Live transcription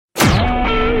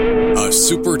A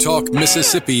Super Talk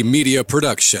Mississippi media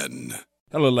production.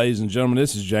 Hello, ladies and gentlemen.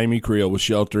 This is Jamie Creel with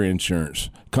Shelter Insurance.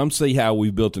 Come see how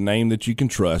we've built a name that you can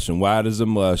trust and why it is a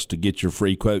must to get your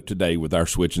free quote today with our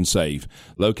Switch and Save.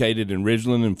 Located in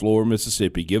Ridgeland and Flora,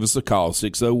 Mississippi. Give us a call,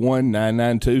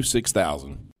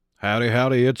 601-992-6000.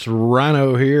 Howdy, it's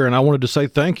Rhino here, and I wanted to say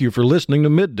thank you for listening to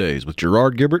Middays with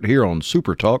Gerard Gibbert here on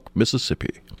Super Talk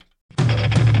Mississippi.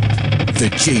 The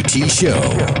JT Show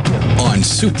on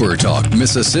Super Talk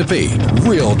Mississippi.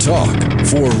 Real talk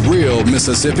for real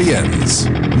Mississippians.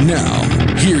 Now,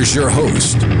 here's your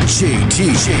host,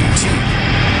 JT.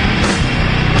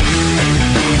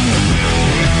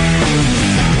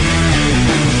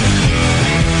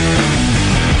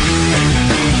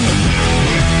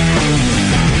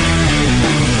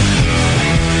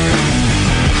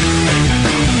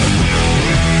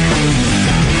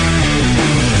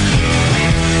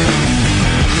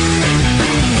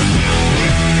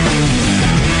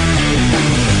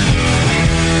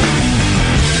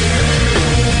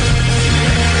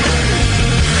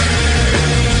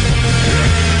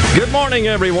 Good morning,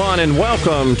 everyone, and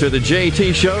welcome to the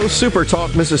JT Show, Super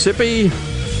Talk Mississippi.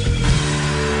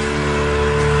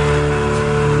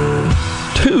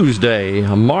 Tuesday,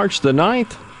 March the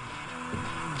 9th,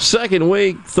 second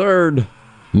week, third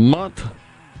month,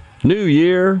 new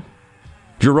year.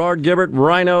 Gerard Gibbert,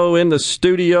 Rhino in the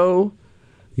studio,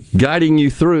 guiding you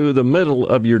through the middle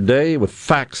of your day with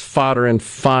facts, fodder, and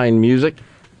fine music.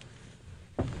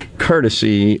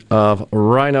 Courtesy of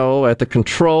Rhino at the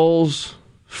controls,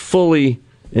 fully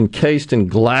encased in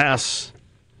glass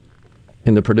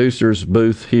in the producer's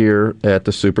booth here at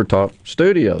the Super Talk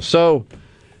studio. So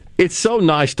it's so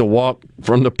nice to walk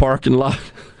from the parking lot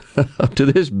to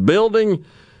this building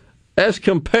as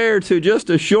compared to just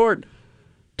a short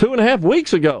 2.5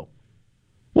 weeks ago.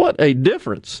 What a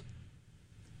difference.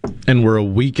 And we're a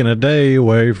week and a day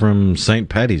away from St.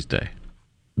 Paddy's Day.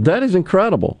 That is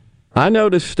incredible. I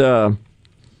noticed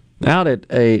out at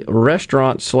a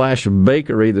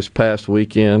restaurant/bakery this past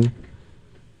weekend,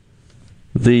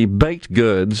 the baked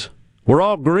goods were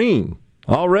all green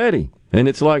already. And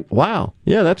it's like, wow,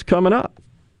 yeah, that's coming up.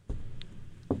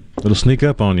 It'll sneak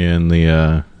up on you in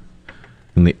the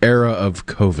era of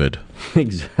COVID.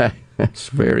 Exactly. That's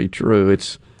very true.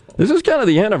 This is kind of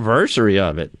the anniversary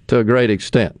of it to a great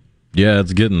extent. Yeah,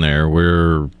 it's getting there.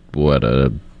 We're,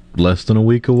 less than a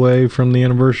week away from the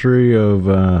anniversary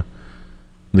of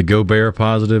the Gobert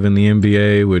positive in the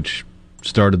NBA, which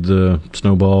started the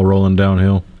snowball rolling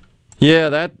downhill.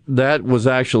 Yeah, that was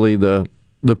actually the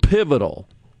pivotal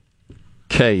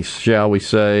case, shall we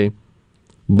say.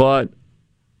 But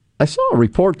I saw a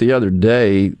report the other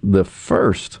day, the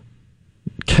first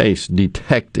case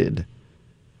detected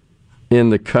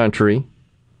in the country.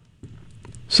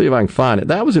 See if I can find it.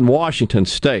 That was in Washington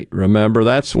State, remember?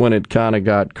 That's when it kind of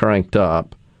got cranked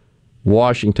up.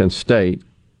 Washington State.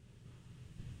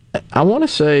 I want to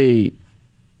say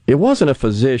it wasn't a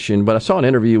physician, but I saw an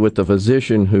interview with the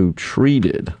physician who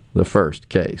treated the first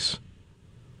case.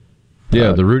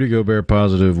 Yeah, the Rudy Gobert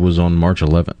positive was on March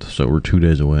 11th, so we're 2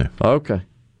 days away. Okay.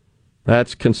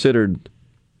 That's considered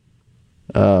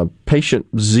patient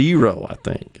zero, I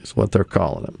think, is what they're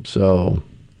calling him. So,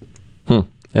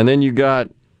 And then you got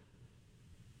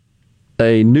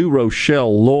a New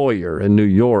Rochelle lawyer in New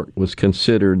York was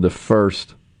considered the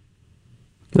first.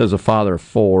 As a father of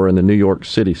four in the New York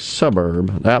City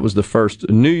suburb. That was the first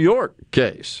New York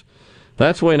case.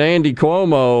 That's when Andy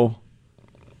Cuomo,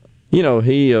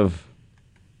 he of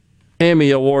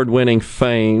Emmy Award-winning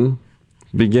fame,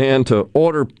 began to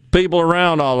order people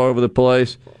around all over the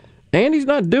place. Andy's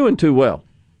not doing too well.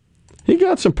 He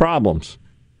got some problems.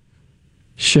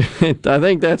 I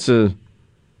think that's a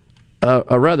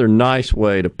rather nice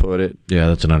way to put it. Yeah,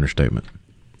 that's an understatement.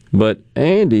 But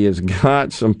Andy has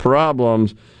got some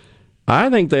problems. I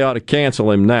think they ought to cancel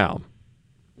him now.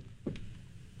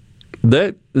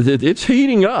 It's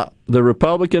heating up. The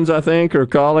Republicans, I think, are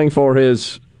calling for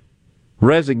his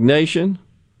resignation.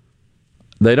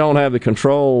 They don't have the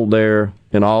control there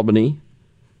in Albany.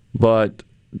 But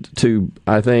to,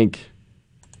 I think,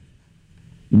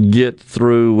 get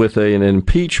through with an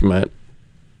impeachment,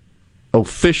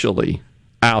 officially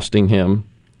ousting him.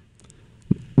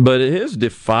 But his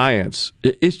defiance,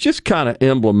 it's just kind of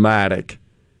emblematic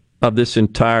of this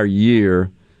entire year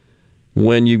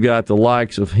when you got the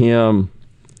likes of him,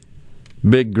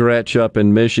 Big Gretch up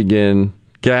in Michigan,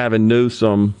 Gavin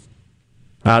Newsom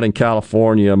out in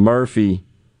California, Murphy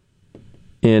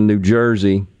in New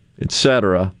Jersey,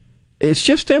 etc. It's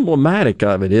just emblematic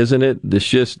of it, isn't it? It's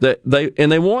just that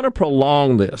they want to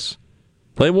prolong this.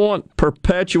 They want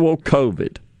perpetual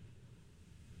COVID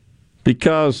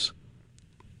because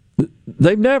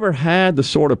they've never had the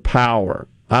sort of power,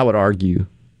 I would argue,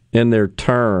 in their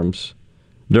terms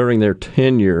during their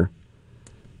tenure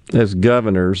as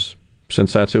governors,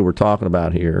 since that's who we're talking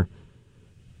about here,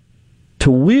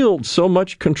 to wield so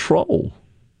much control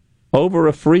over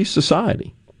a free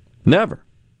society. Never.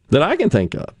 That I can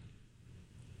think of.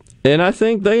 And I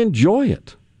think they enjoy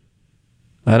it.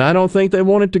 And I don't think they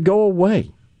want it to go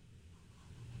away.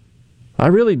 I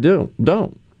really don't.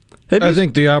 I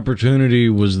think the opportunity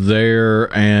was there,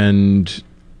 and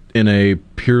in a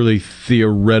purely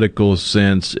theoretical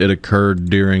sense, it occurred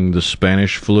during the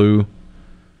Spanish flu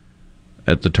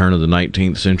at the turn of the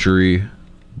 19th century.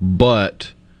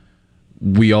 But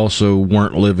we also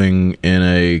weren't living in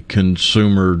a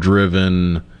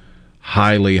consumer-driven,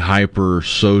 highly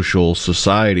hyper-social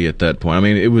society at that point. I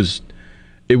mean,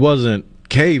 it wasn't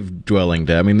cave-dwelling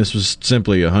day. I mean, this was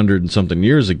simply 100 and something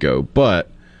years ago, but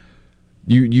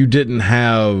you didn't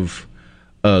have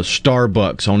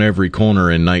Starbucks on every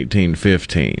corner in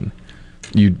 1915.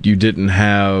 You didn't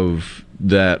have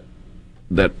that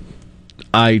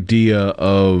idea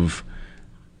of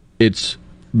it's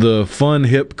the fun,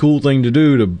 hip, cool thing to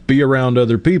do to be around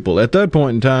other people. At that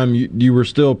point in time, you were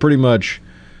still pretty much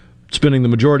spending the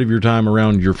majority of your time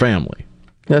around your family.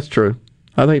 That's true.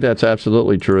 I think that's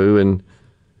absolutely true, and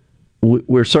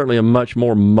we're certainly a much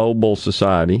more mobile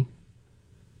society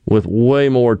with way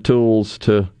more tools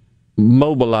to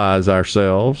mobilize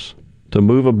ourselves, to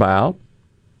move about.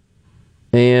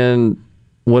 And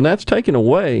when that's taken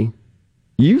away,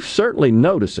 you certainly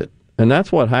notice it. And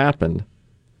that's what happened.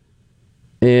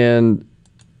 And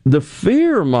the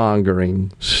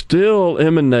fear-mongering still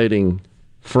emanating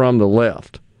from the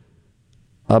left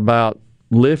about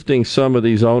lifting some of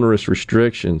these onerous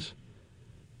restrictions,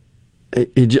 I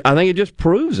think it just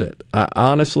proves it.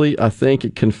 Honestly, I think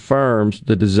it confirms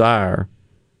the desire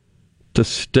to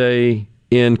stay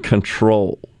in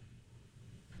control.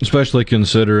 Especially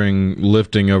considering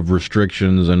lifting of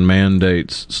restrictions and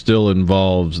mandates still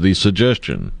involves the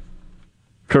suggestion.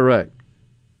 Correct.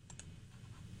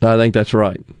 I think that's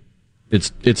right. It's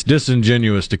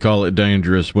disingenuous to call it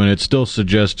dangerous when it's still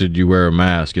suggested you wear a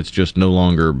mask. It's just no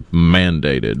longer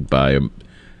mandated by an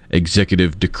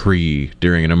executive decree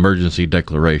during an emergency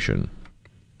declaration.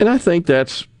 And I think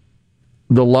that's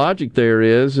the logic there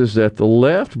is that the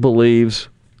left believes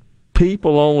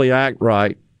people only act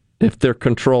right if they're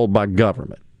controlled by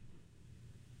government.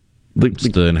 It's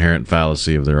the inherent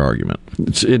fallacy of their argument.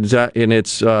 It's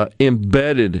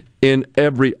embedded in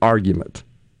every argument.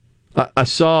 I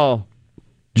saw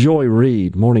Joy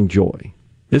Reid, Morning Joy.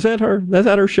 Is that her? Is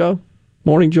that her show?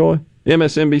 Morning Joy?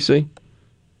 MSNBC?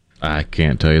 I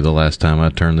can't tell you the last time I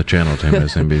turned the channel to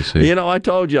MSNBC. You know, I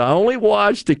told you, I only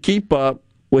watched to keep up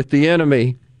with the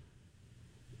enemy.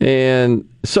 And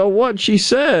so what she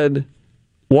said,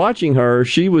 watching her,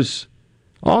 she was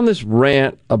on this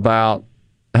rant about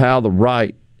how the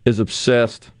right is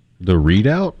obsessed. The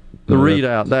readout? The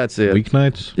readout, that's it.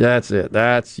 Weeknights? That's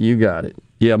it. You got it.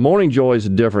 Yeah, Morning Joy is a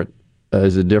different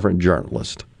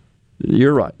journalist.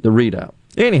 You're right, the readout.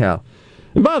 Anyhow,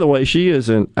 and by the way, she is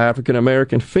an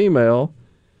African-American female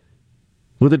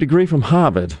with a degree from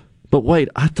Harvard. But wait,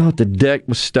 I thought the deck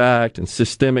was stacked and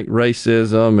systemic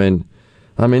racism. And,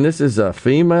 I mean, this is a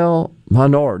female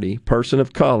minority, person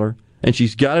of color, and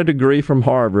she's got a degree from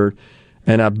Harvard.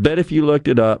 And I bet if you looked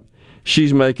it up,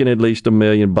 she's making at least $1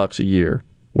 million a year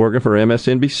working for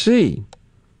MSNBC.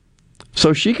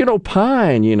 So she can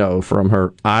opine, from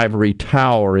her ivory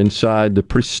tower inside the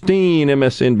pristine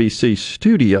MSNBC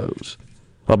studios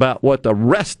about what the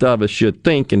rest of us should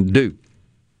think and do.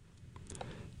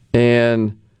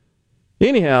 And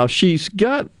anyhow, she's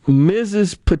got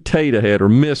Mrs. Potato Head, or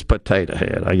Miss Potato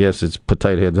Head. I guess it's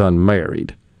Potato Head's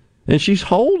unmarried. And she's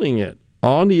holding it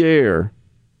on the air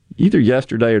either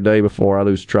yesterday or day before. I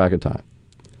lose track of time.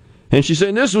 And she's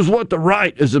saying this is what the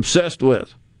right is obsessed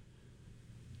with.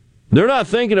 They're not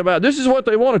thinking about, this is what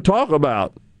they want to talk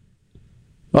about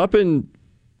up in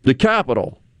the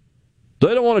Capitol.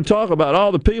 They don't want to talk about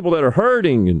all the people that are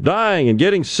hurting and dying and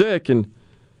getting sick, and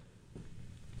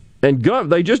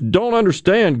they just don't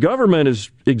understand government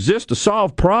exists to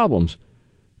solve problems.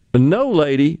 But no,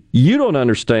 lady, you don't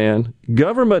understand.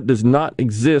 Government does not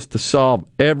exist to solve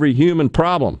every human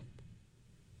problem.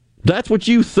 That's what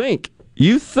you think.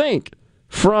 You think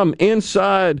from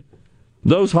inside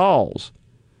those halls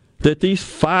that these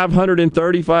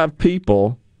 535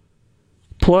 people,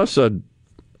 plus a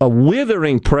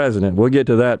withering president, we'll get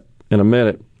to that in a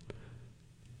minute,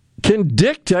 can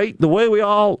dictate the way we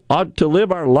all ought to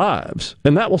live our lives,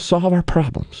 and that will solve our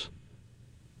problems.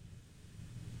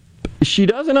 She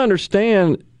doesn't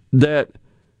understand that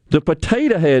the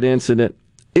Potato Head incident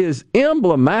is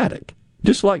emblematic,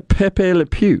 just like Pepe Le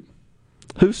Pew,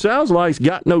 who sounds like he's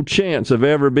got no chance of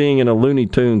ever being in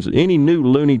any new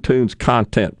Looney Tunes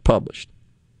content published.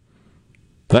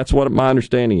 That's what my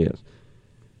understanding is.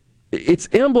 It's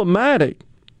emblematic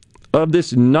of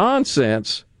this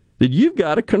nonsense that you've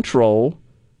got to control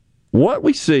what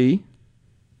we see,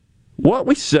 what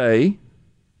we say,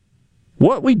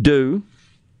 what we do,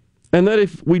 and that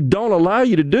if we don't allow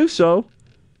you to do so,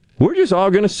 we're just all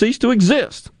going to cease to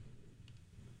exist.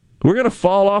 We're going to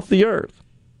fall off the earth.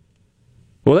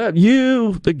 Well, that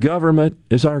you, the government,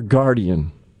 is our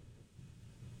guardian.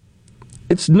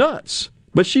 It's nuts,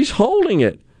 but she's holding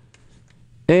it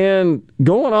and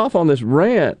going off on this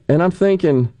rant, and I'm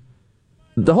thinking,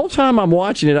 the whole time I'm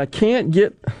watching it, I can't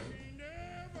get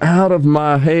out of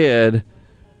my head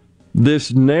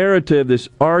this narrative, this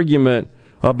argument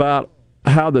about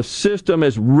how the system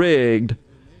is rigged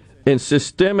and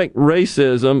systemic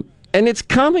racism, and it's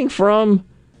coming from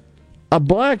a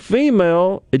black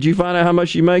female. Did you find out how much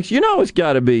she makes? You know it's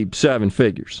got to be 7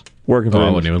 figures working for I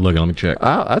wasn't even looking. Let me check.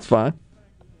 That's fine.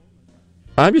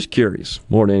 I'm just curious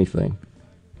more than anything.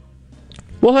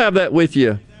 We'll have that with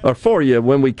you, or for you,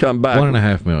 when we come back.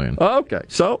 $1.5 million. Okay,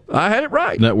 so I had it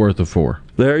right. Net worth of $4 million.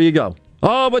 There you go.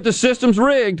 Oh, but the system's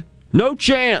rigged. No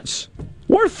chance.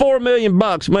 Worth $4 million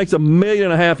makes $1.5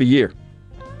 million a year.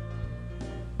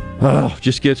 Oh,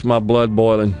 just gets my blood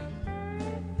boiling.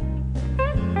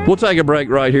 We'll take a break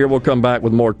right here. We'll come back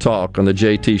with more talk on the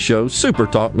JT Show, Super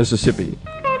Talk Mississippi.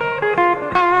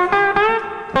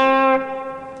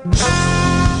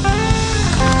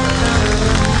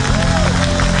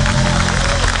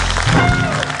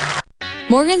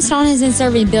 Morganstone has been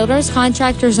serving builders,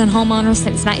 contractors, and homeowners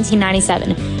since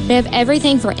 1997. They have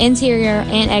everything for interior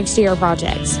and exterior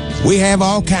projects. We have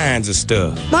all kinds of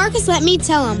stuff. Marcus, let me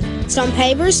tell them. Stone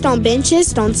pavers, stone benches,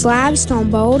 stone slabs, stone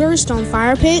boulders, stone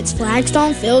fire pits,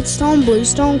 flagstone, fieldstone,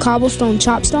 bluestone, cobblestone,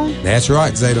 chopstone. That's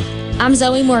right, Zeta. I'm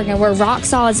Zoe Morgan. We're rock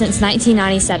solid since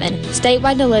 1997.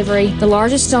 Statewide delivery, the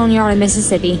largest stone yard in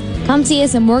Mississippi. Come see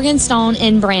us at Morganstone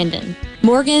in Brandon.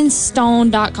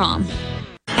 Morganstone.com.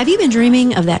 Have you been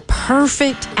dreaming of that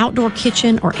perfect outdoor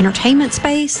kitchen or entertainment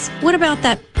space? What about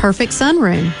that perfect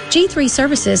sunroom? G3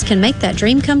 Services can make that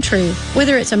dream come true.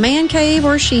 Whether it's a man cave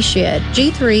or a she shed,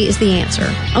 G3 is the answer.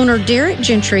 Owner Derek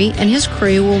Gentry and his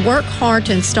crew will work hard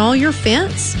to install your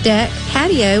fence, deck,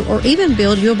 patio, or even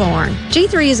build you a barn.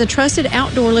 G3 is a trusted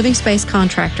outdoor living space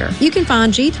contractor. You can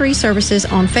find G3 Services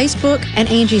on Facebook and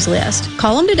Angie's List.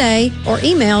 Call them today or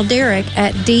email Derek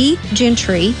at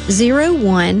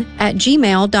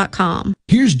dgentry01@gmail.com.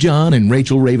 Here's John and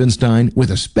Rachel Ravenstein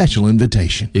with a special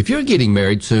invitation. If you're getting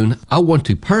married soon, I want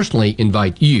to personally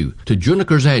invite you to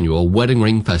Juniker's annual Wedding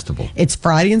Ring Festival. It's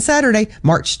Friday and Saturday,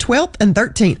 March 12th and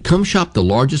 13th. Come shop the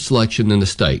largest selection in the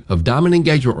state of diamond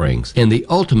engagement rings and the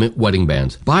ultimate wedding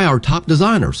bands by our top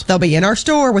designers. They'll be in our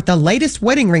store with the latest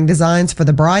wedding ring designs for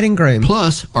the bride and groom.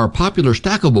 Plus, our popular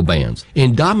stackable bands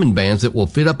and diamond bands that will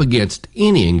fit up against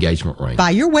any engagement ring. Buy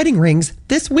your wedding rings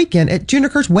this weekend at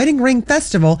Juniker's Wedding Ring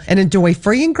Festival and enjoy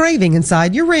free engraving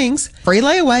inside your rings, free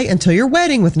layaway until your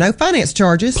wedding with no finance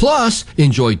charges. Plus,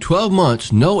 enjoy 12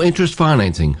 months no interest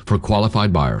financing for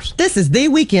qualified buyers. This is the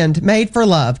weekend made for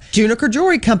love. Juniker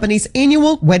Jewelry Company's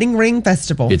annual Wedding Ring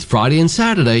Festival. It's Friday and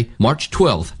Saturday, March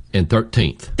 12th and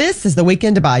 13th. This is the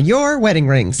weekend to buy your wedding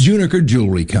rings. Juniker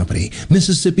Jewelry Company,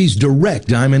 Mississippi's direct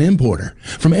diamond importer.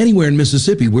 From anywhere in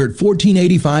Mississippi, we're at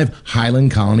 1485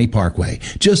 Highland Colony Parkway,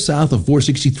 just south of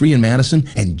 463 in Madison,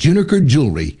 and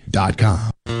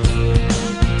JunikerJewelry.com.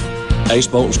 Ace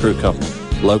Bolt & Screw Company,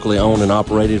 locally owned and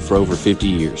operated for over 50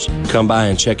 years. Come by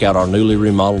and check out our newly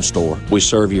remodeled store. We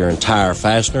serve your entire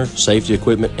fastener, safety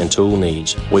equipment, and tool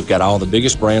needs. We've got all the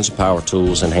biggest brands of power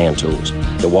tools and hand tools.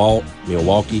 DeWalt,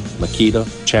 Milwaukee, Makita,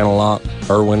 Channel Lock,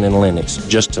 Irwin, and Lennox,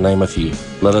 just to name a few.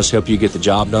 Let us help you get the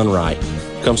job done right.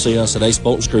 Come see us at Ace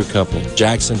Bolt & Screw Company,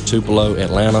 Jackson, Tupelo,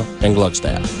 Atlanta, and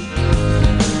Gluckstadt.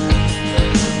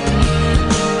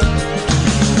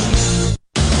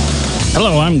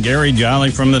 Hello, I'm Gary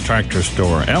Jolly from the Tractor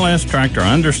Store. LS Tractor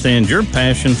understands your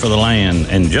passion for the land,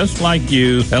 and just like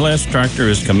you, LS Tractor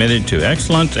is committed to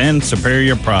excellence and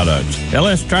superior products.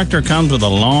 LS Tractor comes with a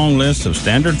long list of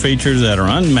standard features that are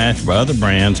unmatched by other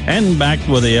brands and backed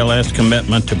with the LS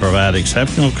commitment to provide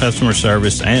exceptional customer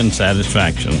service and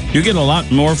satisfaction. You get a lot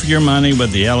more for your money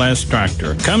with the LS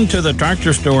Tractor. Come to the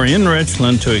Tractor Store in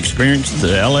Richland to experience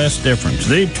the LS difference.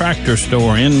 The Tractor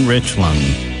Store in Richland.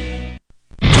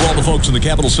 To all the folks in the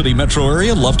Capital City metro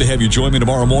area, love to have you join me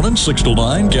tomorrow morning, 6 to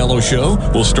 9, Gallo Show.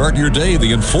 We'll start your day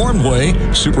the informed way.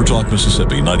 Super Talk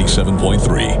Mississippi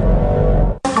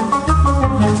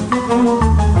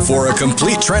 97.3. For a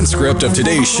complete transcript of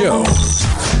today's show,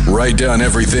 write down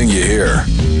everything you hear.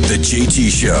 The JT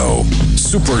Show,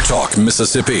 Super Talk,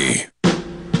 Mississippi.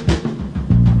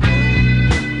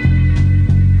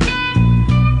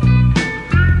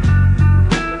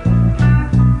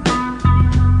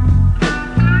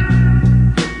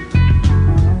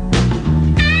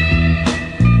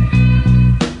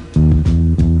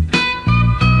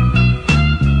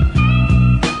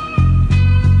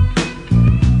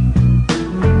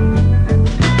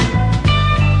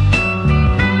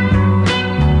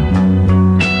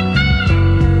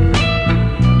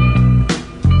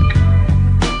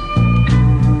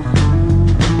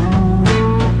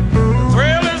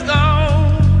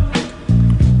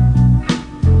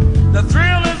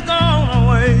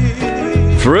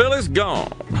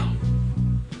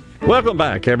 Welcome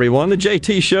back, everyone. The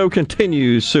JT Show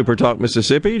continues. Super Talk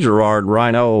Mississippi. Gerard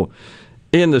Rhino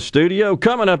in the studio.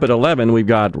 Coming up at 11, we've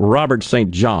got Robert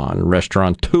St. John,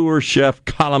 restaurateur, chef,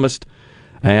 columnist,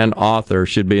 and author.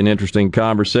 Should be an interesting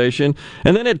conversation.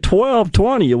 And then at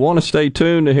 12:20, you want to stay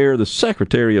tuned to hear the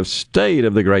Secretary of State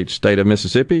of the great state of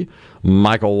Mississippi,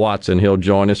 Michael Watson. He'll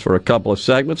join us for a couple of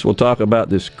segments. We'll talk about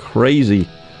this crazy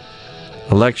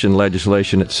election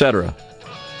legislation, etc.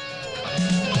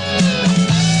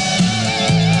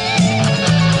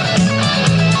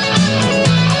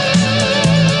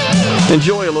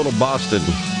 Enjoy a little Boston.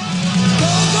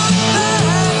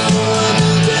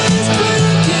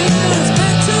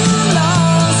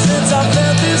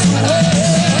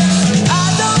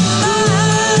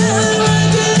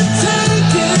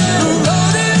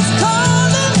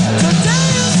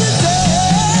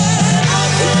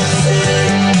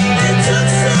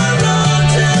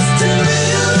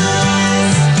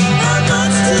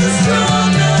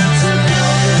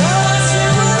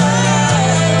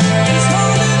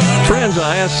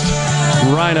 I asked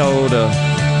Rhino to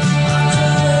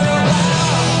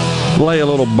lay a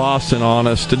little Boston on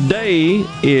us. Today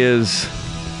is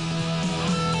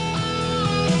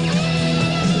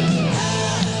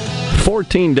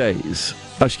 14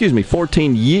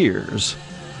 years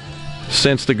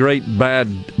since the great Brad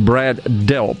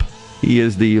Delp, he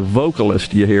is the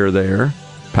vocalist you hear there,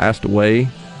 passed away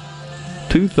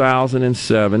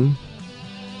 2007,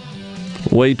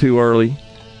 way too early.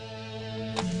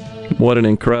 What an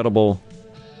incredible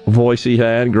voice he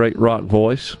had. Great rock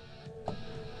voice.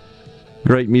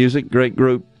 Great music, great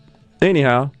group.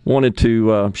 Anyhow, wanted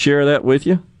to share that with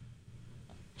you.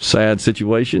 Sad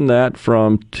situation, that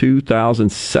from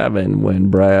 2007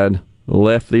 when Brad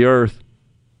left the earth.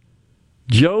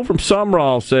 Joe from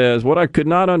Sumrall says, what I could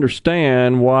not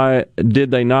understand, why did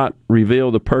they not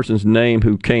reveal the person's name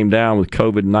who came down with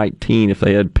COVID-19? If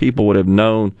they had, people would have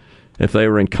known if they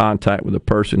were in contact with a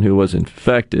person who was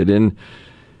infected. And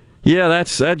yeah, that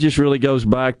just really goes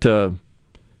back to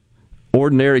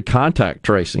ordinary contact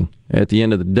tracing. At the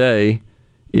end of the day,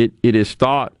 it is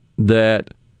thought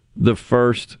that the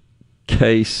first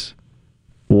case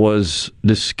was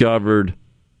discovered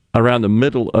around the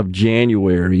middle of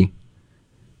January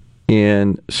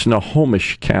in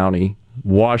Snohomish County,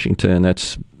 Washington.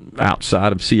 That's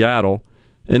outside of Seattle.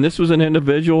 And this was an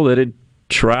individual that had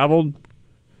traveled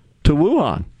to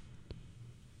Wuhan.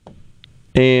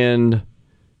 And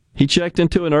he checked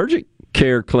into an urgent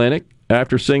care clinic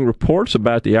after seeing reports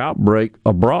about the outbreak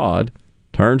abroad.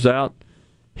 Turns out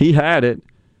he had it,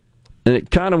 and it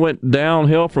kind of went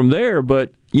downhill from there.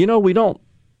 But, you know, we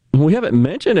haven't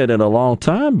mentioned it in a long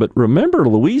time, but remember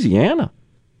Louisiana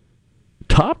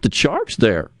topped the charts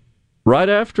there right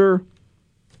after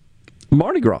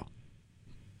Mardi Gras.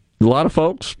 A lot of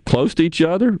folks close to each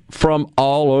other from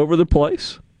all over the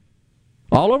place.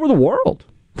 All over the world,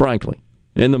 frankly,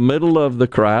 in the middle of the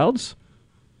crowds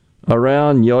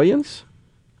around New Orleans.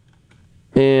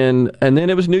 And then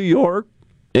it was New York,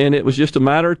 and it was just a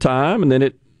matter of time, and then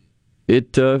it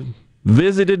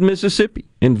visited Mississippi,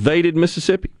 invaded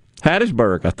Mississippi.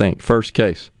 Hattiesburg, I think, first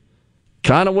case.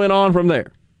 Kind of went on from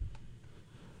there.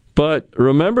 But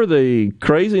remember the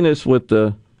craziness with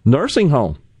the nursing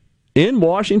home in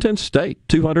Washington State,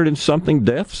 200 and something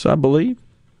deaths, I believe.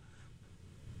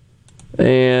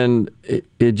 And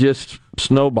it just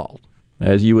snowballed,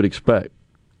 as you would expect.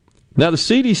 Now, the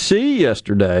CDC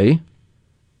yesterday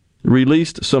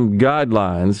released some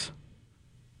guidelines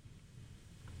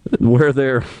where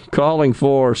they're calling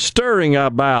for, stirring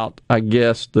about, I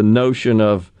guess, the notion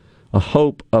of a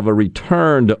hope of a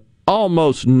return to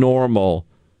almost normal,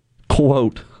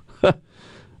 quote,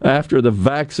 after the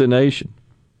vaccination.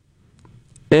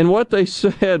 And what they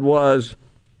said was,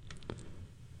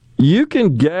 you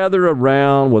can gather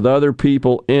around with other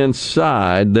people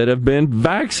inside that have been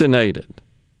vaccinated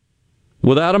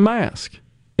without a mask.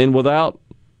 and without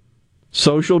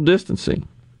social distancing.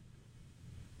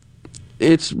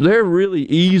 They're really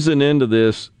easing into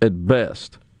this at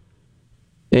best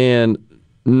and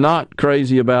not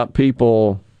crazy about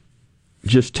people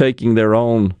just taking their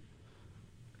own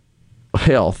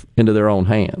health into their own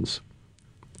hands.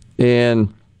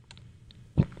 And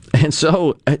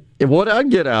so what I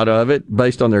get out of it,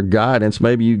 based on their guidance,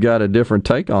 maybe you got a different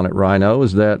take on it, Rhino,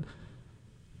 is that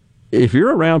if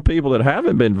you're around people that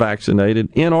haven't been vaccinated,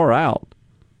 in or out,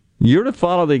 you're to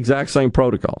follow the exact same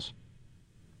protocols.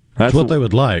 That's what they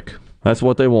would like. That's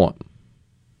what they want.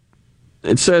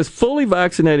 It says fully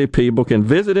vaccinated people can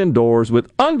visit indoors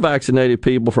with unvaccinated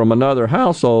people from another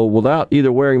household without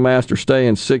either wearing masks or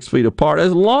staying 6 feet apart,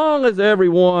 as long as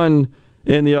everyone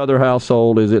in the other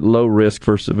household is at low risk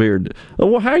for severe.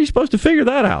 Well, how are you supposed to figure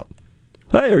that out?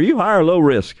 Hey, are you high or low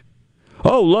risk?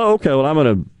 Oh, low. Okay, well, I'm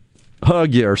going to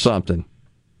hug you or something.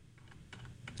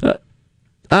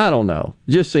 I don't know.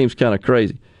 It just seems kind of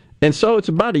crazy. And so it's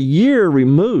about a year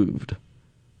removed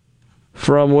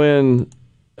from when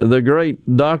the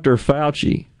great Dr.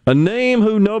 Fauci, a name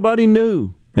who nobody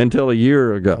knew until a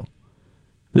year ago,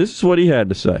 this is what he had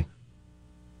to say.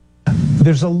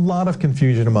 There's a lot of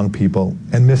confusion among people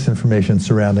and misinformation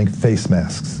surrounding face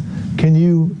masks. Can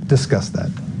you discuss that?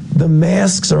 The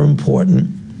masks are important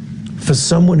for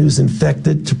someone who's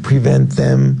infected to prevent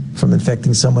them from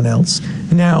infecting someone else.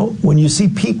 Now, when you see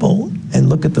people and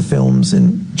look at the films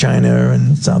in China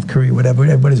and South Korea, whatever,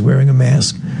 everybody's wearing a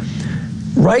mask.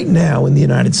 Right now in the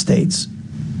United States,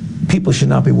 people should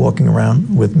not be walking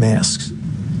around with masks.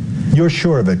 You're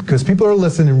sure of it? Because people are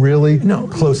listening really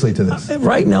closely to this.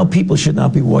 Right now, people should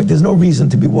not be walking. There's no reason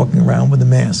to be walking around with a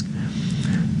mask.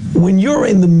 When you're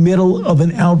in the middle of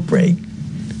an outbreak,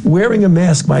 wearing a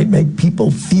mask might make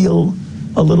people feel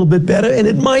a little bit better, and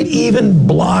it might even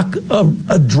block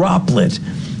a droplet,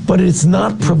 but it's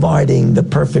not providing the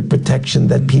perfect protection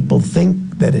that people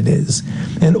think that it is.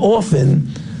 And often,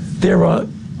 there are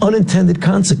unintended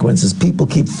consequences. People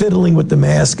keep fiddling with the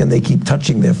mask, and they keep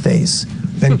touching their face.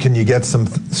 And can you get some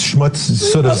schmutz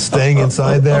sort of staying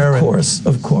inside there?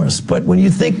 Of course. But when you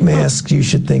think masks, you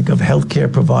should think of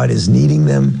healthcare providers needing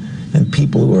them and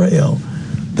people who are ill.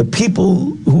 The people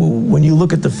who, when you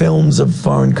look at the films of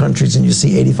foreign countries and you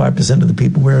see 85% of the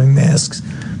people wearing masks,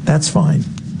 that's fine.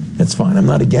 That's fine. I'm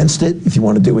not against it. If you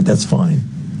want to do it, that's fine.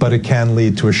 But it can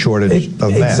lead to a shortage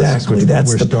of masks. Exactly.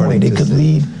 That's the point. It could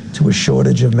lead to a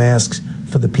shortage of masks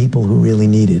for the people who really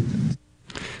need it.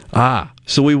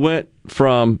 So we went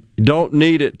from don't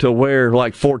need it to wear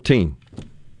like 14.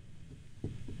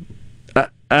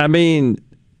 I mean,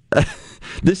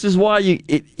 this is why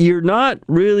you're not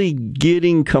really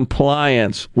getting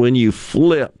compliance when you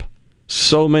flip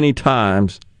so many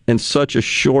times in such a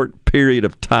short period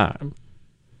of time.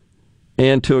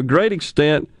 And to a great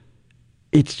extent,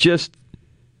 it's just,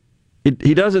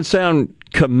 he doesn't sound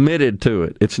committed to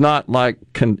it. It's not like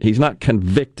he's not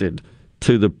convicted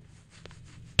to the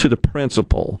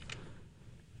principle,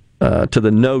 to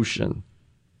the notion.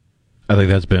 I think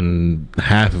that's been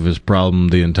half of his problem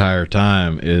the entire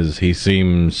time, is he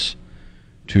seems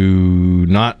to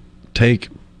not take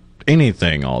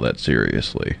anything all that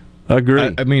seriously.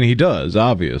 Agree. I mean, he does,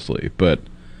 obviously, but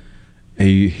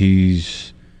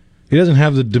he doesn't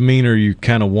have the demeanor you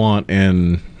kind of want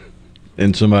in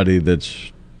somebody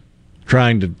that's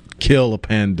trying to kill a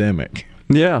pandemic.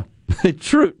 Yeah,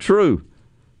 true.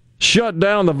 Shut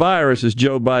down the virus, as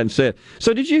Joe Biden said.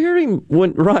 So did you hear him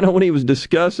when he was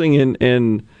discussing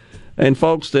and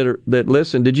folks that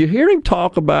listen? Did you hear him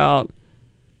talk about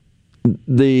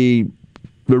the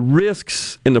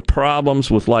risks and the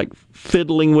problems with like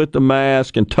fiddling with the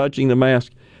mask and touching the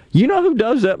mask? You know who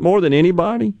does that more than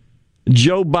anybody?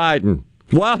 Joe Biden.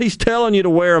 While he's telling you to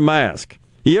wear a mask.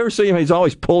 You ever see him? He's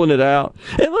always pulling it out.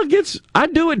 And look, I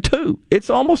do it too. It's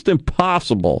almost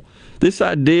impossible. This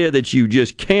idea that you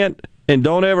just can't and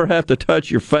don't ever have to touch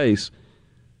your face.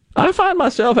 I find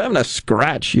myself having a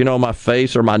scratch, my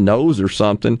face or my nose or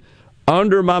something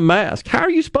under my mask. How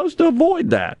are you supposed to avoid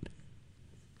that?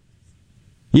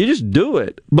 You just do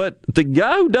it. But the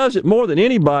guy who does it more than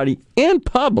anybody in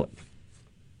public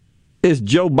is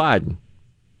Joe Biden.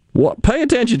 Pay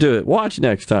attention to it. Watch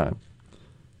next time.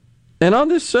 And on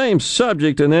this same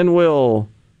subject, and then we'll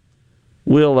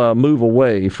move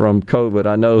away from COVID.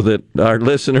 I know that our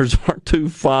listeners aren't too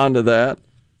fond of that.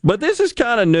 But this is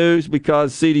kind of news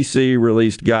because CDC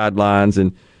released guidelines,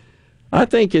 and I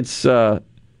think it's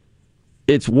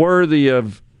worthy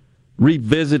of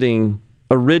revisiting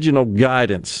original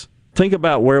guidance. Think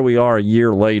about where we are a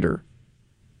year later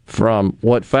from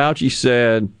what Fauci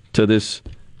said to this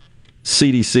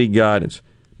CDC guidance.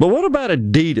 But what about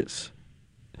Adidas?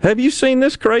 Have you seen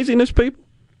this craziness, people?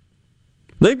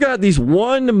 They've got these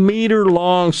 1 meter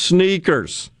long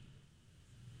sneakers.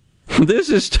 This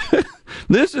is too...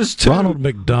 Ronald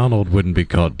McDonald wouldn't be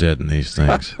caught dead in these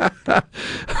things.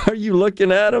 Are you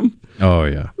looking at them? Oh,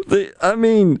 yeah.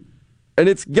 And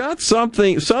it's got some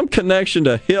connection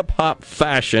to hip-hop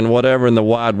fashion, whatever in the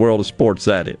wide world of sports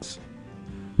that is.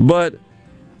 But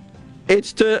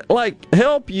it's to,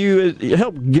 help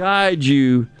guide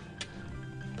you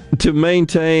to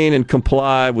maintain and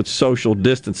comply with social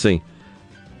distancing.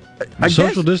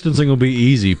 Social distancing will be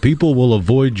easy. People will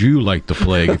avoid you like the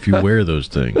plague if you wear those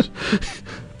things.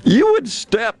 You would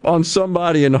step on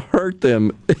somebody and hurt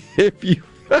them if you...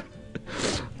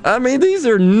 these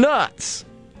are nuts.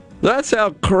 That's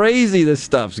how crazy this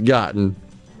stuff's gotten.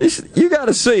 You got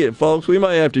to see it, folks. We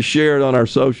may have to share it on our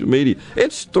social media.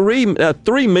 It's 3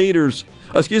 meters.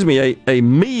 Excuse me, a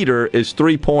meter is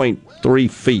 3.3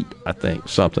 feet, I think,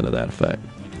 something to that effect.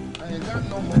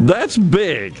 That's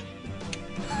big.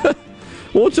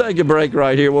 We'll take a break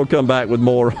right here. We'll come back with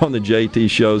more on the JT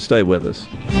Show. Stay with us.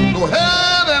 Go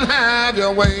ahead and have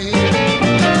your way.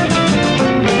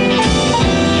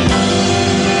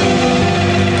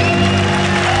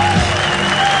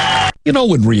 You know,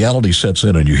 when reality sets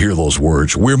in and you hear those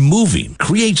words, we're moving,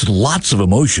 creates lots of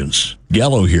emotions.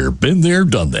 Gallo here, been there,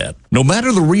 done that. No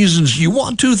matter the reasons, you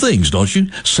want two things, don't you?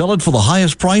 Sell it for the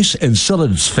highest price and sell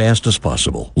it as fast as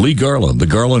possible. Lee Garland, the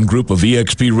Garland Group of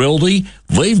eXp Realty,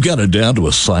 they've got it down to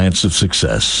a science of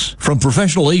success. From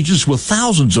professional agents with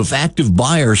thousands of active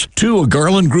buyers to a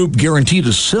Garland Group guarantee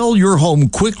to sell your home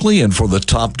quickly and for the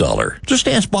top dollar. Just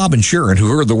ask Bob and Sharon, who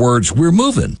heard the words, we're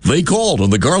moving. They called,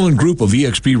 and the Garland Group of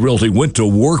eXp Realty went to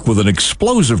work with an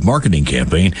explosive marketing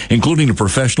campaign, including a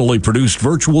professionally produced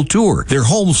virtual tour. Their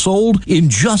home sold in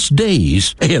just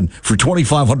days and for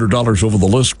 $2,500 over the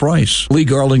list price. Lee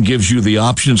Garland gives you the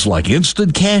options like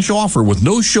instant cash offer with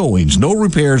no showings, no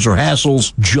repairs or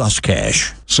hassles, just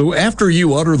cash. So after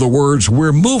you utter the words,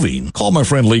 we're moving, call my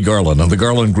friend Lee Garland on the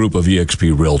Garland Group of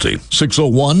eXp Realty,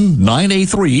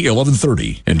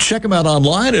 601-983-1130. And check him out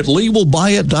online at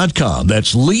leewillbuyit.com.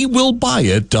 That's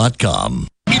leewillbuyit.com.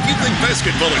 If you think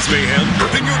basketball is mayhem,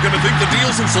 then you're going to think the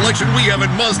deals and selection we have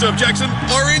at Mazda of Jackson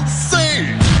are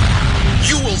insane.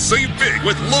 You will save big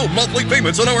with low monthly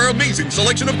payments on our amazing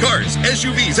selection of cars,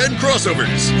 SUVs, and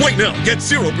crossovers. Right now, get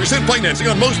 0% financing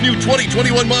on most new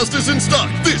 2021 Mazdas in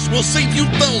stock. This will save you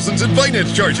thousands in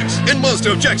finance charges. And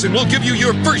Mazda of Jackson will give you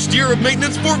your first year of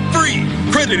maintenance for free.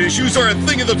 Credit issues are a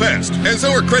thing of the past, as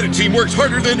our credit team works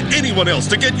harder than anyone else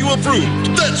to get you approved.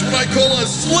 That's what I call a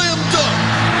slam dunk.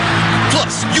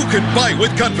 Plus, you can buy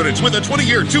with confidence with a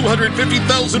 20-year,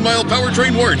 250,000-mile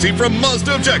powertrain warranty from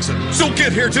Mazda of Jackson. So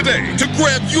get here today to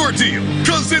grab your deal,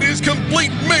 because it is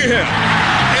complete mayhem,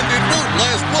 and it won't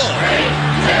last long. 3,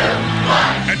 2,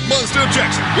 1. At Mazda of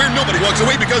Jackson, where nobody walks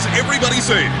away because everybody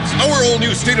saves. Our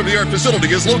all-new state-of-the-art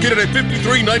facility is located at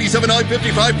 5397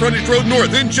 I-55 Frontage Road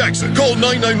North in Jackson. Call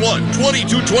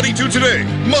 991-2222 today.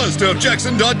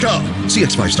 MazdaofJackson.com.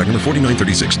 CX5 stock number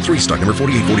 4936, 3 stock number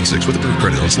 4846 with approved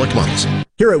credit on select models.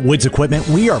 Here at Woods Equipment,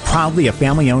 we are proudly a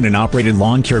family-owned and operated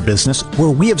lawn care business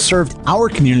where we have served our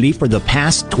community for the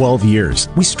past 12 years.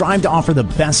 We strive to offer the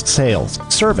best sales,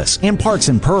 service, and parts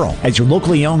in Pearl. As your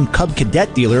locally owned Cub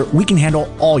Cadet dealer, we can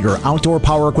handle all your outdoor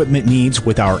power equipment needs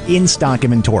with our in-stock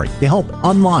inventory to help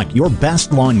unlock your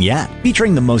best lawn yet.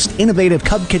 Featuring the most innovative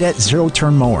Cub Cadet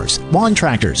zero-turn mowers, lawn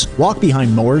tractors,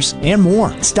 walk-behind mowers, and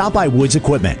more. Stop by Woods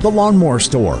Equipment, the lawnmower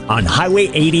store on Highway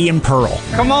 80 in Pearl.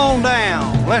 Come on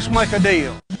down. Let's make a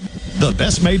deal. The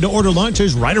best made-to-order lunch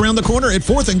is right around the corner at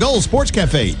 4th and Gold Sports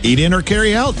Cafe. Eat in or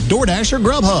carry out, DoorDash or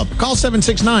Grubhub. Call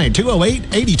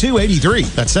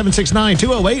 769-208-8283. That's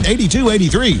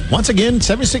 769-208-8283. Once again,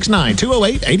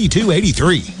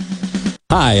 769-208-8283.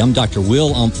 Hi, I'm Dr.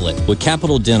 Will Umflett with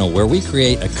Capital Dental, where we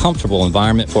create a comfortable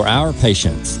environment for our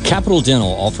patients. Capital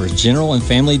Dental offers general and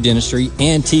family dentistry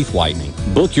and teeth whitening.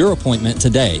 Book your appointment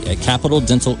today at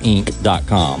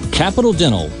CapitalDentalInc.com. Capital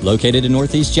Dental, located in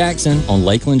Northeast Jackson on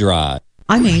Lakeland Drive.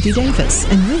 I'm Andy Davis,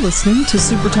 and you're listening to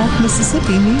Super Talk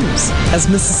Mississippi News. As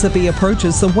Mississippi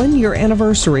approaches the one-year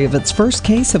anniversary of its first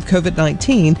case of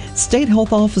COVID-19, State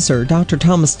Health Officer Dr.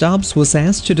 Thomas Dobbs was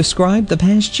asked to describe the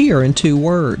past year in 2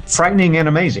 words. Frightening and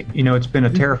amazing. You know, it's been a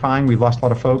terrifying, we've lost a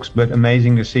lot of folks, but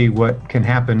amazing to see what can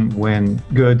happen when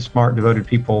good, smart, devoted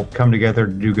people come together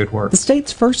to do good work. The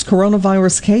state's first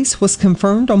coronavirus case was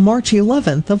confirmed on March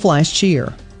 11th of last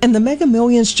year. And the Mega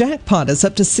Millions jackpot is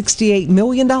up to $68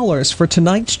 million for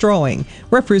tonight's drawing.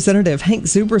 Representative Hank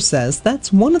Zuber says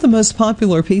that's one of the most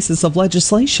popular pieces of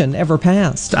legislation ever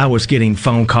passed. I was getting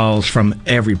phone calls from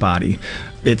everybody.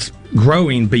 It's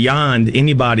growing beyond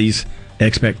anybody's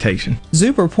expectation.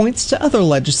 Zuber points to other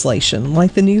legislation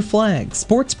like the new flag,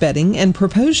 sports betting, and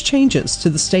proposed changes to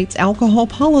the state's alcohol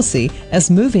policy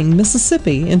as moving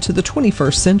Mississippi into the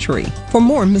 21st century. For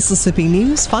more Mississippi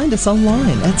news, find us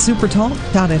online at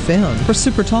supertalk.fm. For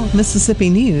Supertalk Mississippi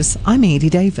News, I'm Andy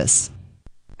Davis.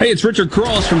 Hey, it's Richard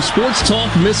Cross from Sports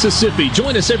Talk Mississippi.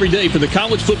 Join us every day for the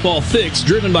College Football Fix,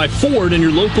 driven by Ford and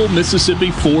your local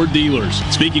Mississippi Ford dealers.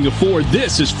 Speaking of Ford,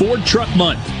 this is Ford Truck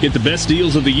Month. Get the best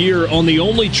deals of the year on the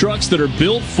only trucks that are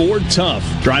built Ford tough.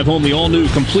 Drive home the all-new,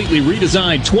 completely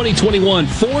redesigned 2021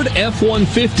 Ford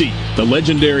F-150, the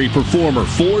legendary performer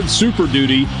Ford Super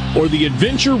Duty, or the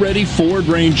adventure-ready Ford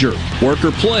Ranger. Work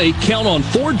or play, count on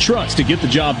Ford trucks to get the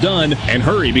job done. And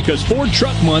hurry, because Ford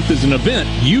Truck Month is an event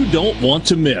you don't want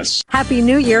to miss. Happy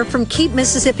New Year from Keep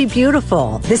Mississippi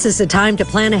Beautiful. This is the time to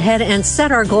plan ahead and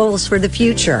set our goals for the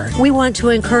future. We want to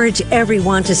encourage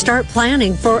everyone to start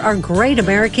planning for our Great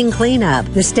American Cleanup,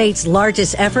 the state's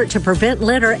largest effort to prevent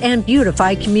litter and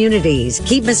beautify communities.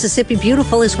 Keep Mississippi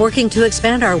Beautiful is working to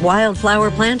expand our wildflower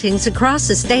plantings across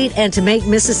the state and to make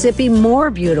Mississippi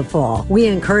more beautiful. We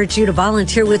encourage you to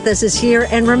volunteer with us this year,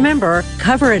 and remember,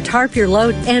 cover and tarp your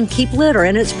load and keep litter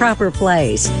in its proper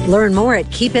place. Learn more at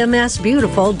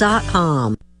keepmsbeautiful.com.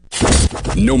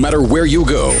 No matter where you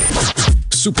go,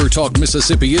 Super Talk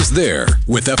Mississippi is there.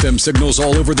 With FM signals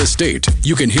all over the state,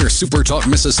 you can hear Super Talk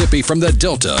Mississippi from the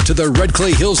Delta to the Red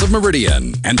Clay Hills of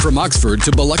Meridian and from Oxford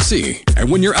to Biloxi.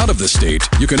 And when you're out of the state,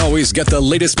 you can always get the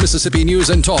latest Mississippi news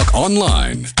and talk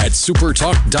online at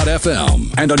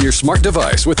supertalk.fm and on your smart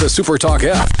device with the Super Talk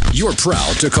app. You're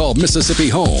proud to call Mississippi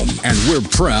home, and we're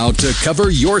proud to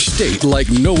cover your state like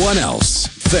no one else.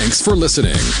 Thanks for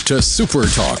listening to Super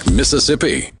Talk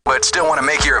Mississippi. But still want to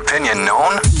make your opinion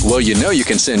known? Well, you know you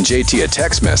can send JT a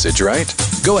text message, right?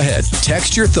 Go ahead,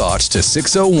 text your thoughts to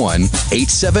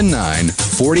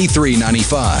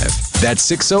 601-879-4395. That's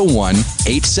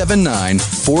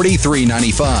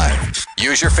 601-879-4395.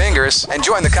 Use your fingers and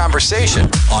join the conversation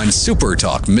on Super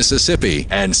Talk Mississippi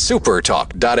and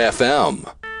supertalk.fm.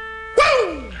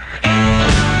 Woo!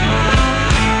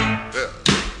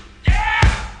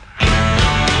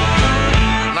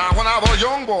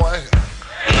 Young boy,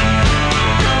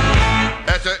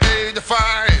 at the age of 5,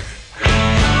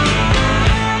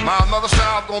 my mother said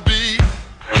I was gonna be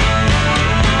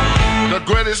the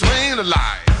greatest man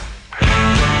alive.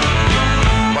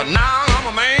 But now I'm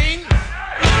a man,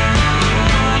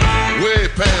 way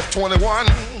past 21.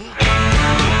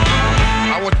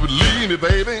 I want you to believe me,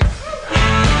 baby.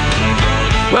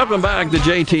 Welcome back. The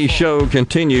JT Show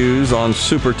continues on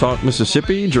Super Talk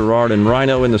Mississippi. Gerard and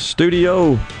Rhino in the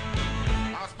studio.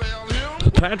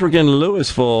 Patrick in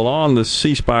Louisville on the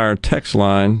C Spire text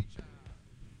line.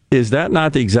 Is that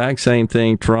not the exact same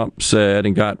thing Trump said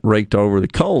and got raked over the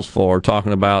coals for,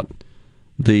 talking about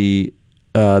the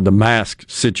mask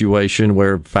situation,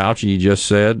 where Fauci just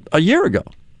said a year ago,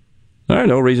 there's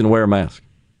no reason to wear a mask,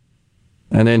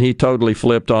 and then he totally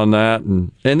flipped on that,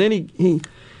 and then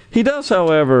he does,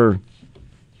 however,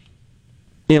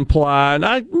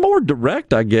 imply, more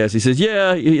direct, I guess. He says,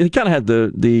 yeah, he kind of had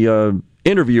the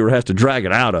interviewer has to drag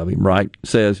it out of him, right?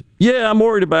 Says, yeah, I'm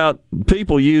worried about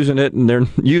people using it, and they're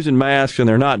using masks, and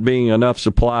there not being enough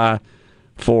supply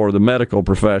for the medical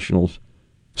professionals.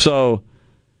 So,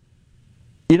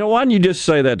 why don't you just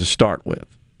say that to start with?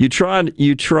 You tried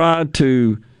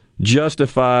to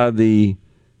justify the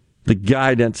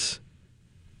guidance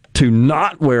to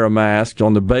not wear a mask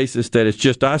on the basis that it's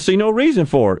just, I see no reason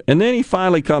for it. And then he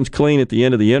finally comes clean at the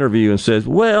end of the interview and says,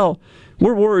 well,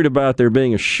 we're worried about there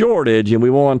being a shortage, and we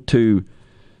want to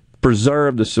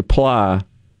preserve the supply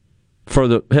for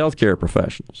the healthcare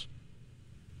professionals.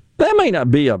 That may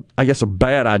not be a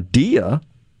bad idea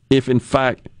if, in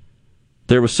fact,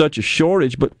 there was such a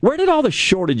shortage, but where did all the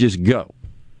shortages go?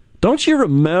 Don't you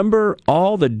remember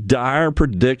all the dire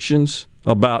predictions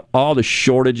about all the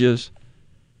shortages?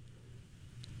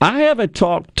 I haven't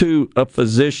talked to a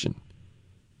physician,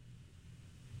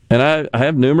 and I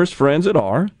have numerous friends that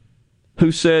are, who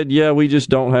said, yeah, we just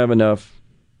don't have enough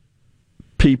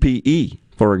PPE,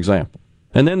 for example.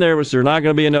 And then there not going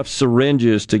to be enough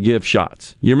syringes to give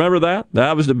shots. You remember that?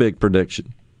 That was the big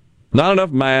prediction. Not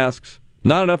enough masks,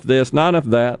 not enough this, not enough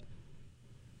that.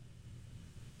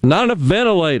 Not enough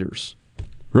ventilators.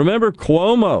 Remember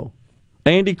Cuomo,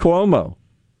 Andy Cuomo,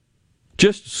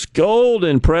 just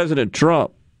scolding President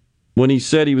Trump when he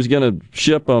said he was going to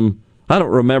ship them. I don't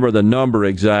remember the number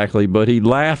exactly, but he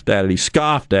laughed at it. He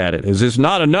scoffed at it. It's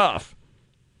not enough.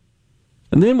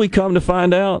 And then we come to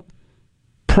find out,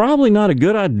 probably not a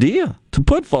good idea to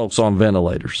put folks on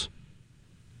ventilators.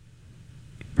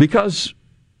 Because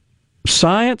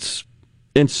science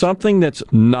and something that's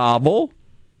novel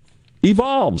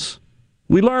evolves.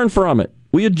 We learn from it.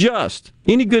 We adjust.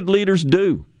 Any good leaders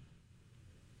do.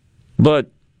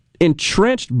 But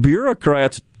entrenched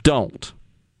bureaucrats don't.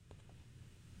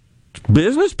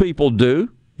 Business people do.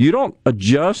 You don't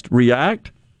adjust,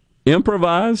 react,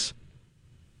 improvise.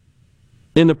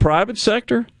 In the private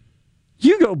sector,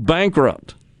 you go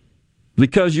bankrupt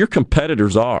because your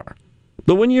competitors are.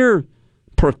 But when you're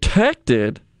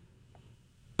protected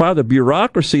by the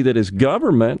bureaucracy that is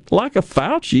government, like a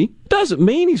Fauci, doesn't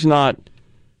mean he's not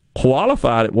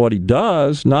qualified at what he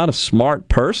does, not a smart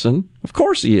person. Of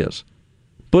course he is.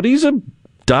 But he's a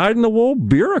dyed-in-the-wool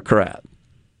bureaucrat.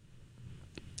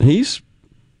 He's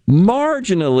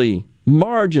marginally,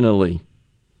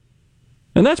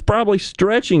 and that's probably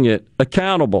stretching it,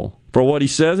 accountable for what he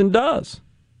says and does.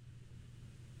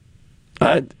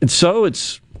 So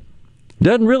it's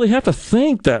doesn't really have to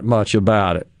think that much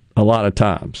about it a lot of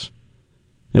times.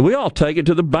 And we all take it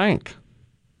to the bank.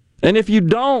 And if you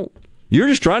don't, you're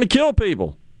just trying to kill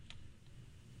people.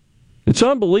 It's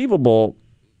unbelievable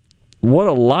what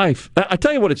a life. I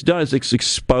tell you what it's done is it's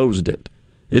exposed it.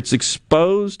 It's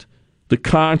exposed the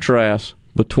contrast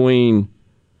between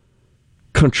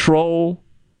control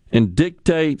and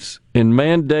dictates and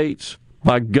mandates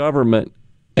by government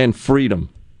and freedom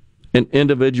and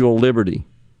individual liberty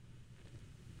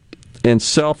and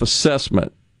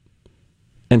self-assessment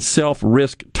and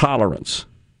self-risk tolerance.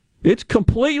 It's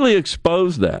completely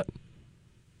exposed that.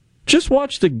 Just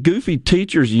watch the goofy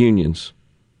teachers' unions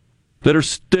that are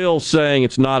still saying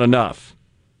it's not enough,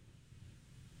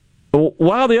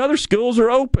 while the other schools are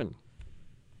open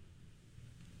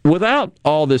without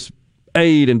all this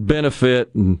aid and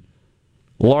benefit and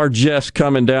largesse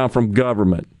coming down from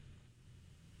government.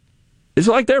 It's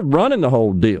like they're running the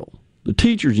whole deal, the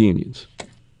teachers' unions.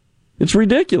 It's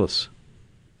ridiculous.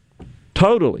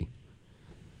 Totally.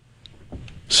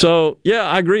 So, yeah,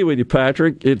 I agree with you,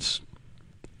 Patrick. It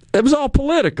was all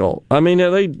political. I mean,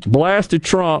 they blasted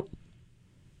Trump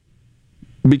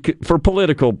for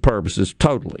political purposes,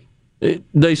 totally.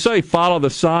 They say follow the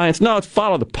science. No, it's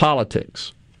follow the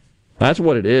politics. That's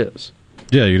what it is.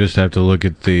 Yeah, you just have to look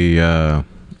at the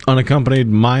unaccompanied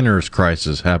minors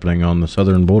crisis happening on the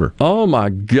southern border. Oh, my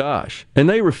gosh. And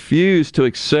they refuse to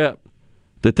accept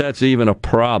that that's even a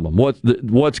problem.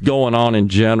 What's going on in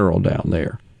general down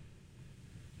there?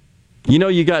 You know,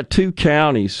 you got 2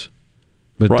 counties.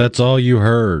 But right. That's all you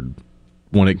heard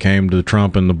when it came to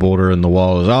Trump and the border and the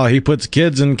wall is, oh, he puts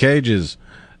kids in cages.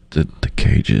 The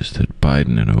cages that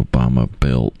Biden and Obama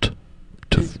built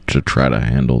to try to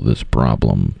handle this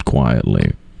problem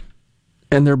quietly.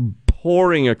 And they're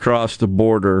pouring across the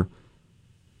border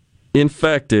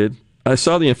infected. I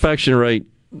saw the infection rate,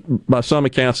 by some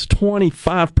accounts,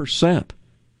 25%.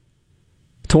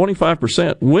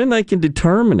 25%, when they can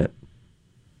determine it.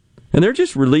 And they're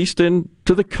just released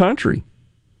into the country.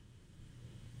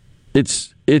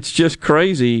 It's just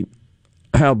crazy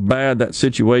how bad that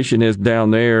situation is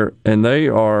down there, and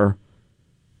their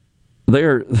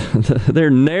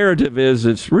narrative is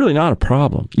it's really not a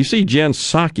problem. You see Jen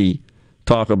Psaki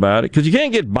talk about it, because you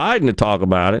can't get Biden to talk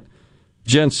about it.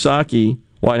 Jen Psaki,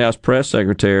 White House press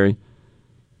secretary,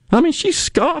 I mean, she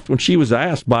scoffed when she was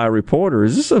asked by a reporter,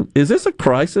 is this a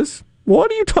crisis? What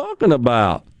are you talking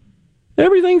about?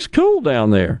 Everything's cool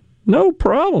down there. No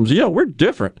problems. Yeah, we're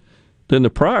different than the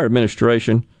prior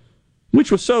administration,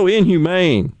 which was so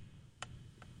inhumane.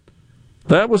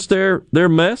 That was their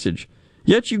message.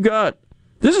 Yet you got,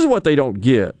 this is what they don't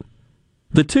get.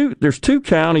 There's 2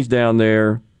 counties down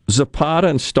there, Zapata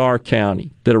and Starr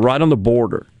County, that are right on the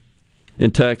border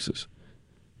in Texas.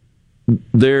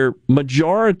 Their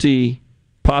majority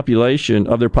population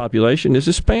of their population is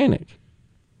Hispanic.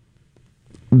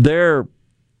 Their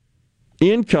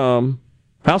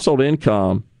household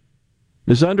income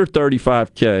is under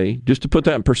 $35K. Just to put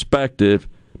that in perspective,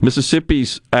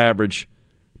 Mississippi's average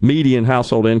median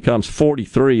household income is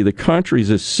 $43,000. The country's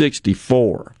is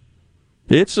 $64,000.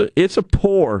 It's a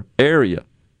poor area.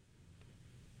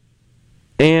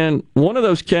 And one of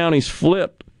those counties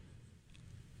flipped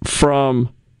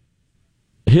from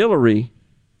Hillary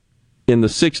in the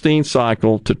 2016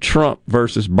 cycle to Trump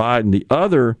versus Biden. The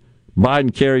other,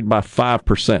 Biden carried by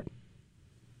 5%.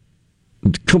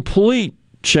 Complete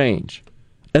change.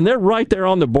 And they're right there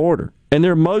on the border. And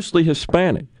they're mostly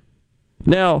Hispanic.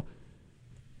 Now,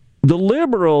 the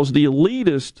liberals, the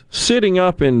elitists sitting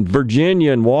up in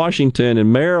Virginia and Washington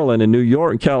and Maryland and New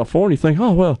York and California think,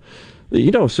 oh, well,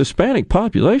 you know, it's Hispanic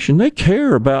population. They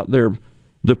care about the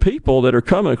people that are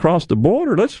coming across the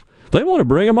border. They want to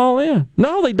bring them all in.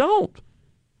 No, they don't.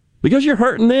 Because you're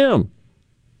hurting them.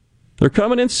 They're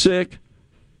coming in sick.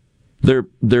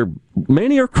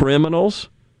 Many are criminals.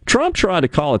 Trump tried to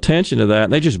call attention to that,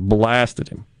 and they just blasted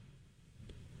him.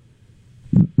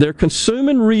 They're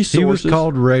consuming resources. He was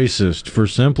called racist for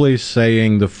simply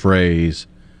saying the phrase,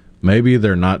 maybe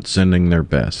they're not sending their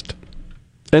best.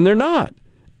 And they're not.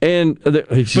 And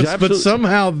but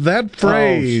somehow that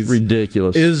phrase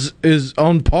ridiculous is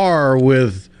on par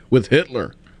with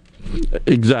Hitler.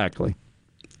 Exactly.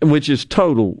 Which is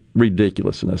total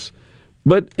ridiculousness.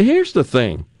 But here's the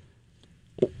thing.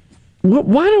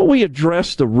 Why don't we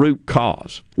address the root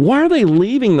cause? Why are they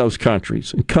leaving those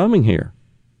countries and coming here?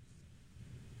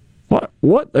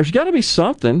 What? There's got to be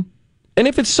something. And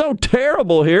if it's so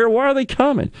terrible here, why are they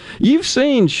coming? You've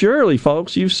seen, surely,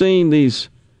 folks, you've seen these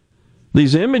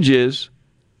images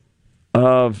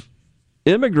of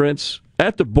immigrants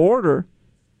at the border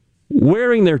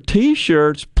wearing their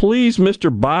T-shirts, "Please, Mr.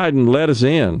 Biden, let us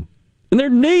in." And they're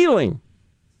kneeling.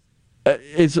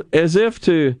 It's as if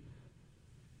to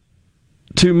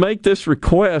make this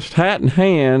request hat in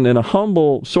hand in a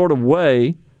humble sort of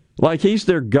way, like he's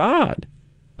their God.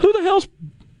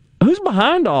 Who's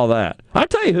behind all that? I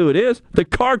tell you who it is. The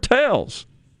cartels.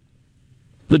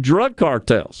 The drug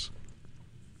cartels.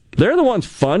 They're the ones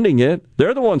funding it.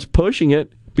 They're the ones pushing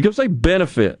it because they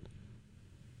benefit.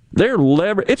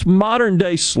 It's modern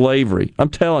day slavery. I'm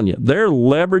telling you. They're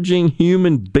leveraging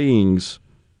human beings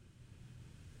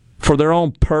for their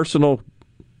own personal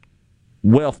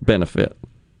wealth benefit.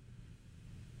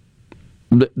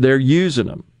 They're using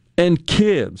them. And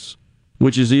kids,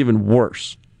 which is even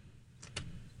worse.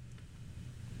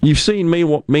 You've seen,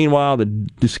 meanwhile,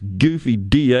 this goofy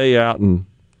DA out in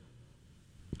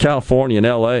California and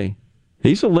L.A.,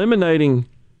 he's eliminating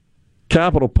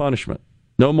capital punishment.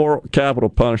 No more capital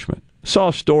punishment. I saw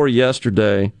a story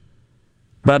yesterday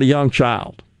about a young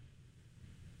child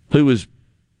who was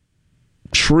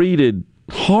treated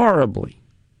horribly,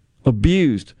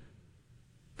 abused,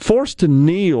 forced to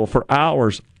kneel for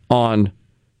hours on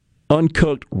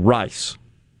uncooked rice,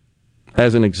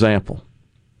 as an example.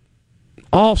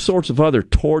 All sorts of other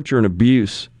torture and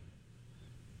abuse.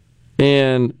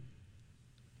 And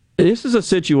this is a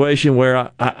situation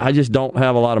where I just don't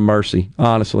have a lot of mercy,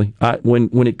 honestly.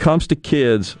 When it comes to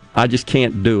kids, I just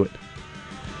can't do it.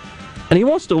 And he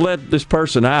wants to let this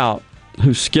person out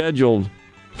who's scheduled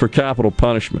for capital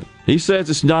punishment. He says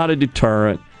it's not a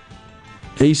deterrent.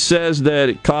 He says that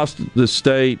it costs the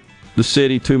state, the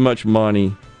city too much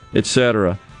money,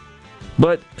 etc.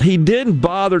 But he didn't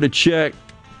bother to check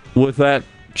with that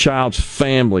child's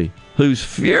family, who's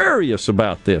furious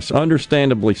about this,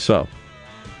 understandably so.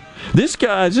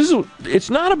 It's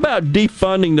not about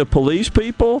defunding the police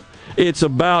people. It's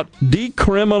about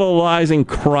decriminalizing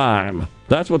crime.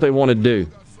 That's what they want to do.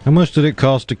 How much did it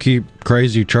cost to keep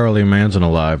crazy Charlie Manson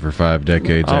alive for 5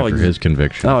 decades after his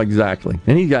conviction? Oh, exactly.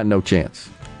 And he's got no chance.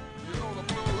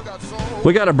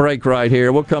 We got a break right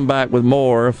here. We'll come back with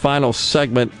more. Final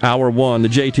segment, hour 1. The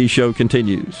JT Show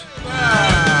continues.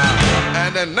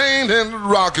 And then named him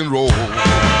rock and roll.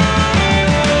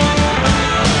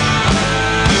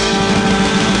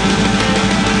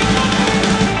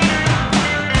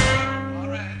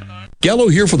 Gallo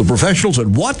here for the professionals at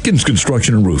Watkins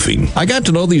Construction and Roofing. I got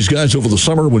to know these guys over the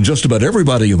summer when just about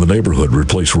everybody in the neighborhood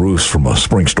replaced roofs from a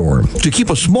spring storm. To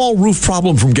keep a small roof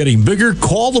problem from getting bigger,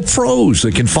 call the pros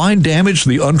that can find damage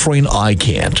the untrained eye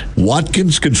can't.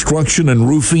 Watkins Construction and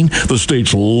Roofing, the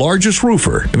state's largest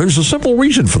roofer. And there's a simple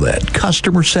reason for that: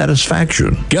 customer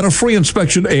satisfaction. Get a free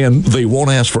inspection and they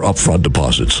won't ask for upfront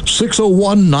deposits.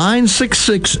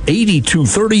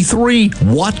 601-966-8233,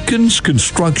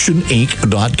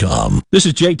 WatkinsConstructionInc.com. This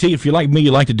is JT. If you're like me,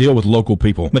 you like to deal with local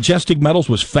people. Majestic Metals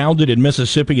was founded in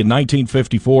Mississippi in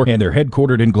 1954, and they're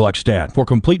headquartered in Gluckstadt. For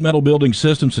complete metal building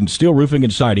systems and steel roofing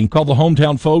and siding, call the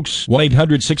hometown folks,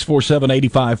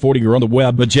 1-800-647-8540, or on the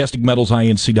web,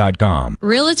 majesticmetalsinc.com.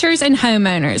 Realtors and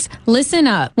homeowners, listen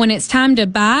up. When it's time to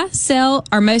buy, sell,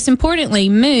 or most importantly,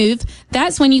 move,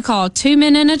 that's when you call 2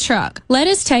 Men in a Truck. Let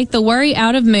us take the worry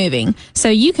out of moving so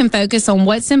you can focus on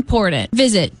what's important.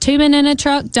 Visit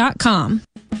 2meninatruck.com.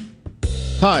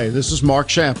 Hi, this is Mark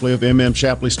Shapley of M.M.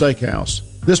 Shapley Steakhouse.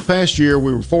 This past year,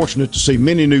 we were fortunate to see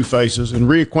many new faces and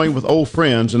reacquaint with old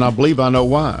friends, and I believe I know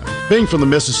why. Being from the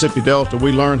Mississippi Delta,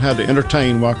 we learned how to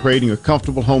entertain while creating a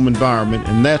comfortable home environment,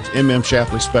 and that's M.M.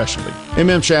 Shapley's specialty.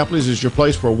 M.M. Shapley's is your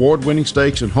place for award-winning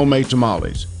steaks and homemade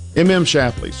tamales. M.M.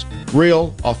 Shapley's,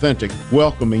 real, authentic,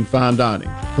 welcoming fine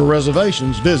dining. For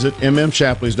reservations, visit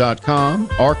mmshapleys.com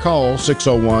or call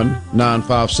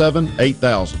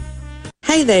 601-957-8000.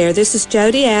 Hey there, this is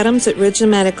Jody Adams at Ridgeland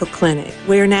Medical Clinic.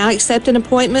 We are now accepting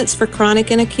appointments for chronic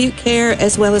and acute care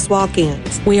as well as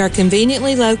walk-ins. We are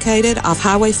conveniently located off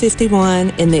Highway 51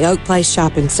 in the Oak Place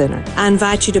Shopping Center. I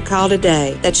invite you to call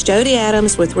today. That's Jody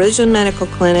Adams with Ridgeland Medical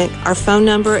Clinic. Our phone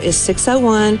number is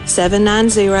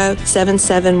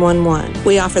 601-790-7711.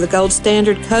 We offer the gold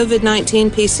standard COVID-19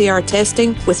 PCR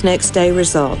testing with next-day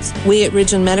results. We at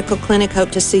Ridgeland Medical Clinic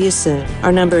hope to see you soon.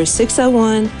 Our number is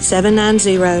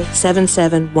 601-790-7711.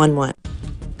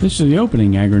 This is the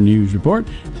opening Agri-News report.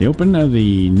 The open of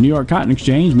the New York Cotton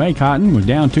Exchange, May cotton was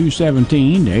down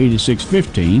 217 to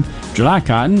 86.15. July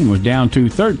cotton was down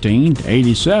 213 to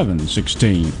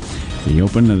 87.16. The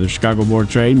open of the Chicago Board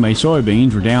of Trade, May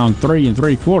soybeans were down 3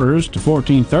 3/4 to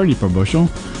 14.30 per bushel.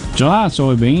 July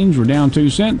soybeans were down 2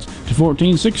 cents to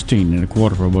 14.16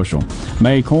 1/4 per bushel.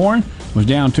 May corn was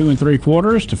down 2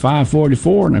 3/4 to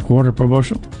 5.44 1/4 per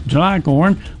bushel. July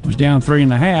corn was down 3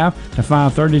 1/2 to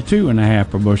 5.32 1/2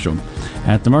 per bushel.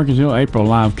 At the Mercantile, April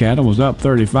live cattle was up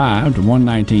 35 to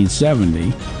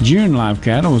 119.70. June live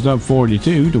cattle was up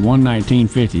 42 to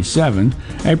 119.57.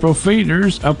 April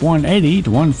feeders up 180 to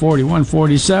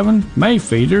 141.47. May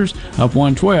feeders up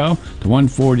 112 to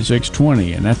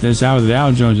 146.20. And at this hour, the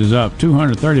Dow Jones is up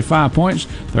 235 points,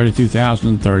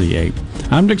 32,038.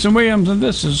 I'm Dixon Williams, and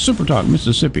this is Super Talk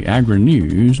Mississippi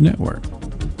Agri-News Network.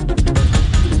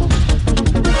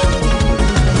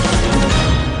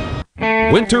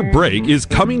 Winter break is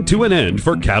coming to an end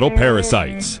for cattle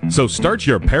parasites, so start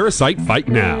your parasite fight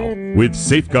now. With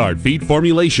Safeguard feed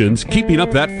formulations, keeping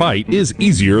up that fight is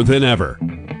easier than ever.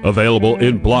 Available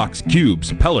in blocks,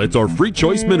 cubes, pellets, or free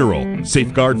choice mineral,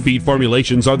 Safeguard feed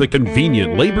formulations are the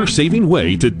convenient, labor-saving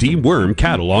way to deworm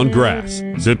cattle on grass.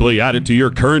 Simply add it to your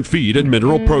current feed and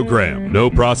mineral program. No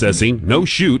processing, no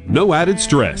shoot, no added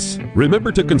stress.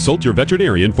 Remember to consult your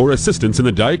veterinarian for assistance in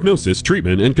the diagnosis,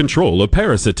 treatment, and control of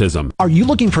parasitism. Are you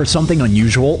looking for something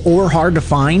unusual or hard to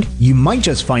find? You might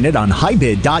just find it on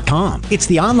highbid.com. It's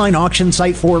the online auction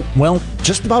site for, well,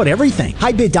 just about everything.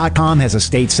 Highbid.com has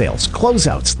estate sales,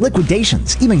 closeouts,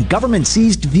 liquidations, even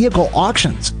government-seized vehicle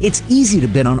auctions. It's easy to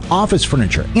bid on office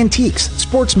furniture, antiques,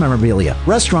 sports memorabilia,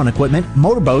 restaurant equipment,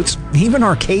 motorboats, even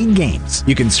arcade games.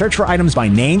 You can search for items by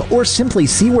name or simply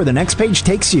see where the next page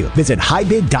takes you. Visit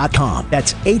highbid.com.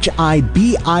 That's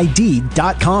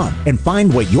HIBID.com and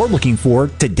find what you're looking for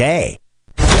today.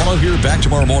 Gallo here, back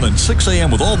tomorrow morning, 6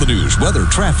 a.m. with all the news, weather,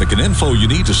 traffic, and info you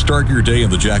need to start your day in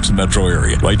the Jackson metro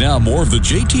area. Right now, more of the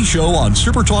JT Show on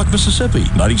Super Talk Mississippi,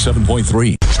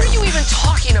 97.3. What are you even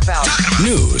talking about?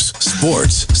 News,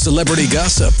 sports, celebrity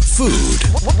gossip, food.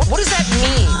 What does that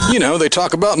mean? You know, they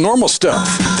talk about normal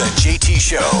stuff. The JT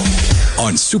Show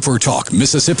on Super Talk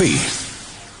Mississippi.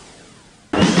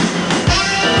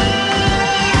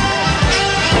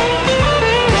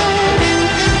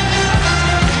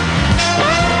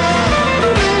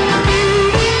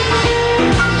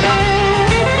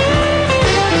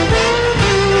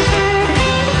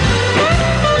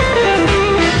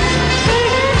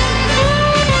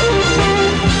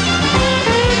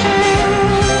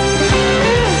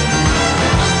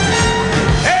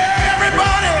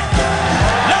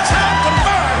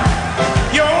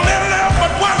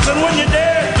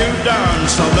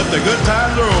 The good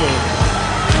times roll.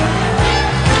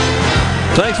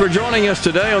 Thanks for joining us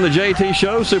today on the JT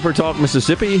Show, Super Talk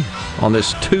Mississippi, on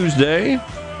this Tuesday.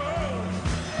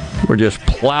 We're just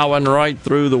plowing right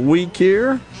through the week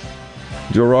here.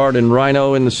 Gerard and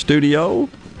Rhino in the studio.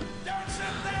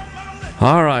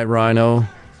 All right, Rhino.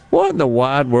 What in the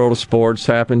wide world of sports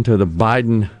happened to the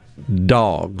Biden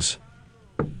dogs?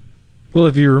 Well,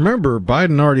 if you remember,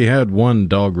 Biden already had one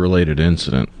dog-related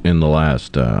incident in the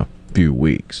last few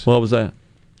weeks. What was that?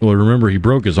 Well, remember, he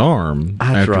broke his arm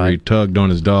after he tugged on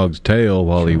his dog's tail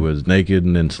while he was naked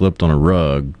and then slipped on a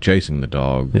rug chasing the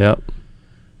dog. Yep.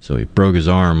 So he broke his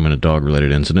arm in a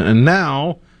dog-related incident. And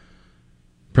now,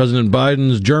 President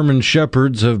Biden's German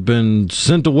Shepherds have been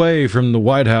sent away from the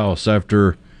White House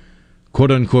after,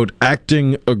 quote-unquote,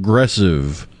 acting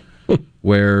aggressive,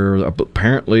 where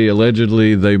apparently,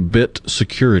 allegedly, they bit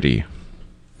security.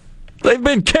 They've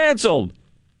been canceled.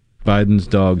 Biden's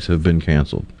dogs have been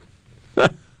canceled.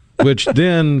 Which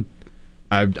then,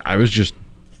 I was just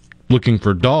looking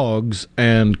for dogs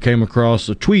and came across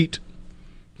a tweet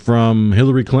from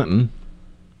Hillary Clinton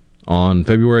on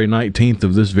February 19th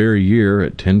of this very year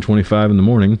at 10:25 in the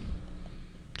morning.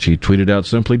 She tweeted out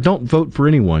simply, "Don't vote for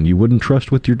anyone you wouldn't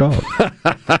trust with your dog."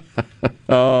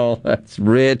 Oh, that's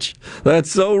rich.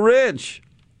 That's so rich.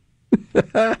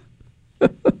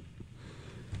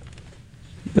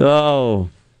 Oh,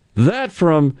 that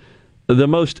from the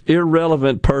most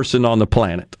irrelevant person on the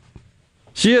planet.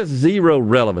 She has zero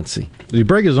relevancy. Did he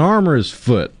break his arm or his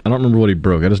foot? I don't remember what he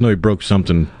broke. I just know he broke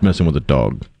something messing with a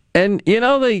dog. And,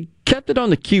 they kept it on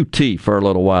the QT for a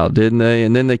little while, didn't they?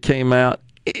 And then they came out.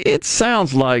 It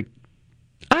sounds like,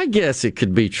 I guess it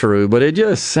could be true, but it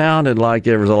just sounded like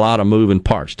there was a lot of moving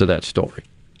parts to that story.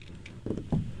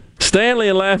 Stanley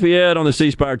in Lafayette on the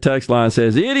C Spire text line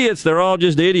says, idiots, they're all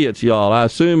just idiots, y'all. I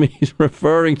assume he's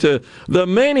referring to the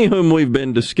many whom we've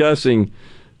been discussing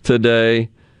today.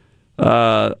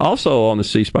 Also on the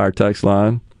C Spire text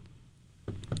line,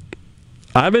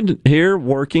 I've been here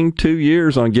working 2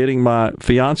 years on getting my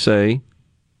fiance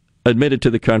admitted to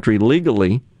the country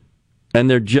legally, and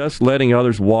they're just letting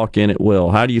others walk in at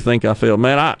will. How do you think I feel?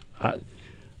 Man,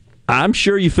 I'm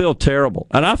sure you feel terrible,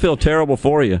 and I feel terrible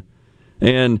for you.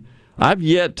 And I've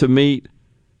yet to meet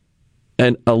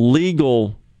a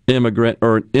legal immigrant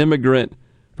or an immigrant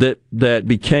that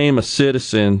became a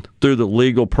citizen through the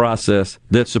legal process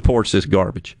that supports this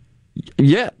garbage.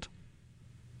 Yet.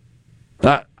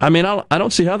 I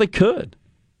don't see how they could,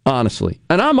 honestly.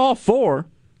 And I'm all for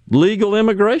legal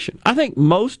immigration. I think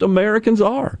most Americans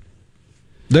are.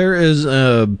 There is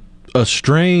a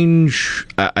strange,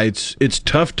 it's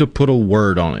tough to put a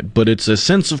word on it, but it's a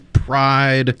sense of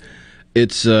pride.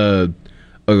 It's a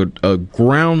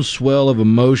groundswell of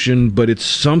emotion, but it's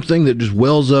something that just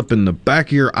wells up in the back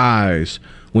of your eyes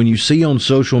when you see on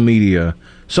social media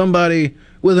somebody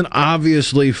with an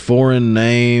obviously foreign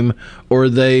name, or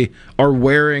they are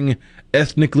wearing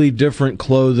ethnically different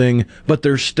clothing, but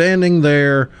they're standing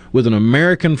there with an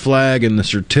American flag and the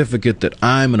certificate that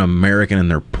I'm an American,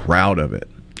 and they're proud of it.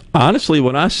 Honestly,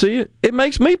 when I see it, it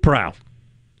makes me proud.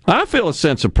 I feel a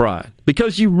sense of pride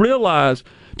because you realize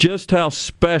just how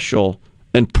special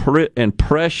and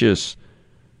precious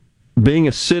being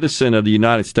a citizen of the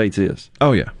United States is.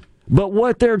 Oh, yeah. But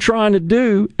what they're trying to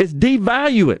do is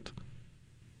devalue it,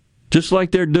 just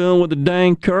like they're doing with the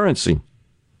dang currency.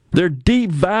 They're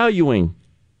devaluing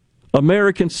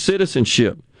American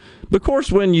citizenship. Of course,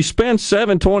 when you spend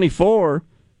 $7.24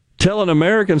 telling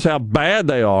Americans how bad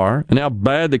they are and how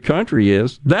bad the country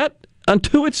is, that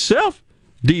unto itself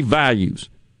devalues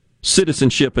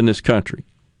citizenship in this country.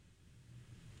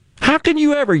 How can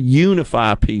you ever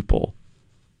unify people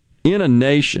in a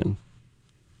nation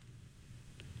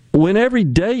when every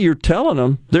day you're telling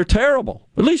them they're terrible,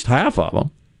 at least half of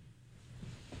them?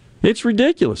 It's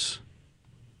ridiculous.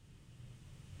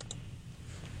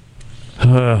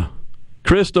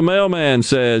 Chris the mailman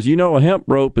says, a hemp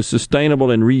rope is sustainable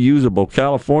and reusable.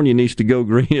 California needs to go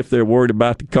green if they're worried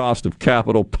about the cost of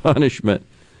capital punishment.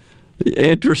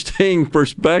 Interesting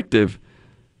perspective.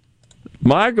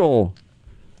 Michael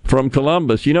from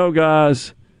Columbus,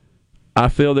 guys, I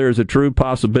feel there is a true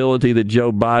possibility that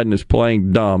Joe Biden is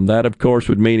playing dumb. That, of course,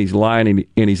 would mean he's lying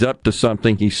and he's up to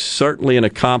something. He's certainly an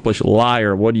accomplished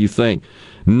liar. What do you think?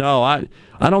 No, I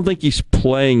don't think he's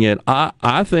playing it.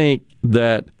 I think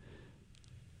that...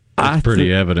 It's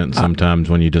pretty evident sometimes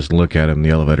when you just look at him, the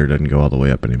elevator doesn't go all the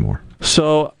way up anymore.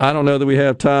 So I don't know that we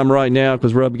have time right now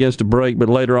because we're up against a break, but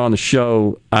later on the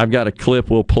show, I've got a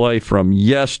clip we'll play from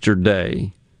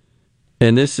yesterday.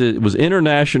 And it was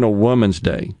International Women's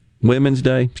Day,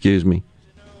 excuse me.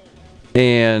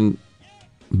 And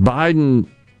Biden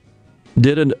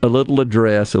did a little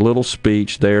address, a little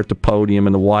speech there at the podium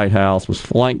in the White House, was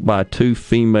flanked by 2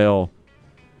 female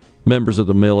members of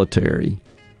the military.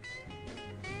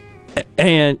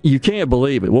 And you can't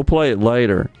believe it. We'll play it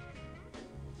later.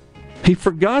 He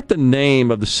forgot the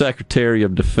name of the Secretary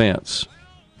of Defense.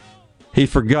 He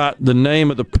forgot the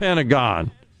name of the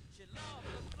Pentagon.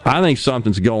 I think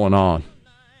something's going on.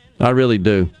 I really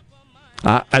do.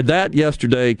 That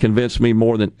yesterday convinced me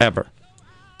more than ever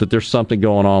that there's something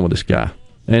going on with this guy.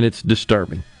 And it's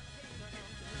disturbing.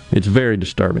 It's very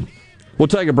disturbing. We'll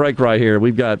take a break right here.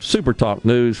 We've got Super Talk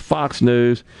News, Fox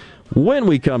News. When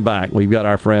we come back, we've got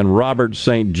our friend Robert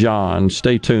St. John.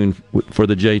 Stay tuned for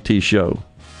the JT Show.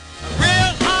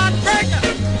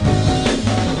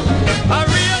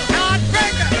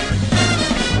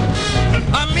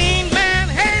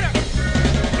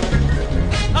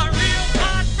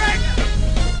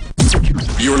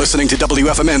 You're listening to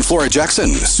WFMN Flora Jackson,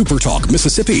 Super Talk,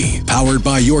 Mississippi. Powered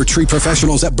by your tree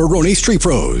professionals at Barone's Tree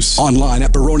Pros. Online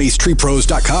at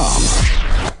baronestreepros.com.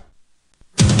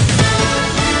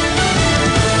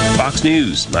 Fox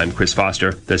News. I'm Chris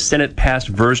Foster. The Senate-passed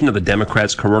version of the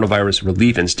Democrats' coronavirus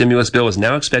relief and stimulus bill is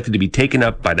now expected to be taken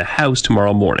up by the House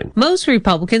tomorrow morning. Most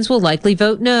Republicans will likely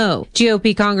vote no.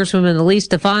 GOP Congresswoman Elise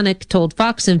Stefanik told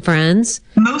Fox and Friends,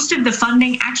 most of the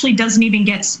funding actually doesn't even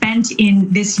get spent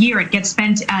in this year. It gets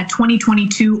spent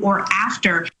 2022 or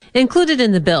after. Included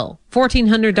in the bill,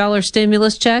 $1,400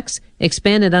 stimulus checks,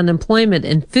 expanded unemployment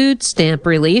and food stamp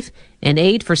relief, and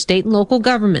aid for state and local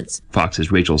governments.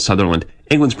 Fox's Rachel Sutherland.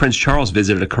 England's Prince Charles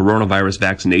visited a coronavirus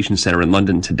vaccination center in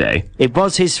London today. It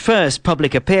was his first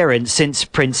public appearance since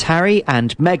Prince Harry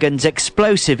and Meghan's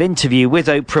explosive interview with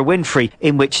Oprah Winfrey,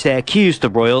 in which they accused the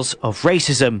royals of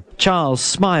racism. Charles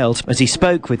smiled as he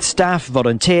spoke with staff,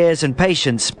 volunteers and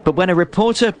patients, but when a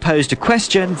reporter posed a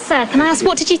question... Sir, can I ask,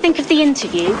 what did you think of the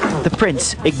interview? The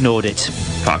Prince ignored it.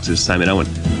 Fox's Simon Owen.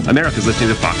 America's listening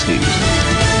to Fox News.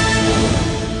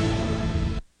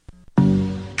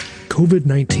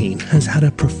 COVID-19 has had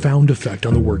a profound effect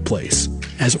on the workplace.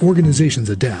 As organizations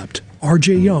adapt,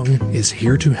 RJ Young is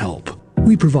here to help.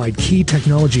 We provide key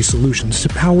technology solutions to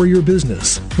power your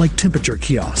business, like temperature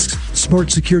kiosks,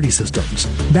 smart security systems,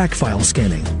 backfile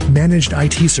scanning, managed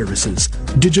IT services,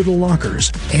 digital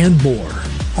lockers, and more.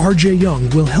 RJ Young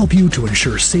will help you to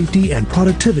ensure safety and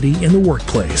productivity in the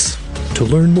workplace. To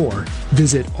learn more,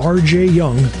 visit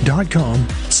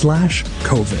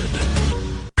rjyoung.com/COVID.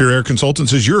 Pure Air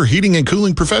Consultants is your heating and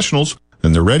cooling professionals,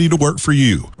 and they're ready to work for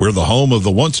you. We're the home of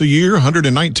the once-a-year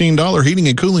 $119 heating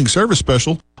and cooling service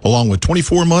special, along with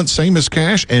 24 months same as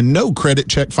cash and no credit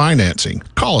check financing.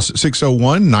 Call us at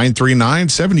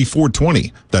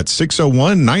 601-939-7420. That's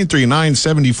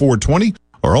 601-939-7420,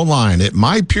 or online at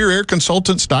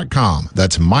mypureairconsultants.com.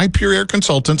 That's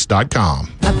mypureairconsultants.com.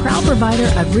 A proud provider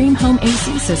of Rheem Home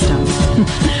AC systems.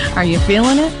 Are you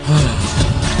feeling it?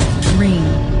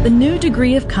 Rheem, the new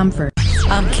degree of comfort.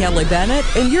 I'm Kelly Bennett,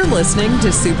 and you're listening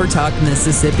to Super Talk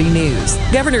Mississippi News.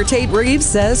 Governor Tate Reeves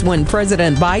says when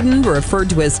President Biden referred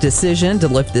to his decision to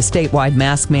lift the statewide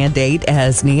mask mandate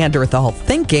as Neanderthal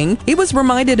thinking, he was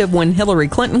reminded of when Hillary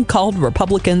Clinton called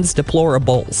Republicans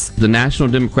deplorables. The National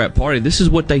Democrat Party, this is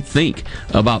what they think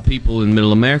about people in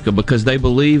Middle America, because they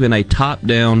believe in a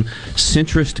top-down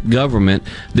centrist government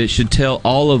that should tell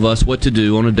all of us what to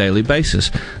do on a daily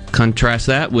basis. Contrast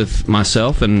that with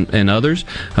myself and others.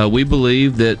 We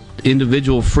believe that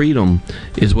individual freedom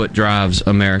is what drives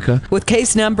America. With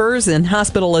case numbers and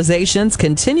hospitalizations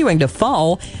continuing to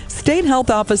fall, State Health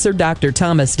Officer Dr.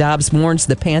 Thomas Dobbs warns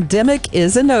the pandemic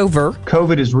isn't over.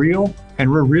 COVID is real, and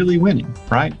we're really winning,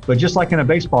 right? But just like in a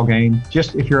baseball game,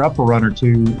 just if you're up a run or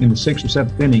two in the 6th or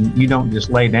 7th inning, you don't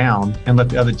just lay down and let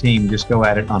the other team just go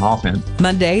at it on offense.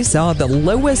 Monday saw the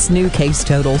lowest new case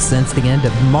total since the end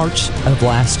of March of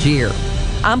last year.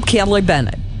 I'm Kelly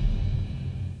Bennett.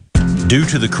 Due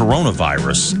to the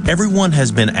coronavirus, everyone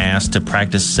has been asked to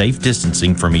practice safe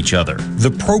distancing from each other. The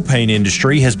propane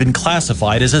industry has been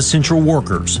classified as essential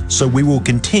workers, so we will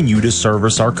continue to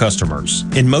service our customers.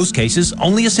 In most cases,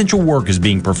 only essential work is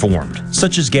being performed,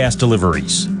 such as gas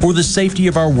deliveries. For the safety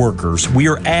of our workers, we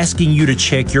are asking you to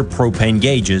check your propane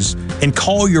gauges and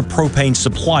call your propane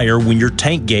supplier when your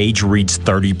tank gauge reads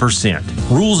 30%.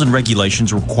 Rules and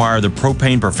regulations require the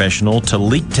propane professional to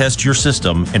leak test your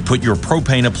system and put your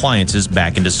propane appliances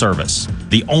back into service.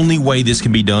 The only way this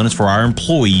can be done is for our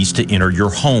employees to enter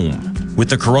your home. With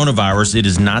the coronavirus, it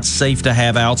is not safe to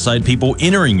have outside people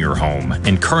entering your home,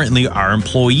 and currently our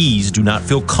employees do not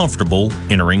feel comfortable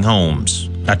entering homes.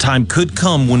 A time could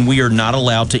come when we are not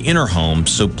allowed to enter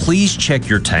homes, so please check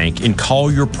your tank and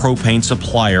call your propane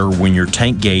supplier when your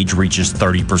tank gauge reaches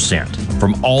 30%.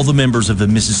 From all the members of the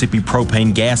Mississippi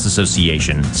Propane Gas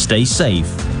Association, stay safe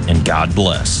and God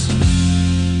bless.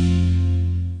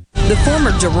 The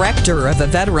former director of a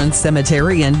veterans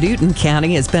cemetery in Newton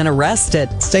County has been arrested.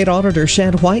 State Auditor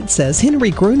Shad White says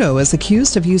Henry Gruno is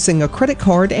accused of using a credit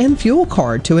card and fuel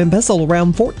card to embezzle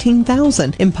around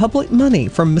 $14,000 in public money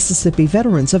from Mississippi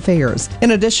Veterans Affairs.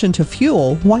 In addition to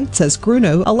fuel, White says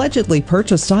Gruno allegedly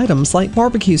purchased items like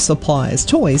barbecue supplies,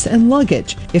 toys, and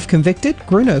luggage. If convicted,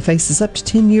 Gruno faces up to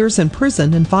 10 years in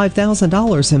prison and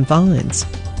 $5,000 in fines.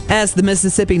 As the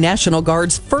Mississippi National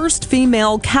Guard's first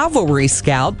female cavalry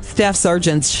scout, Staff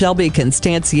Sergeant Shelby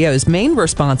Constancio's main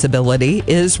responsibility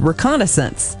is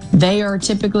reconnaissance. They are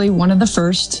typically one of the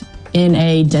first in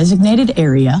a designated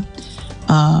area.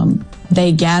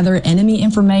 They gather enemy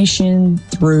information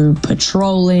through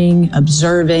patrolling,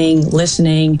 observing,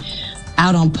 listening,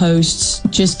 out on posts,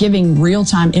 just giving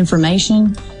real-time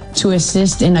information to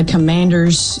assist in a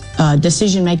commander's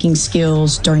decision-making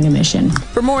skills during a mission.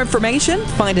 For more information,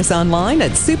 find us online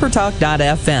at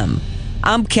supertalk.fm.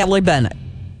 I'm Kelly Bennett.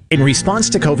 In response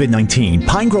to COVID-19,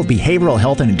 Pine Grove Behavioral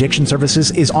Health and Addiction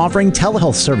Services is offering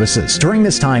telehealth services. During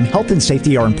this time, health and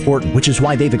safety are important, which is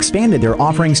why they've expanded their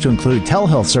offerings to include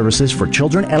telehealth services for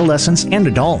children, adolescents, and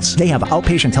adults. They have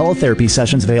outpatient teletherapy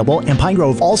sessions available, and Pine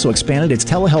Grove also expanded its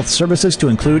telehealth services to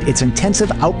include its intensive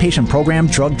outpatient program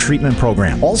drug treatment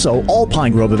program. Also, all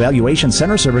Pine Grove Evaluation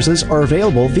Center services are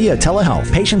available via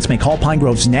telehealth. Patients may call Pine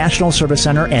Grove's National Service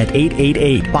Center at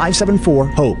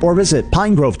 888-574-HOPE or visit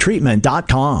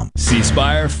pinegrovetreatment.com. C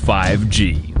Spire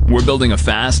 5G. We're building a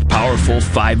fast, powerful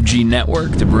 5G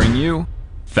network to bring you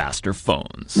faster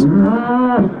phones.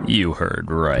 You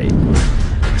heard right.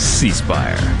 C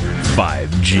Spire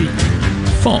 5G.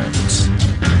 Phones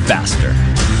faster.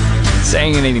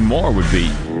 Saying it anymore would be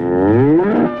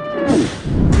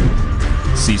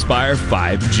C Spire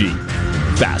 5G.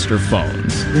 Faster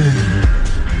phones.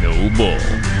 No bull.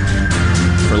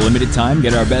 For a limited time,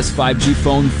 get our best 5G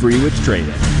phone free with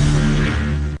trade-in.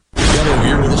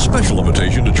 Here with a special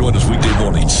invitation to join us weekday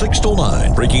morning, 6 to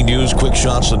 9. Breaking news, quick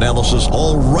shots, analysis,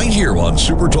 all right here on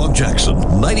Super Talk Jackson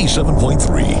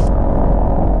 97.3.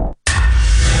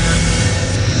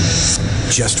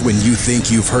 Just when you think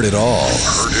you've heard it all.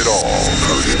 Heard it all.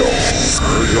 Heard it all.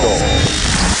 Heard it all.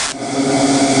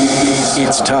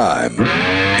 It's time.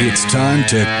 It's time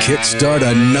to kickstart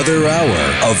another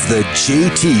hour of the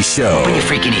JT Show. Bring your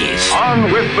freaking ears.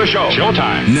 On with the show.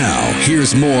 Showtime. Now,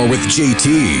 here's more with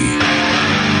JT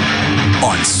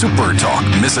on Super Talk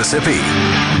Mississippi.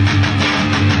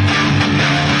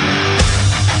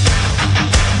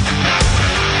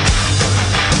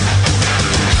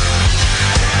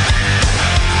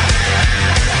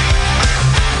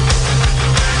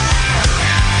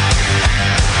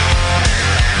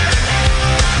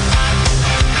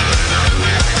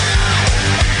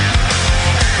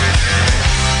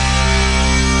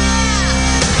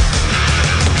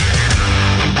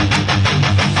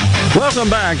 Welcome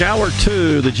back. Hour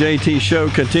 2, the JT Show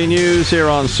continues here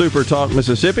on Super Talk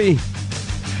Mississippi.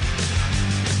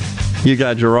 You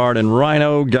got Gerard and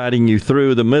Rhino guiding you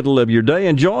through the middle of your day.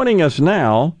 And joining us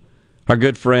now, our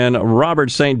good friend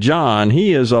Robert St. John.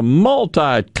 He is a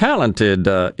multi-talented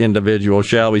individual,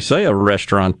 shall we say, a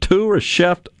restaurateur, a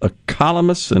chef, a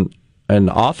columnist, and an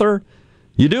author.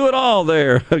 You do it all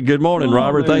there. Good morning,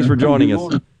 Robert. Thanks for joining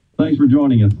us. Thanks for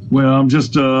joining us. Well, I'm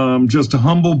just a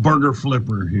humble burger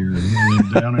flipper here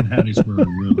down in Hattiesburg.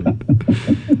 Really,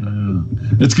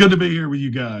 it's good to be here with you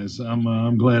guys.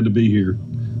 I'm glad to be here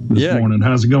this morning.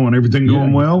 How's it going? Everything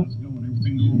going well?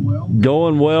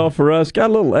 Going well for us.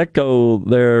 Got a little echo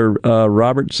there,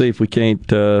 Robert. See if we can't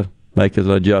make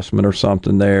an adjustment or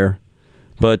something there.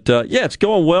 But it's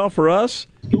going well for us.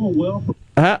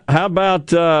 How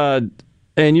about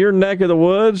in your neck of the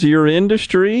woods, your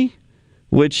industry,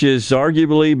 which has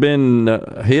arguably been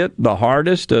hit the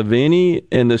hardest of any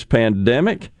in this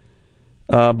pandemic.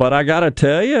 But I got to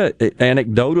tell you,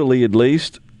 anecdotally at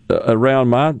least, around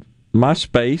my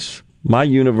space, my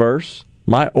universe,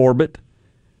 my orbit,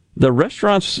 the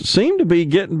restaurants seem to be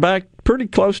getting back pretty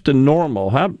close to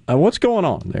normal. What's going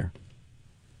on there?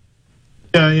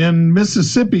 Yeah, in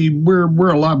Mississippi,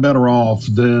 we're a lot better off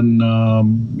than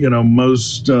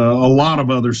most a lot of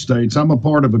other states. I'm a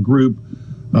part of a group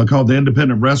called the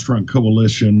Independent Restaurant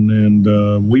Coalition,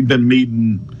 and we've been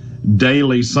meeting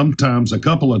daily, sometimes a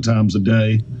couple of times a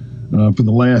day for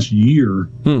the last year.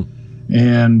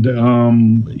 And, a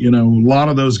lot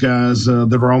of those guys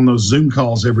that are on those Zoom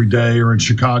calls every day are in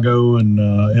Chicago and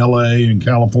L.A. and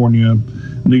California,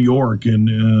 New York, and,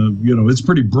 it's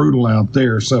pretty brutal out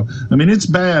there. So, it's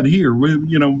bad here.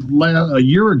 Almost a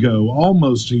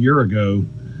year ago,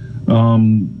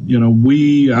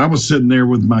 I was sitting there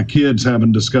with my kids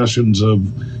having discussions of,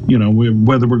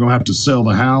 whether we're going to have to sell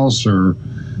the house or,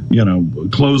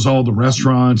 close all the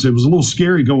restaurants. It was a little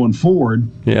scary going forward.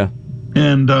 Yeah.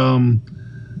 And,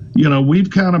 we've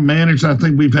kind of managed. I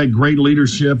think we've had great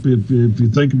leadership. If you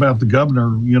think about the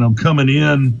governor, coming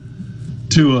in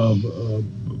to a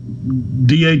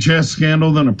DHS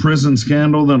scandal, then a prison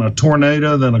scandal, then a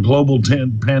tornado, then a global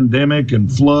pandemic and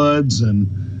floods, and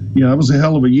it was a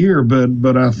hell of a year,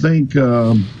 but I think,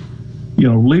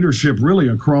 leadership really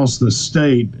across the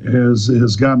state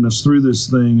has gotten us through this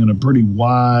thing in a pretty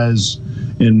wise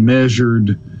and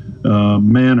measured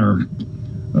manner.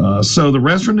 So the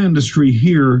restaurant industry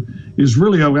here is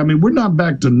really, we're not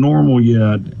back to normal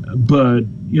yet, but,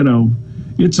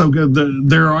 it's okay.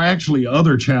 There are actually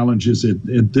other challenges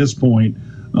at this point.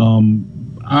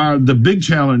 The big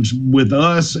challenge with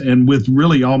us and with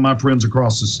really all my friends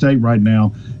across the state right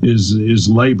now is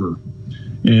labor.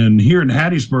 And here in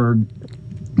Hattiesburg,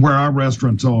 where our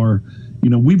restaurants are,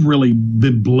 we've really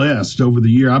been blessed over the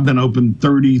year. I've been open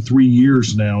 33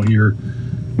 years now here,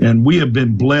 and we have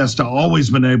been blessed. I've always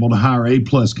been able to hire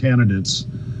A-plus candidates.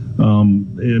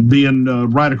 Being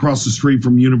right across the street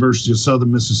from University of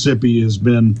Southern Mississippi has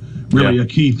been really a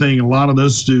key thing. A lot of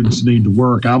those students need to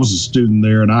work. I was a student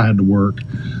there, and I had to work.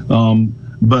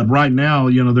 But right now,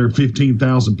 there are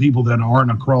 15,000 people that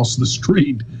aren't across the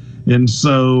street. And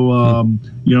so,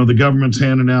 the government's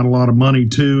handing out a lot of money,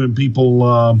 too, and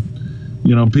people,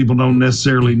 people don't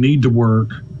necessarily need to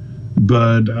work.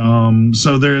 But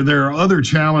so there are other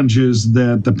challenges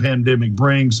that the pandemic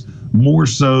brings, more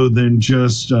so than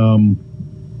just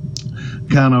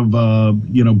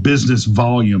business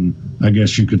volume, I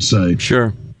guess you could say.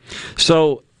 Sure.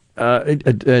 So,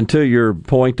 and to your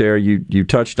point there, you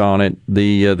touched on it.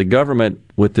 The government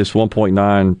with this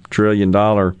 $1.9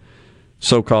 trillion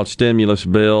so-called stimulus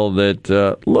bill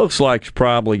that looks like it's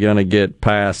probably going to get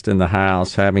passed in the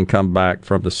House, having come back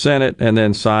from the Senate and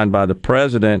then signed by the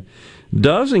president,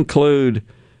 does include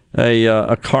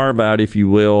a carve-out, if you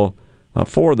will,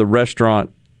 for the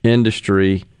restaurant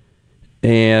industry.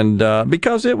 And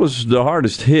because it was the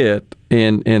hardest hit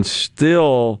and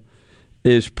still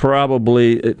is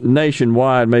probably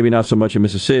nationwide, maybe not so much in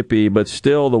Mississippi, but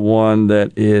still the one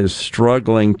that is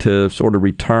struggling to sort of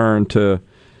return to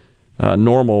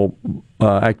normal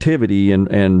activity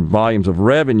and volumes of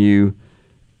revenue.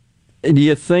 Do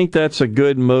you think that's a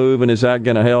good move, and is that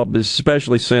going to help,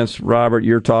 especially since, Robert,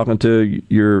 you're talking to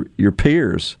your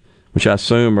peers, which I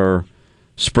assume are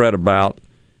spread about?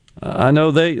 I know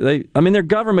their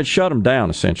government shut them down,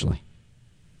 essentially.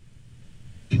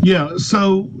 Yeah,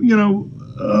 so,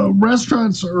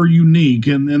 restaurants are unique,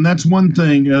 and that's one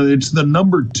thing. It's the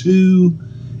number 2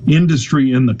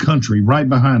 industry in the country, right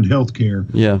behind healthcare.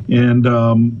 Yeah. And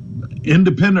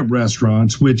independent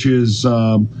restaurants, which is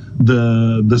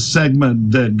the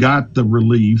segment that got the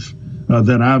relief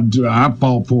that I've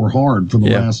fought for hard for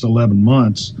the last 11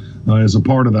 months as a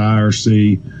part of the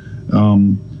IRC.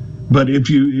 But if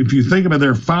you think about it,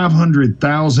 there are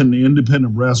 500,000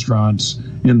 independent restaurants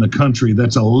in the country.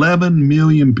 That's 11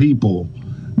 million people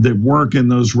that work in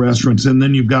those restaurants. And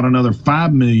then you've got another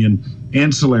 5 million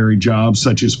ancillary jobs,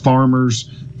 such as farmers,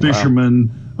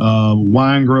 fishermen,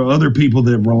 wine grow, other people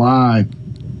that rely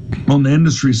on the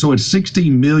industry. So it's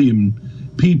 16 million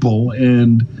people.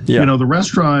 And, the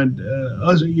restaurant,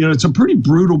 it's a pretty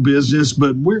brutal business,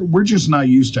 but we're just not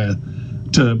used to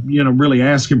really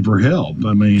asking for help.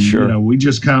 I mean, sure. We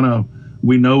just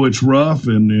we know it's rough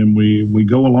and we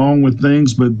go along with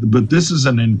things, but this is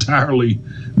a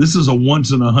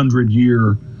once in 100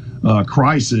 year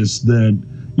crisis that,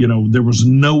 there was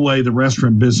no way the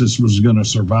restaurant business was going to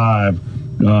survive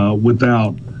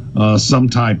without some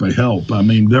type of help. I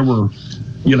mean, there were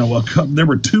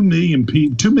 2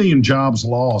 million jobs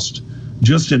lost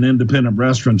just in independent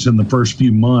restaurants in the first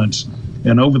few months,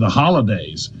 and over the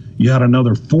holidays, you had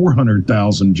another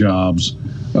 400,000 jobs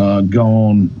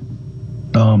gone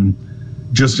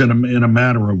just in a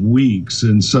matter of weeks.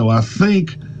 And so I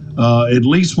think at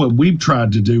least what we've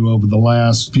tried to do over the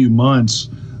last few months,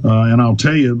 and I'll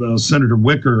tell you, Senator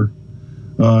Wicker,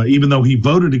 even though he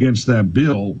voted against that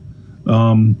bill,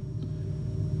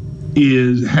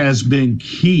 has been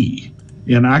key.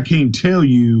 And I can't tell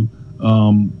you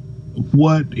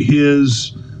what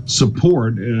his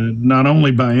support, not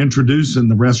only by introducing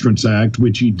the Restaurants Act,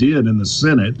 which he did in the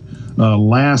Senate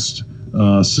last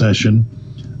session,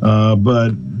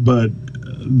 but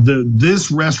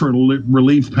this restaurant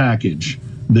relief package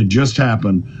that just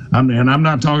happened, and I'm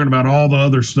not talking about all the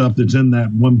other stuff that's in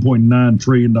that $1.9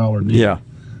 trillion deal. Yeah.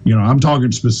 I'm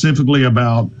talking specifically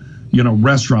about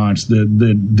restaurants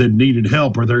that needed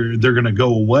help, or they're going to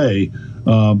go away.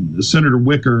 Senator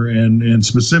Wicker and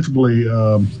specifically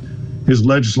his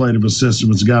legislative assistant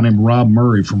was a guy named Rob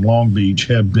Murray from Long Beach,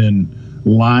 have been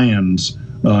lions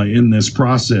in this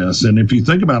process. And if you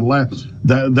think about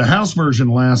the House version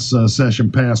last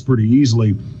session passed pretty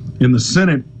easily. In the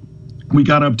Senate, we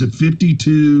got up to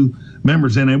 52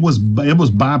 members, and it was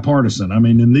bipartisan. I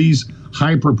mean, in these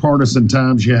hyper-partisan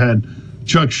times, you had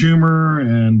Chuck Schumer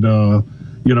and a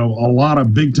lot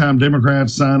of big-time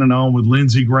Democrats signing on with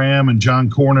Lindsey Graham and John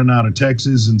Cornyn out of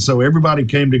Texas. And so everybody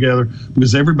came together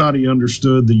because everybody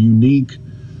understood the unique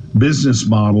business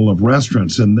model of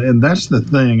restaurants. And that's the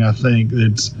thing, I think.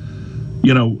 It's,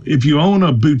 if you own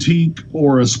a boutique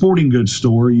or a sporting goods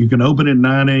store, you can open at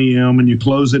 9 a.m. and you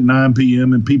close at 9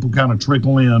 p.m. and people kind of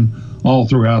trickle in all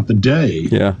throughout the day.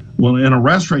 Yeah. Well, in a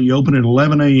restaurant, you open at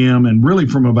 11 a.m. and really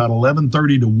from about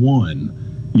 11:30 to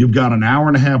 1, you've got an hour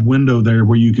and a half window there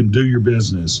where you can do your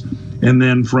business. And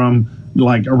then from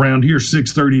like around here,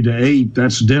 6:30 to 8,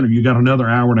 that's dinner. You got another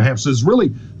hour and a half. So it's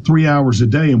really 3 hours a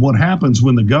day. And what happens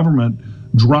when the government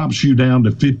drops you down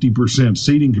to 50%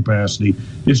 seating capacity,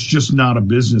 it's just not a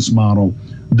business model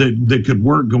that could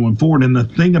work going forward. And the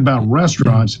thing about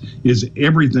restaurants is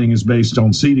everything is based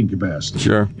on seating capacity.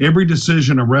 Sure. Every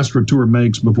decision a restaurateur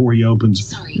makes before he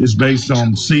opens is based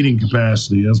on seating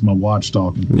capacity. That's my watch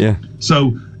talking. Yeah.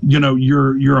 So,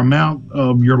 your amount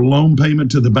of your loan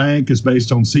payment to the bank is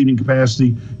based on seating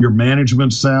capacity, your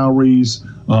management salaries,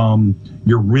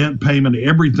 your rent payment,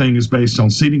 everything is based on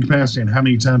seating capacity and how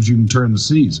many times you can turn the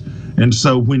seats. And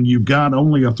so when you've got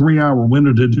only a 3-hour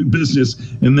window to do business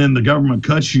and then the government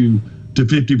cuts you to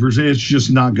 50%, it's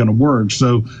just not going to work.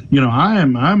 So,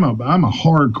 I'm a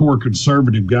hardcore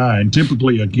conservative guy and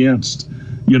typically against,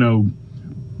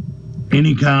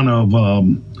 any kind of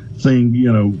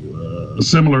thing,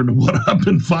 similar to what I've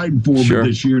been fighting for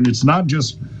this year. And it's not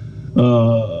just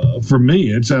for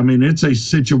me. It's a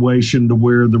situation to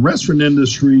where the restaurant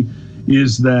industry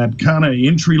is that kind of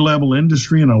entry-level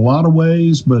industry in a lot of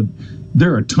ways, but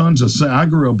there are tons of, I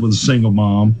grew up with a single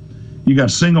mom. You got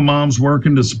single moms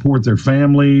working to support their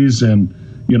families, and,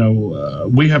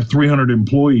 we have 300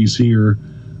 employees here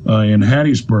in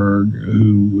Hattiesburg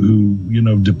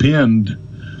who depend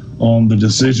on the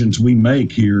decisions we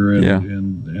make here.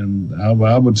 And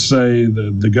I would say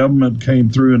the government came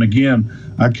through. And again,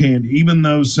 I can't, even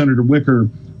though Senator Wicker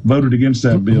voted against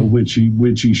that bill, which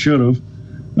he should have,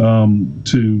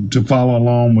 to follow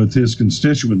along with his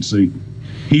constituency,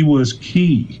 he was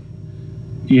key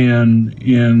in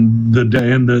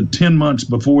the 10 months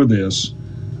before this,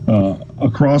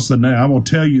 across the I will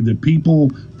tell you that people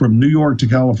from New York to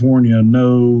California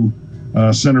know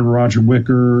Senator Roger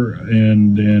Wicker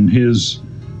and his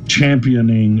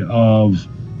championing of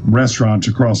restaurants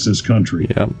across this country.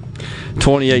 Yeah,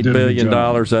 $28 billion,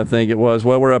 I think it was.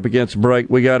 Well, we're up against a break.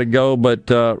 We got to go. But,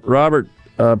 Robert,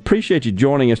 appreciate you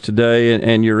joining us today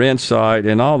and your insight,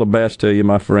 and all the best to you,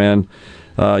 my friend.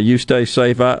 You stay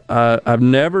safe. I've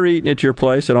never eaten at your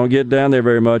place. I don't get down there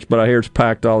very much, but I hear it's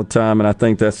packed all the time, and I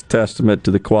think that's a testament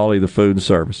to the quality of the food and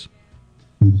service.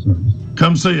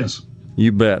 Come see us.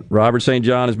 You bet. Robert St.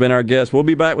 John has been our guest. We'll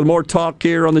be back with more talk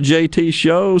here on the JT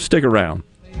Show. Stick around.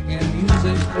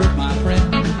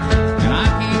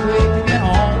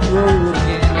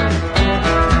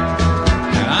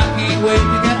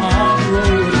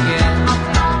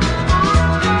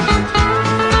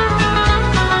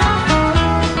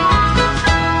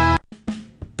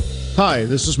 Hi,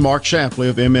 this is Mark Shapley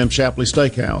of MM Shapley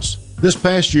Steakhouse. This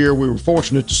past year, we were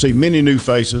fortunate to see many new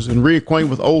faces and reacquaint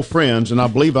with old friends, and I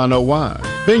believe I know why.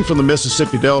 Being from the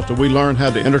Mississippi Delta, we learned how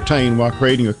to entertain while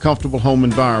creating a comfortable home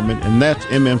environment, and that's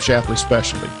MM Shapley's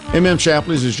specialty. MM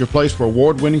Shapley's is your place for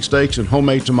award-winning steaks and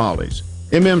homemade tamales.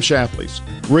 MM Shapley's,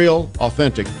 real,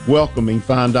 authentic, welcoming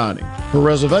fine dining. For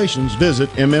reservations,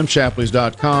 visit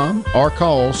mmshapleys.com or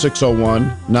call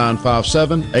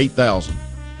 601-957-8000.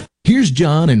 Here's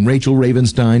John and Rachel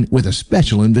Ravenstein with a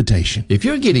special invitation. If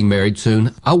you're getting married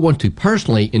soon, I want to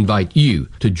personally invite you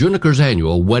to Juniker's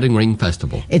annual Wedding Ring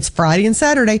Festival. It's Friday and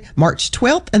Saturday, March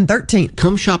 12th and 13th.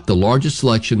 Come shop the largest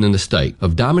selection in the state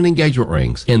of diamond engagement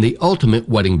rings and the ultimate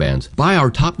wedding bands by our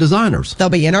top designers. They'll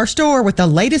be in our store with the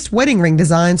latest wedding ring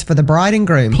designs for the bride and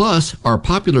groom. Plus, our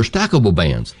popular stackable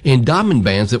bands and diamond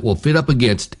bands that will fit up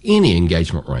against any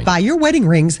engagement ring. Buy your wedding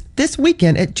rings this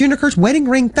weekend at Juniker's Wedding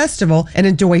Ring Festival and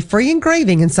enjoy free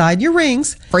engraving inside your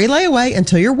rings, free layaway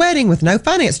until your wedding with no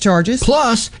finance charges.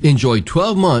 Plus, enjoy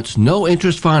 12 months no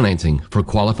interest financing for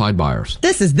qualified buyers.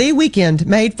 This is the weekend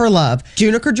made for love.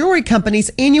 Juniker Jewelry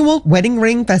Company's annual Wedding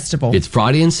Ring Festival. It's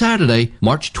Friday and Saturday,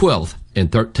 March 12th and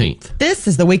 13th. This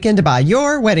is the weekend to buy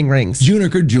your wedding rings.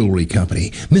 Juniker Jewelry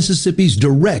Company, Mississippi's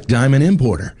direct diamond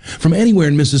importer. From anywhere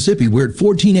in Mississippi, we're at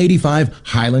 1485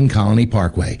 Highland Colony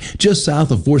Parkway, just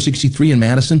south of 463 in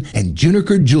Madison, and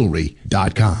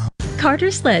junikerjewelry.com.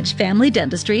 Carter Sledge Family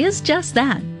Dentistry is just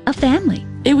that, a family.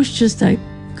 It was just a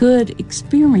good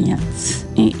experience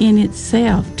in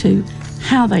itself to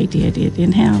how they did it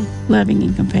and how loving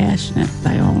and compassionate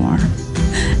they all are.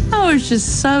 I was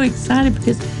just so excited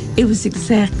because it was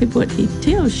exactly what he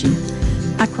tells you.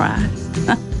 I cried.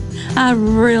 I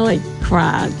really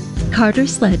cried. Carter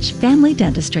Sledge Family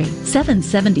Dentistry,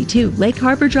 772 Lake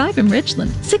Harbor Drive in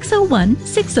Richland,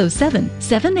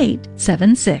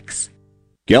 601-607-7876.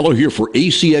 Gallo here for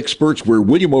AC Experts, where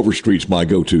William Overstreet's my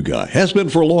go-to guy. Has been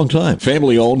for a long time.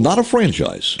 Family-owned, not a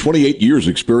franchise. 28 years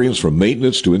experience from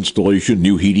maintenance to installation,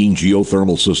 new heating,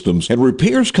 geothermal systems, and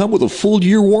repairs come with a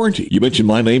full-year warranty. You mention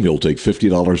my name, he'll take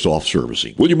 $50 off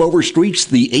servicing. William Overstreet's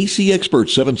the AC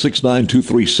Experts,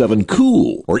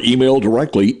 769-237-COOL, or email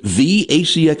directly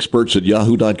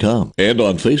theacexperts@yahoo.com, and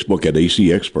on Facebook at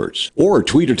AC Experts. Or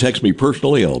tweet or text me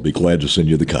personally, I'll be glad to send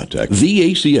you the contact. The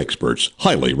AC Experts,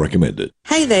 highly recommended.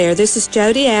 Hey there, this is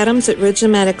Jody Adams at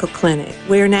Ridgeland Medical Clinic.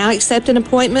 We are now accepting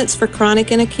appointments for chronic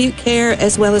and acute care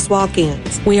as well as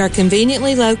walk-ins. We are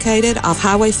conveniently located off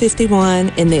Highway 51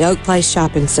 in the Oak Place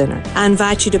Shopping Center. I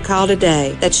invite you to call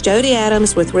today. That's Jody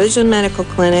Adams with Ridgeland Medical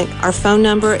Clinic. Our phone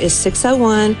number is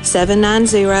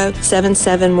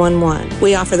 601-790-7711.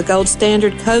 We offer the gold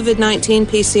standard COVID-19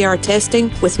 PCR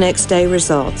testing with next day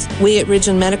results. We at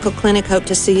Ridgeland Medical Clinic hope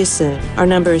to see you soon. Our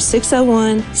number is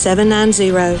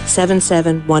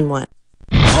 601-790-7711.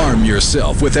 Arm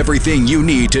yourself with everything you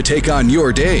need to take on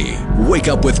your day. Wake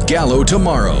up with Gallo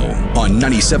tomorrow on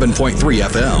 97.3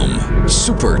 FM.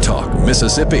 Super Talk,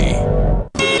 Mississippi.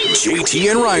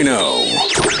 JT and Rhino.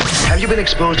 Have you been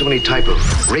exposed to any type of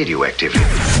radioactivity?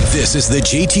 This is the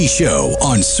JT Show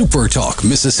on Super Talk,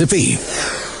 Mississippi.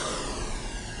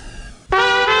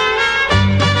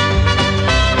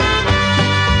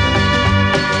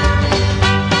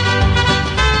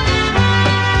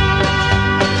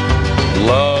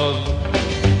 Love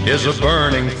is a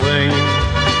burning thing,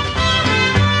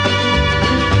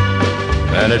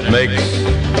 and it makes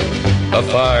a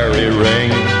fiery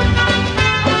ring.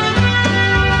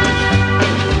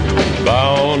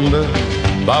 Bound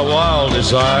by wild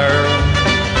desire,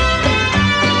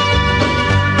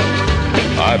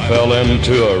 I fell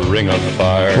into a ring of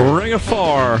fire. Ring of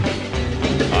fire.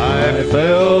 I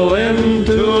fell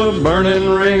into a burning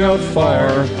ring of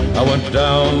fire. I went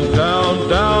down, down,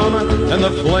 down, and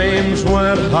the flames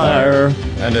went higher.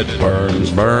 And it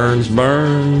burns, burns,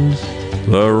 burns.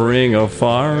 The ring of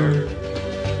fire.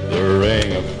 The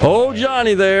ring of fire. Oh,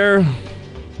 Johnny there.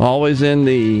 Always in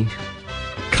the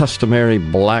customary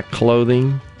black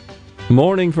clothing.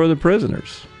 Mourning for the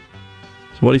prisoners.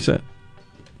 That's what he said.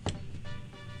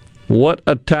 What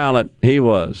a talent he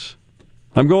was.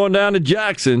 I'm going down to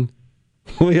Jackson.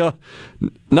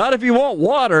 Not if you want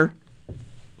water.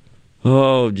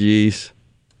 Oh, geez.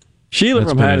 Sheila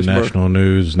That's from been Hattiesburg. in national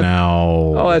news now.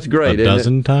 Oh, that's great. A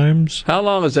dozen times. How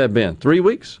long has that been? 3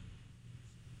 weeks?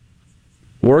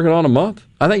 Working on a month?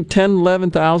 I think 10,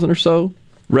 11,000 or so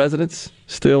residents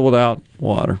still without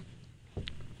water.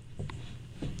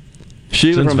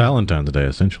 Sheila Since from Valentine's Day,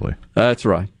 essentially. That's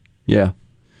right. Yeah.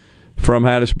 From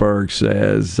Hattiesburg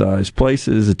says his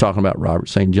places, talking about Robert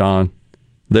St. John,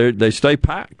 they stay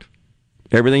packed.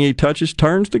 Everything he touches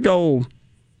turns to gold.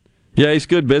 Yeah, he's a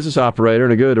good business operator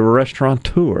and a good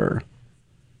restaurateur,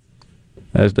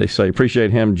 as they say.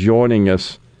 Appreciate him joining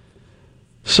us.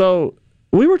 So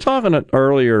we were talking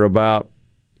earlier about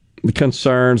the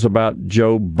concerns about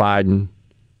Joe Biden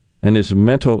and his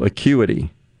mental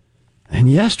acuity.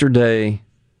 And yesterday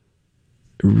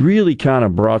really kind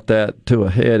of brought that to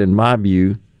a head in my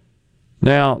view.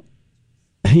 Now,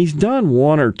 he's done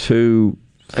one or two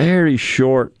very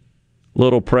short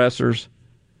little pressers,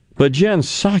 but Jen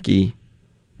Psaki,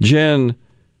 Circleback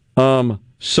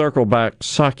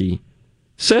Psaki,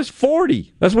 says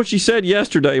 40. That's what she said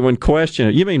yesterday when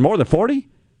questioned. You mean more than 40?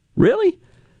 Really?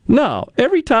 No.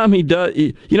 Every time he does,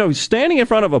 standing in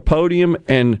front of a podium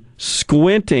and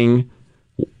squinting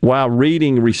while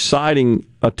reciting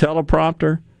a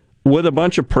teleprompter with a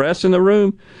bunch of press in the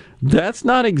room, that's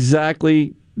not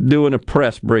exactly doing a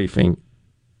press briefing.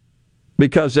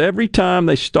 Because every time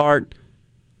they start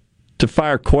to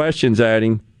fire questions at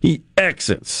him, he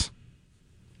exits.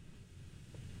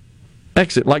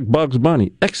 Exit like Bugs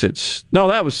Bunny. Exits. No,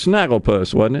 that was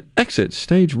Snagglepuss, wasn't it? Exit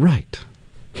stage right.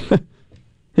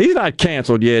 He's not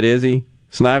canceled yet, is he,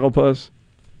 Snagglepuss?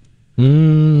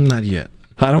 Not yet.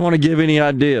 I don't want to give any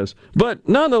ideas. But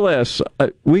nonetheless,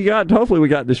 hopefully we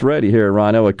got this ready here,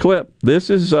 Rhino, a clip.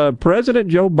 This is President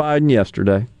Joe Biden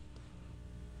yesterday.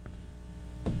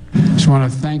 Just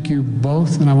want to thank you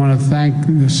both, and I want to thank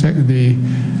the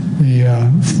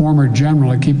former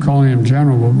general. I keep calling him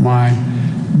general, but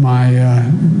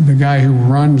the guy who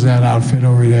runs that outfit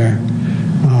over there.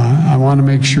 I want to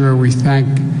make sure we thank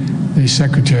the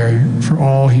secretary for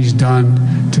all he's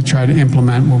done to try to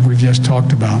implement what we've just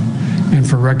talked about, and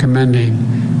for recommending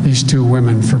these two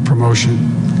women for promotion.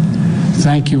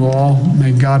 Thank you all.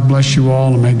 May God bless you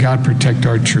all, and may God protect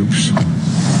our troops.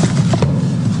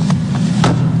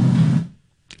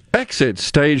 Exit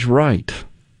stage right.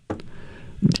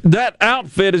 That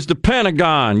outfit is the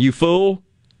Pentagon, you fool.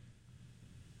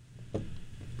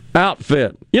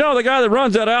 outfit. You know, the guy that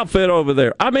runs that outfit over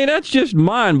there. I mean, that's just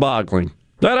mind-boggling.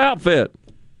 That outfit.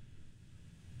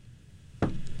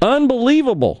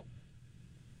 Unbelievable.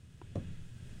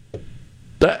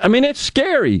 I mean, it's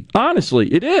scary.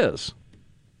 Honestly, it is.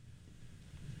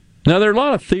 Now, there are a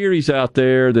lot of theories out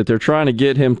there that they're trying to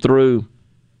get him through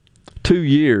 2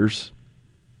 years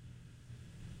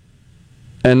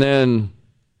and then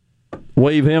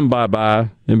wave him bye-bye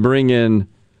and bring in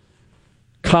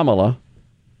Kamala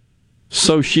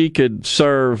so she could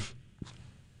serve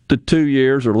the 2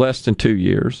 years or less than 2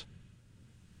 years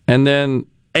and then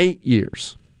 8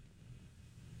 years.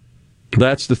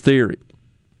 That's the theory.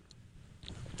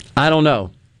 I don't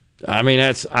know. I mean,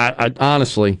 I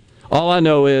honestly, all I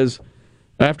know is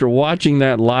after watching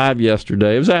that live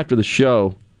yesterday, it was after the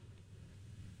show,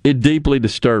 it deeply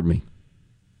disturbed me.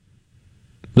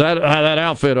 That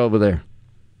outfit over there.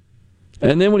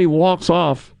 And then when he walks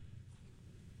off,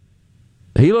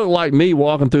 he looked like me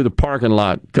walking through the parking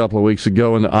lot a couple of weeks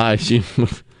ago in the ice.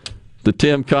 The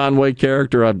Tim Conway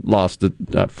character, I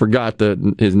forgot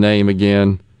his name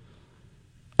again.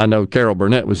 I know Carol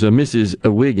Burnett was a Mrs.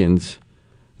 Wiggins,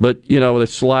 but, they're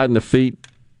sliding the feet.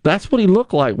 That's what he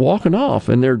looked like walking off,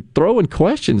 and they're throwing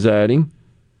questions at him,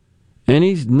 and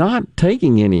he's not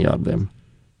taking any of them.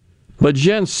 But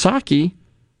Jen Psaki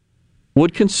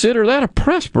would consider that a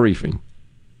press briefing.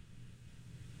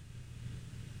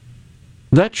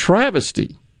 That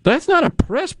travesty, that's not a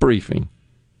press briefing.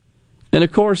 And,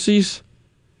 of course, he's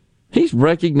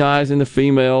recognizing the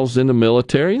females in the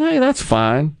military. Hey, that's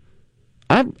fine.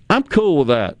 I'm cool with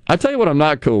that. I tell you what I'm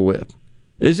not cool with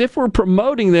is if we're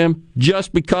promoting them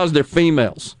just because they're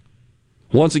females.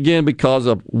 Once again, because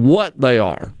of what they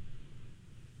are,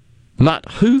 not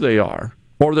who they are,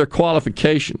 or their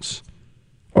qualifications,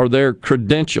 or their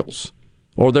credentials,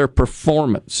 or their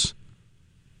performance,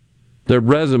 their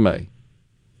resume.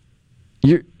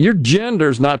 Your gender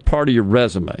is not part of your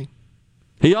resume.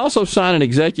 He also signed an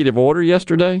executive order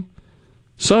yesterday,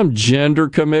 some gender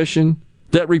commission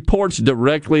that reports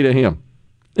directly to him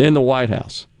in the White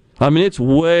House. I mean, it's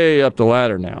way up the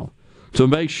ladder now to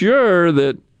make sure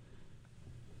that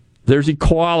there's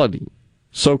equality,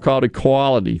 so-called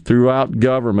equality throughout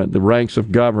government, the ranks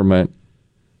of government,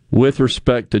 with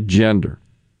respect to gender.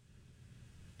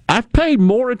 I've paid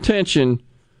more attention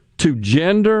to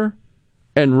gender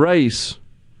and race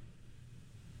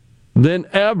than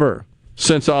ever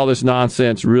since all this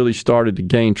nonsense really started to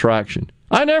gain traction.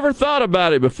 I never thought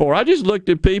about it before. I just looked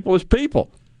at people as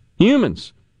people,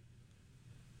 humans,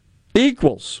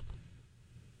 equals.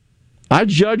 I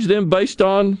judge them based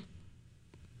on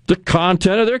the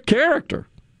content of their character,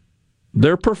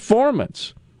 their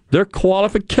performance, their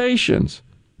qualifications,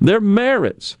 their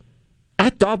merits. I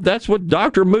thought that's what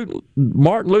Dr.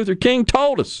 Martin Luther King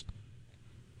told us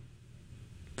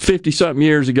 50-something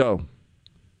years ago.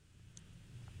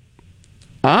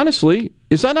 Honestly,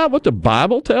 is that not what the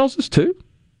Bible tells us too?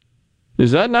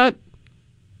 Is that not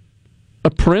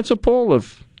a principle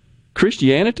of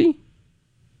Christianity?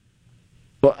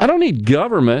 Well, I don't need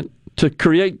government to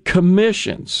create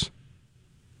commissions.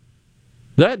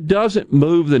 That doesn't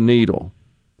move the needle.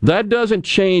 That doesn't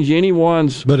change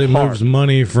anyone's But it heart. moves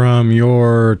money from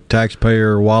your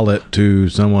taxpayer wallet to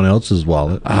someone else's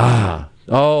wallet.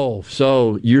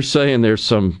 So you're saying there's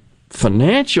some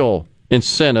financial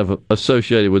incentive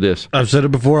associated with this. I've said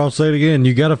it before, I'll say it again.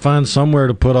 You got to find somewhere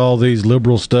to put all these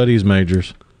liberal studies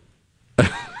majors.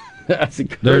 That's a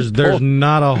good There's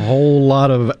not a whole lot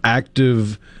of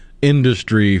active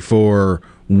industry for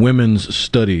women's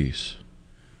studies.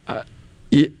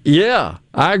 Yeah,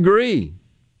 I agree.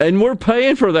 And we're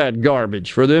paying for that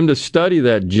garbage, for them to study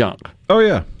that junk. Oh,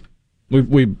 yeah.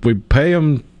 We pay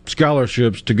them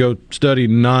scholarships to go study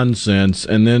nonsense,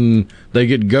 and then they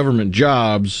get government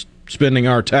jobs spending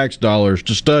our tax dollars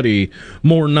to study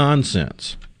more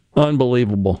nonsense.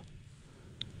 Unbelievable.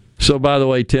 So, by the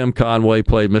way, Tim Conway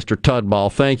played Mr.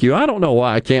 Tudball. Thank you. I don't know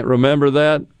why I can't remember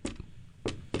that.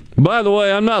 By the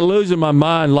way, I'm not losing my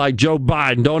mind like Joe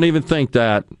Biden. Don't even think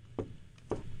that.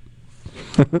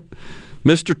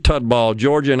 Mr. Tudball,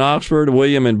 Georgia and Oxford,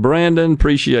 William and Brandon,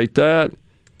 appreciate that.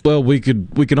 Well, we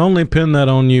could only pin that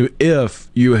on you if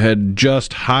you had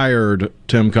just hired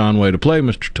Tim Conway to play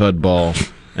Mr.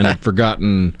 Tudball and had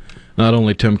forgotten not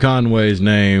only Tim Conway's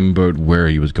name, but where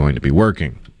he was going to be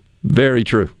working. Very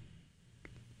true.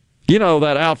 You know,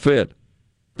 that outfit,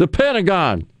 the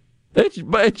Pentagon,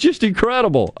 it's just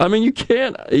incredible. I mean, you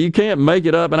can't make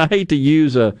it up, and I hate to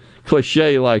use a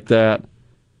cliche like that.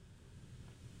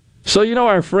 So,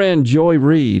 our friend Joy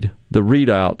Reid, the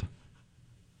Readout,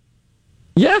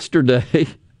 yesterday,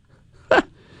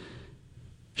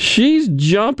 she's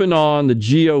jumping on the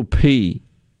GOP.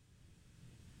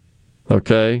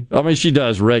 Okay? I mean, she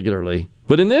does regularly.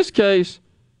 But in this case,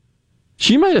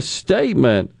 she made a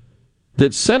statement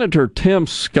that Senator Tim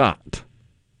Scott,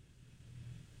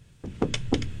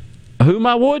 whom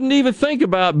I wouldn't even think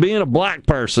about being a black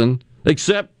person,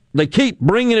 except they keep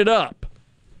bringing it up,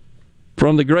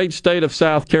 from the great state of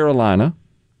South Carolina.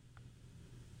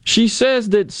 She says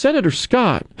that Senator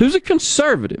Scott, who's a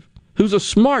conservative, who's a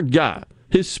smart guy,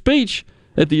 his speech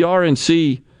at the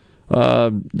RNC,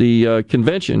 the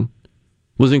convention,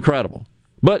 was incredible.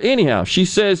 But anyhow, she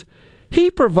says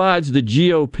he provides the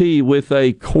GOP with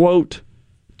a, quote,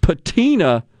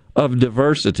 patina of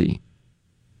diversity,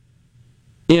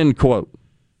 end quote.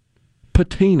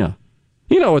 Patina.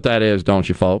 You know what that is, don't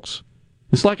you, folks?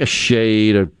 It's like a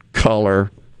shade of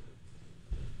color.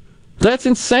 That's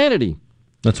insanity.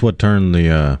 That's what turned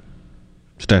the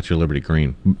Statue of Liberty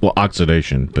green. Well,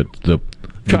 oxidation, but the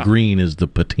green is the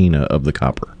patina of the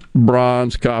copper.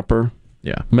 Bronze, copper.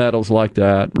 Yeah. Metals like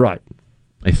that. Right.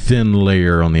 A thin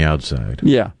layer on the outside.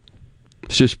 Yeah.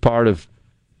 It's just part of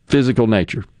physical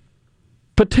nature.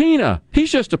 Patina.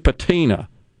 He's just a patina.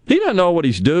 He doesn't know what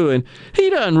he's doing. He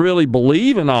doesn't really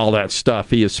believe in all that stuff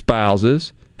he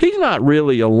espouses. He's not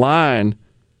really aligned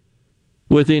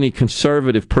with any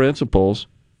conservative principles.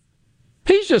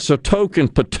 He's just a token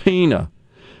patina.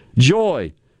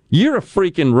 Joy, you're a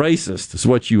freaking racist, is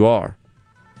what you are.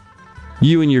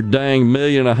 You and your dang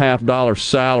 $1.5 million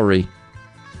salary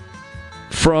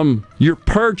from your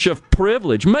perch of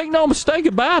privilege. Make no mistake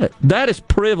about it. That is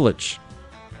privilege.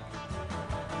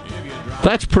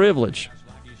 That's privilege.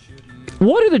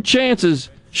 What are the chances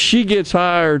she gets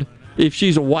hired if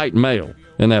she's a white male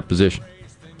in that position?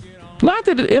 Not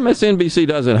that MSNBC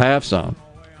doesn't have some.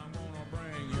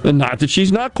 And not that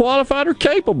she's not qualified or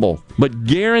capable, but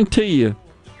guarantee you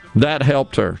that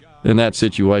helped her in that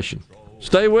situation.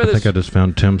 Stay with us. I think I just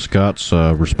found Tim Scott's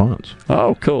response.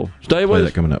 Oh, cool. Stay with us.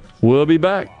 That coming up. We'll be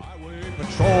back.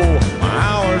 Patrol, my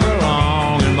hours are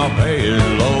long and my pay is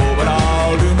low, but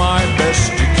I'll do my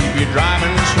best to keep you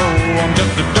driving slow. I'm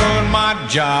just doing my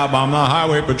job on the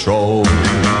highway patrol.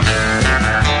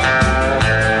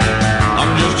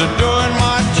 I'm just doing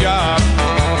my job on the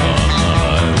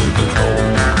highway patrol.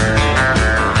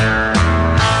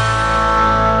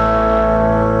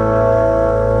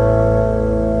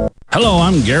 Hello,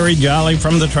 I'm Gary Jolly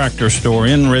from the Tractor Store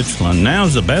in Richland.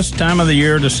 Now's the best time of the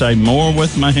year to save more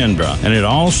with Mahindra, and it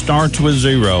all starts with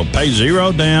zero. Pay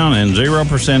zero down and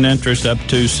 0% interest up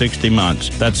to 60 months.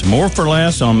 That's more for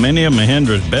less on many of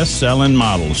Mahindra's best-selling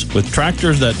models, with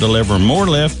tractors that deliver more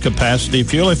lift, capacity,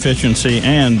 fuel efficiency,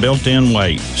 and built-in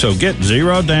weight. So get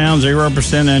zero down,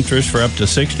 0% interest for up to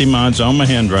 60 months on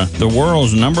Mahindra, the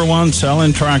world's #1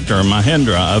 selling tractor,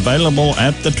 Mahindra, available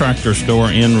at the Tractor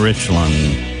Store in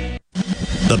Richland.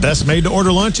 The best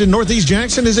made-to-order lunch in Northeast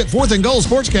Jackson is at 4th and Gold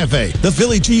Sports Cafe. The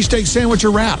Philly cheesesteak sandwich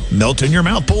or wrap,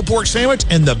 melt-in-your-mouth pulled pork sandwich,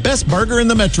 and the best burger in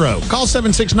the metro. Call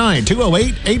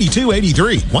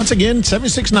 769-208-8283. Once again,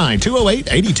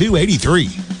 769-208-8283.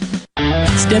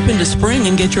 Step into spring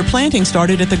and get your planting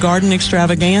started at the Garden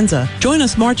Extravaganza. Join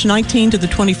us March 19 to the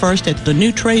 21st at the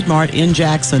new Trade Mart in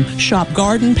Jackson. Shop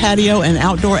garden, patio, and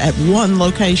outdoor at one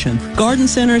location. Garden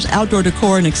centers, outdoor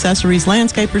decor and accessories,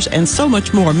 landscapers, and so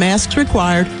much more. Masks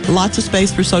required, lots of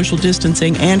space for social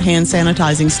distancing, and hand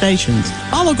sanitizing stations.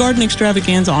 Follow Garden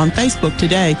Extravaganza on Facebook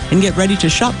today and get ready to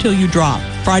shop till you drop.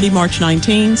 Friday, March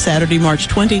 19, Saturday, March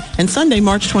 20, and Sunday,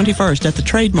 March 21st at the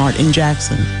Trade Mart in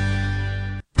Jackson.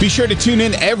 Be sure to tune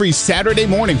in every Saturday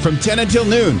morning from 10 until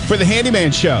noon for The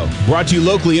Handyman Show. Brought to you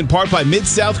locally in part by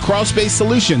Mid-South Crawl Space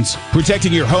Solutions.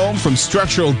 Protecting your home from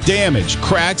structural damage,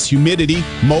 cracks, humidity,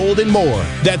 mold, and more.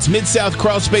 That's Mid-South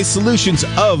Crawl Space Solutions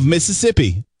of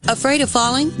Mississippi. Afraid of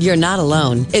falling? You're not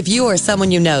alone. If you or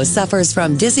someone you know suffers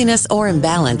from dizziness or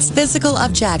imbalance, Physical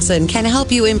of Jackson can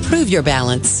help you improve your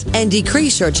balance and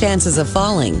decrease your chances of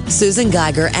falling. Susan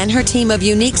Geiger and her team of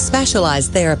unique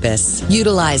specialized therapists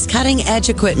utilize cutting-edge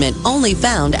equipment only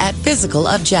found at Physical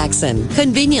of Jackson,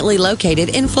 conveniently located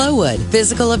in Flowood.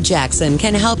 Physical of Jackson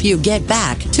can help you get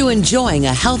back to enjoying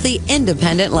a healthy,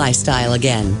 independent lifestyle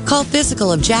again. Call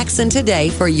Physical of Jackson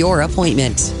today for your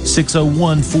appointment.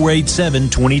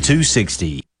 601-487-2260.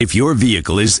 If your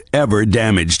vehicle is ever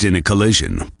damaged in a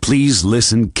collision, please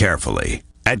listen carefully.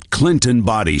 At Clinton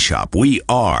Body Shop, we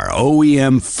are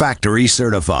OEM factory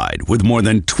certified with more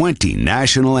than 20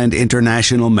 national and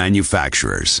international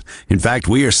manufacturers. In fact,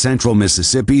 we are Central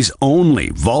Mississippi's only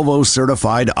Volvo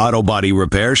certified auto body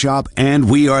repair shop, and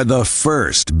we are the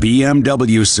first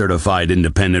BMW certified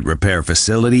independent repair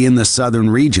facility in the southern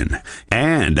region.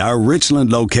 And our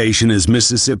Richland location is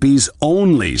Mississippi's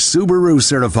only Subaru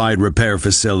certified repair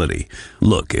facility.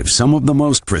 Look, if some of the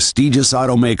most prestigious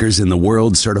automakers in the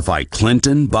world certify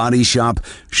Clinton Body Shop,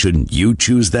 shouldn't you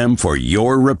choose them for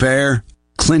your repair?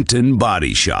 Clinton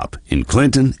Body Shop in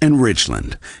Clinton and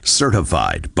Richland.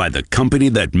 Certified by the company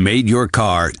that made your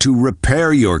car to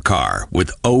repair your car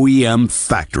with OEM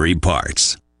factory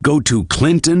parts. Go to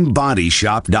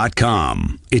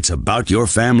ClintonBodyShop.com. It's about your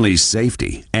family's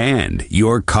safety and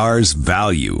your car's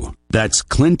value. That's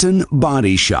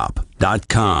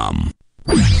ClintonBodyShop.com.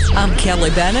 I'm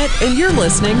Kelly Bennett, and you're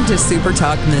listening to Super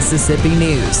Talk Mississippi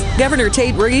News. Governor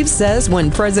Tate Reeves says when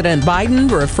President Biden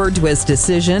referred to his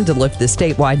decision to lift the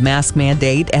statewide mask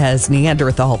mandate as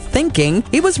Neanderthal thinking,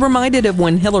 he was reminded of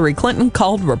when Hillary Clinton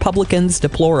called Republicans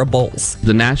deplorables.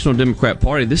 The National Democrat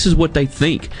Party, this is what they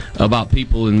think about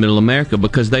people in Middle America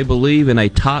because they believe in a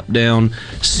top-down,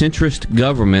 centrist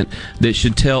government that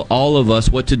should tell all of us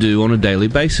what to do on a daily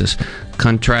basis.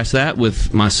 Contrast that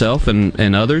with myself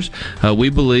and others. We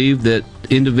believe that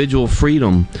individual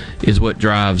freedom is what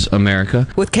drives America.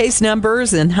 With case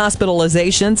numbers and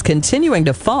hospitalizations continuing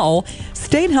to fall,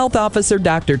 State Health Officer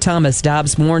Dr. Thomas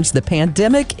Dobbs warns the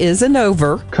pandemic isn't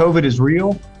over. COVID is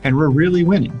real, and we're really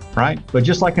winning, right? But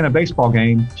just like in a baseball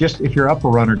game, just if you're up a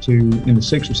run or two in the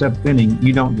 6th or 7th inning,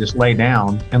 you don't just lay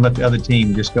down and let the other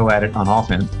team just go at it on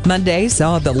offense. Monday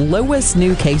saw the lowest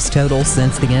new case total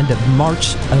since the end of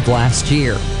March of last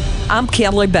year. I'm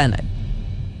Kelly Bennett.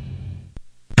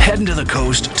 Heading to the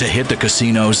coast to hit the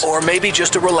casinos, or maybe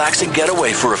just a relaxing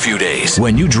getaway for a few days.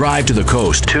 When you drive to the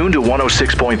coast, tune to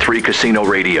 106.3 Casino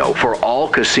Radio for all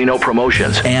casino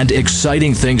promotions and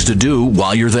exciting things to do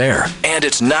while you're there. And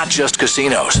it's not just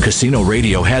casinos. Casino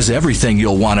Radio has everything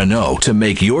you'll want to know to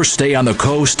make your stay on the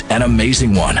coast an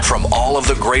amazing one. From all of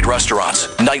the great restaurants,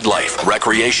 nightlife,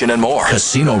 recreation, and more,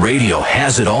 Casino Radio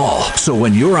has it all. So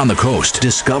when you're on the coast,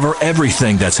 discover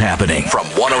everything that's happening from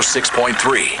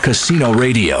 106.3 Casino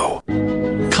Radio.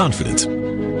 Confidence,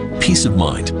 peace of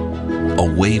mind,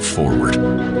 a way forward.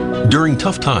 During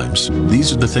tough times,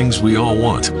 these are the things we all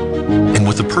want. And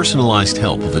with the personalized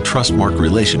help of a Trustmark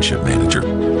relationship manager,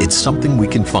 it's something we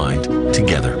can find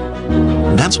together.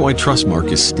 That's why Trustmark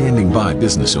is standing by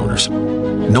business owners.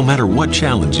 No matter what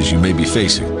challenges you may be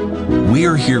facing, we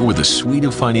are here with a suite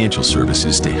of financial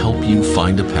services to help you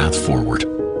find a path forward.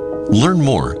 Learn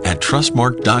more at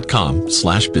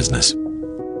trustmark.com/business.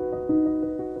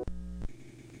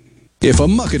 If a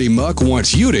muckety-muck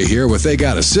wants you to hear what they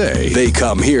gotta say, they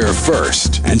come here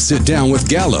first and sit down with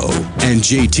Gallo and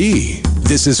JT.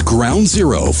 This is ground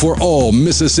zero for all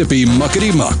Mississippi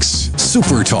muckety-mucks.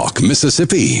 Super Talk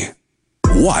Mississippi.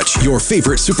 Watch your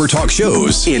favorite Super Talk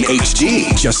shows in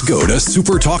HD. Just go to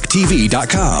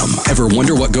supertalktv.com. Ever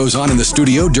wonder what goes on in the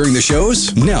studio during the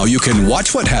shows? Now you can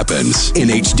watch what happens in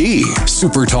HD.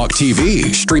 Super Talk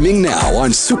TV, streaming now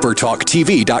on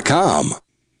supertalktv.com.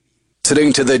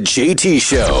 Listening to the JT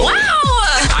Show. Wow!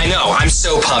 I know, I'm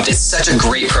so pumped. It's such a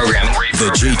great program. The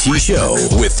JT Show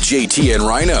with JT and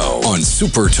Rhino on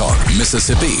Super Talk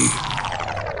Mississippi.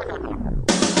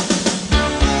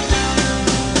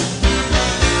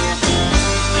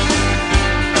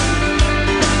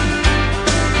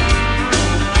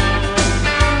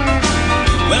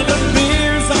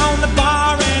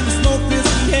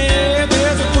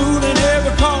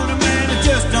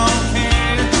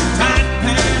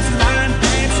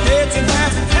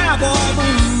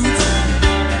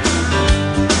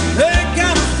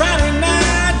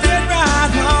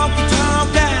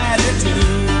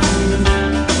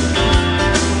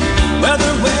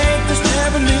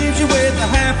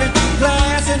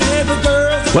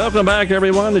 Welcome back,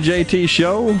 everyone, the JT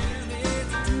Show.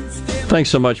 Thanks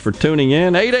so much for tuning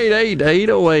in.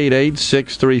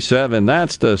 888-808-8637.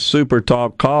 That's the Super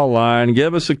Talk call line.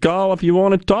 Give us a call if you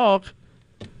want to talk.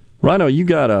 Rhino, you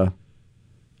got a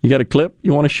clip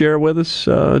you want to share with us,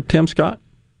 Tim Scott?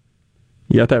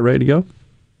 You got that ready to go?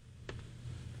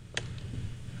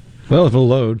 Well, if it'll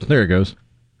load. There it goes.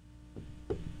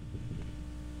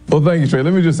 Well, thank you, Trey.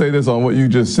 Let me just say this on what you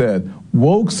just said.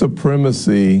 Woke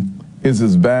supremacy is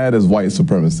as bad as white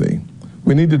supremacy.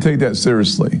 We need to take that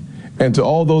seriously. And to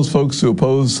all those folks who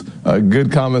oppose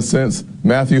good common sense,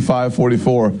 Matthew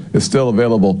 5:44 is still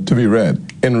available to be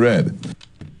read, in red.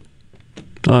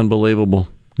 Unbelievable.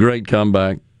 Great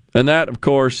comeback. And that, of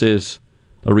course, is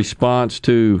a response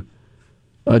to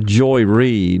Joy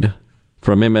Reid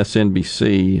from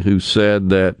MSNBC, who said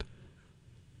that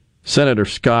Senator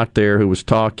Scott there, who was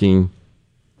talking,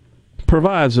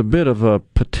 provides a bit of a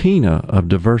patina of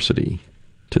diversity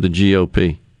to the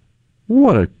GOP.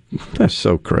 That's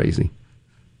so crazy.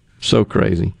 So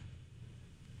crazy.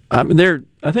 I mean, there are,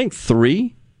 I think,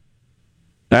 3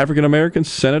 African-American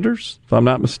senators, if I'm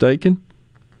not mistaken,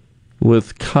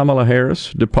 with Kamala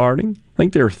Harris departing. I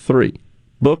think there are 3.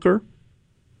 Booker,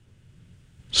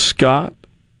 Scott,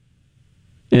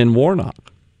 and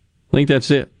Warnock. I think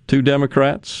that's it. 2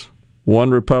 Democrats,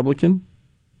 1 Republican.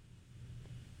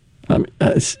 I mean,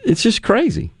 it's just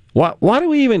crazy. Why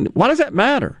does that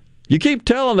matter? You keep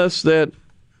telling us that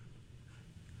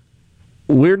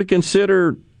we're to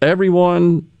consider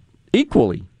everyone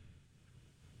equally,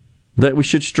 that we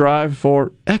should strive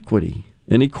for equity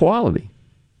and equality.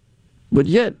 But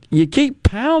yet you keep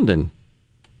pounding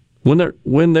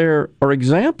when there are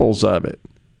examples of it.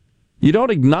 You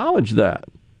don't acknowledge that.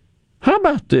 How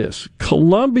about this?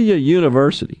 Columbia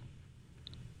University,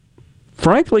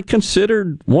 frankly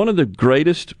considered one of the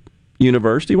greatest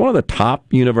universities, one of the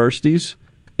top universities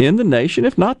in the nation,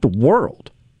 if not the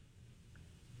world.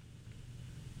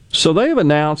 So they have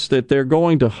announced that they're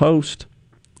going to host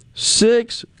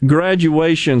 6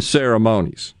 graduation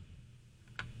ceremonies.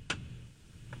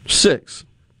 6.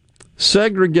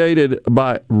 Segregated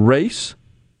by race,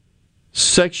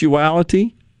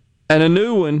 sexuality, and a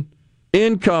new one,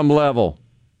 income level.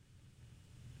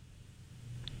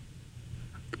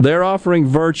 They're offering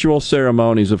virtual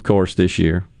ceremonies, of course, this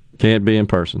year. Can't be in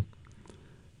person.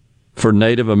 For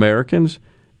Native Americans,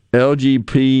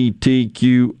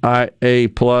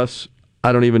 LGBTQIA+,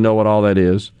 I don't even know what all that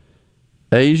is,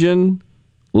 Asian,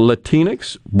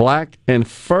 Latinx, Black, and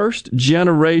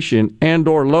first-generation and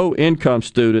or low-income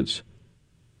students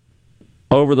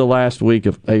over the last week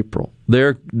of April.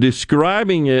 They're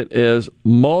describing it as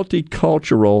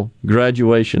multicultural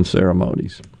graduation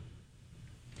ceremonies.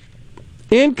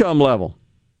 Income level.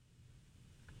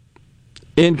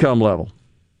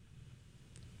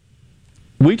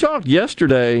 We talked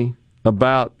yesterday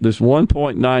about this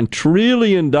 $1.9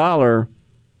 trillion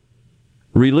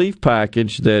relief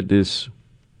package that is,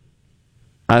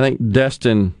 I think,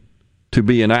 destined to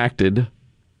be enacted,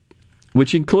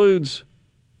 which includes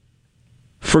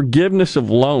forgiveness of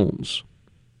loans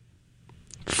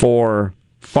for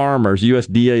farmers,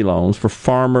 USDA loans for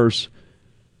farmers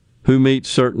who meet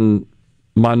certain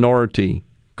minority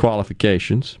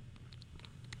qualifications,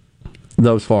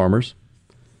 those farmers.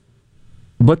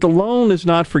 But the loan is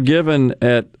not forgiven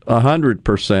at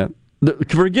 100%.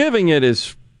 Forgiving it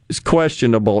is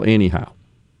questionable anyhow.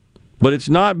 But it's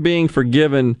not being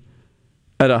forgiven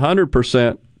at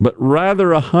 100%, but rather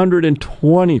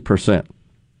 120%.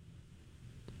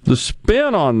 The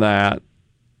spin on that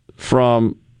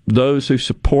from those who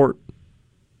support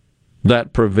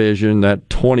that provision, that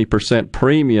 20%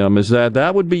 premium, is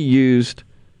that would be used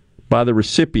by the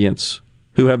recipients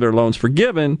who have their loans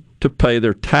forgiven to pay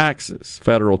their taxes,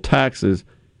 federal taxes,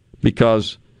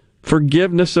 because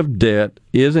forgiveness of debt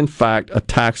is, in fact, a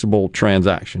taxable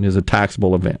transaction, is a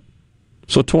taxable event.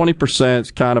 So 20%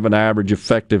 is kind of an average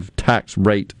effective tax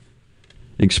rate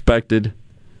expected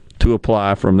to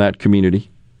apply from that community.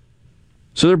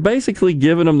 So they're basically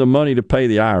giving them the money to pay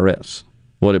the IRS,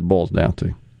 what it boils down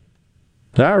to.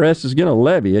 The IRS is going to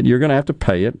levy it. You're going to have to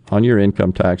pay it on your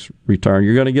income tax return.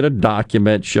 You're going to get a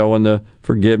document showing the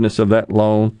forgiveness of that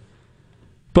loan.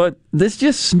 But this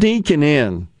just sneaking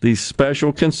in these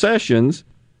special concessions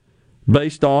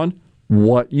based on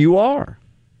what you are.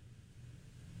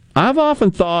 I've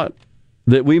often thought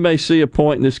that we may see a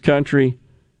point in this country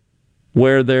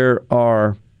where there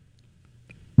are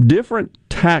different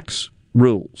tax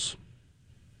rules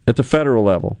at the federal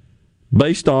level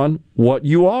based on what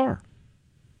you are.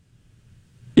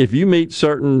 If you meet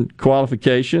certain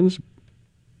qualifications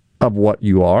of what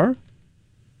you are,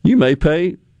 you may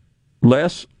pay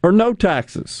less or no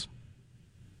taxes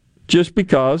just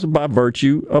because by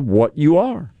virtue of what you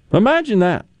are. Imagine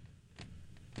that.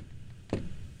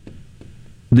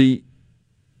 The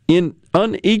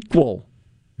unequal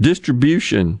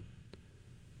distribution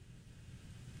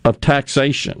of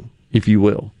taxation, if you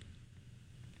will.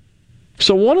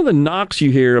 So one of the knocks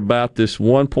you hear about this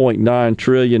 $1.9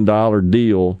 trillion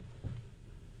deal,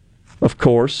 of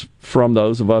course, from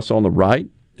those of us on the right,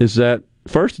 is that,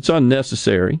 first, it's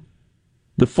unnecessary.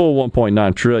 The full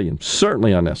 $1.9 trillion,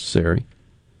 certainly unnecessary.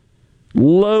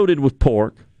 Loaded with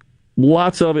pork.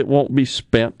 Lots of it won't be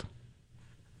spent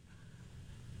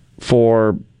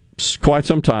for quite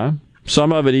some time.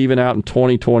 Some of it even out in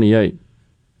 2028.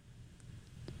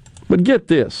 But get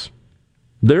this.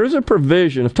 there's a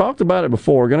provision. I've talked about it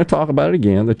before. We're going to talk about it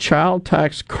again. The child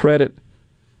tax credit,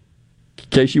 in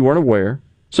case you weren't aware.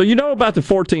 So you know about the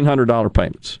 $1,400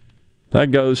 payments.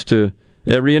 That goes to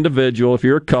every individual. If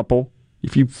you're a couple,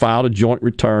 if you filed a joint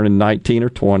return in 19 or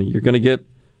 20, you're going to get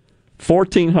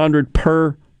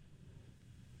 $1,400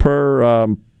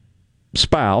 per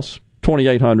spouse,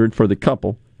 $2,800 for the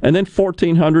couple, and then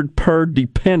 $1,400 per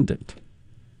dependent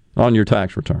on your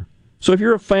tax return. So if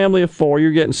you're a family of 4,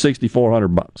 you're getting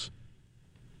 $6,400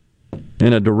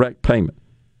 in a direct payment.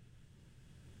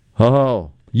 Oh,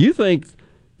 you think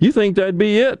that'd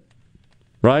be it,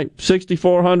 right?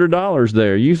 $6,400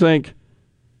 there. You think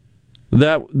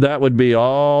that would be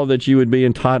all that you would be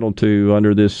entitled to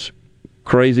under this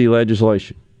crazy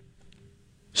legislation?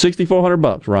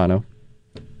 $6,400, Rhino.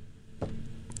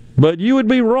 But you would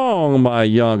be wrong, my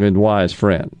young and wise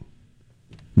friend,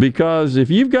 because if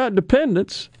you've got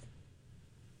dependents,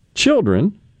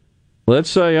 children, let's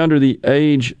say under the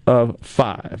age of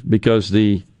 5, because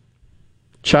the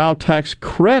child tax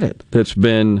credit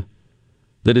that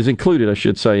is included, I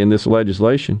should say, in this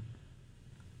legislation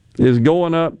is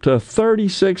going up to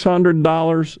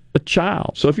 $3,600 a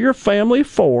child. So if you're a family of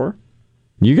 4,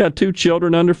 you got 2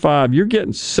 children under 5, you're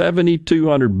getting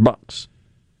 $7,200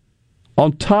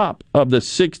 on top of the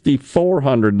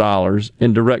 $6,400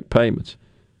 in direct payments,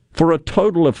 for a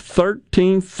total of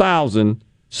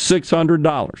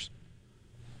 $13,600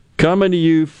 coming to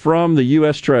you from the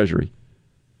U.S. Treasury.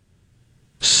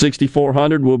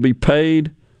 $6,400 will be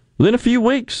paid within a few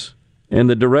weeks in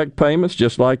the direct payments,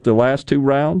 just like the last 2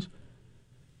 rounds.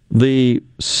 The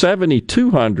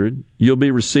 $7,200 you'll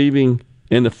be receiving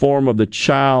in the form of the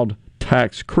child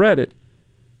tax credit,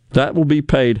 that will be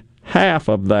paid half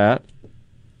of that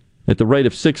at the rate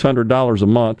of $600 a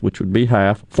month, which would be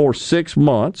half, for 6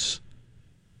 months,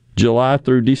 July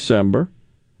through December,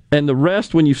 and the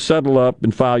rest when you settle up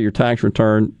and file your tax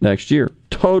return next year.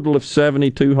 Total of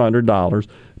 $7,200,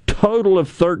 total of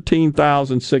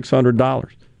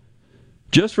 $13,600,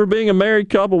 just for being a married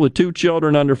couple with 2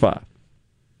 children under 5.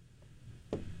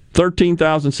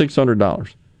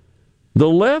 $13,600. The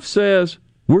left says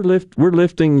we're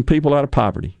lifting people out of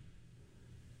poverty.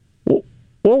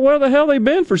 Well, where the hell they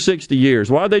been for 60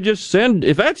 years? Why they just send,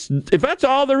 if that's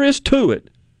all there is to it,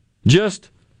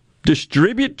 just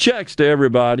distribute checks to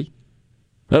everybody.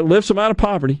 That lifts them out of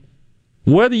poverty.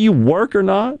 Whether you work or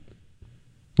not,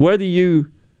 whether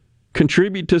you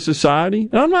contribute to society.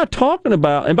 And I'm not talking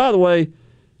about, and by the way,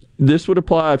 this would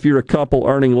apply if you're a couple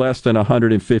earning less than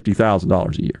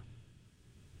 $150,000 a year.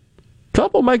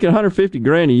 Couple making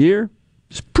 $150,000 a year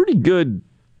is pretty good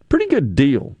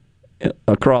deal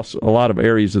across a lot of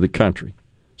areas of the country.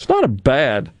 It's not a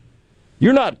bad,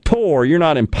 you're not poor, you're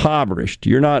not impoverished,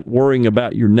 you're not worrying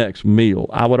about your next meal,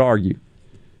 I would argue,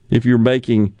 if you're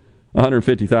making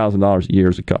 $150,000 a year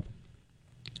as a couple.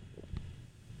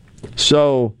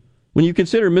 So when you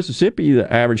consider Mississippi,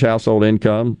 the average household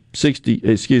income is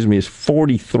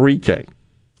 $43K.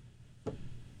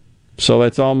 So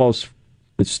that's almost,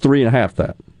 it's 3.5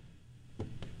 that.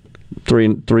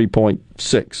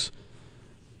 3.6.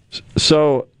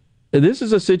 So this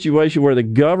is a situation where the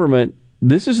government,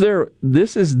 this is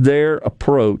their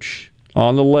approach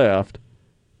on the left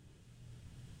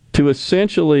to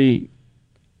essentially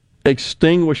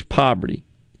extinguish poverty.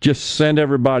 Just send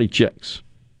everybody checks.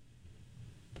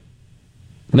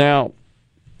 Now,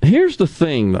 here's the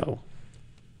thing, though.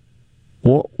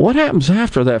 Well, what happens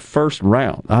after that first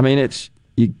round? I mean, it's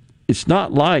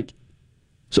not like,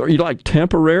 so are you like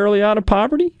temporarily out of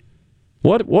poverty?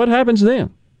 What happens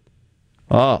then?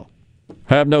 Oh,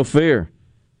 have no fear.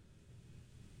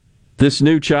 This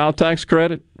new child tax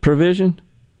credit provision,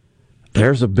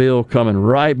 there's a bill coming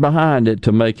right behind it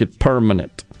to make it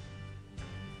permanent.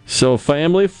 So a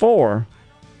family of 4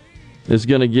 is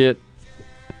going to get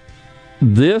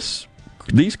these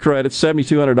credits,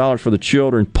 $7,200 for the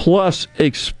children, plus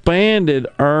expanded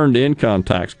earned income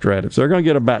tax credits. They're going to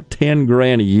get about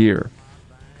 $10,000 a year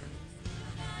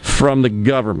from the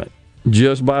government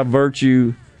just by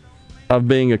virtue of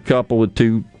being a couple with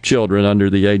 2 children under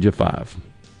the age of 5.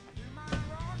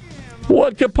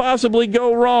 What could possibly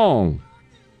go wrong?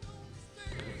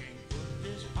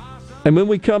 And when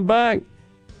we come back,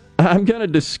 I'm going to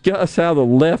discuss how the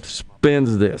left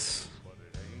spins this.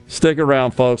 Stick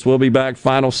around, folks. We'll be back.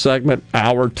 Final segment,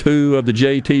 hour 2 of the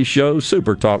JT Show,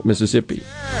 Super Talk Mississippi.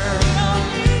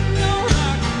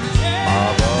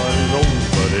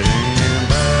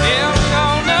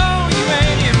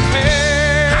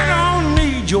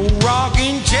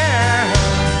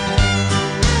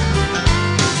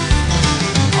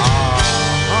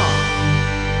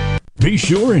 Be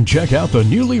sure and check out the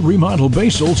newly remodeled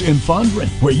Basil's in Fondren,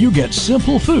 where you get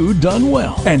simple food done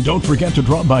well. And don't forget to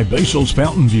drop by Basil's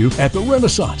Fountain View at the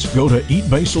Renaissance. Go to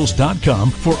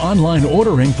eatbasils.com for online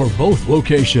ordering for both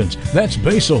locations. That's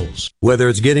Basil's. Whether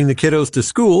it's getting the kiddos to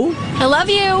school, I love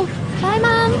you. Bye,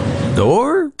 Mom.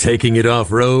 or taking it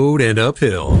off-road and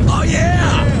uphill. Oh,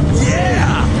 yeah!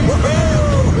 Yeah!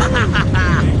 Woohoo!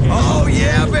 Oh,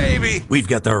 yeah, baby! We've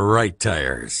got the right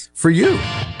tires for you.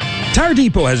 Tire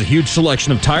Depot has a huge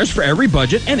selection of tires for every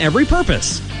budget and every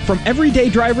purpose. From everyday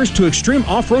drivers to extreme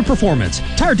off-road performance,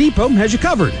 Tire Depot has you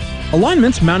covered.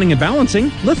 Alignments, mounting and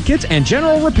balancing, lift kits, and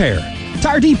general repair.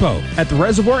 Tire Depot at the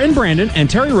Reservoir in Brandon and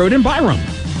Terry Road in Byram.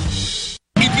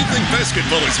 If you think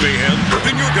basketball is mayhem,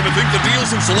 then you're going to think the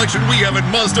deals and selection we have at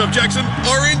Mazda of Jackson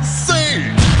are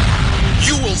insane.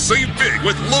 You will save big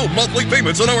with low monthly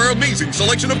payments on our amazing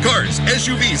selection of cars,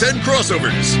 SUVs, and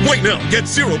crossovers. Right now, get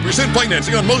 0%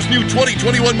 financing on most new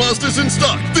 2021 Mazdas in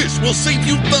stock. This will save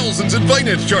you thousands in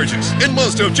finance charges. And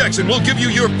Mazda of Jackson will give you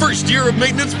your first year of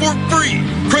maintenance for free.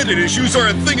 Credit issues are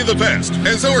a thing of the past,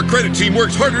 as our credit team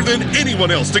works harder than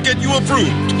anyone else to get you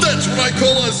approved. That's what I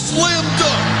call a slam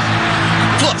dunk.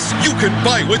 Plus, you can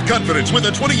buy with confidence with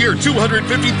a 20-year,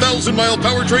 250,000-mile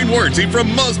powertrain warranty from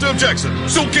Mazda of Jackson.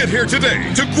 So get here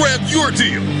today to grab your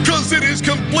deal, because it is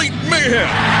complete mayhem,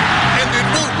 and it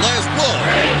won't last long.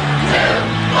 3, 2,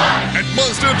 1. At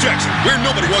Mazda of Jackson, where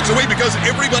nobody walks away because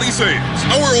everybody saves.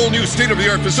 Our all-new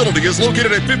state-of-the-art facility is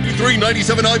located at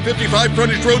 5397 I-55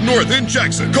 Frontage Road North in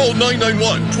Jackson. Call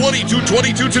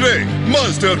 991-2222 today.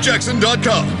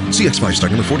 MazdaofJackson.com. CX5 stock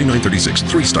number 4936,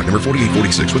 3 stock number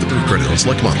 4846 with approved credit on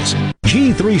select models.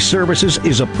 G3 Services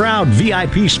is a proud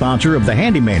VIP sponsor of the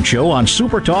Handyman Show on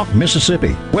Super Talk,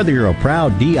 Mississippi. Whether you're a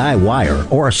proud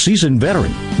DIYer or a seasoned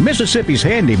veteran, Mississippi's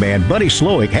handyman Buddy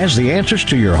Slowick has the answers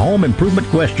to your home improvement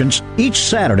questions each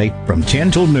Saturday from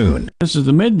 10 till noon. This is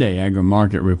the Midday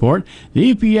Agri-Market Report.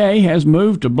 The EPA has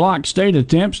moved to block state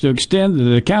attempts to extend the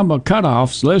dicamba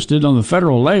cutoffs listed on the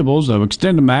federal labels of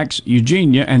XtendiMax,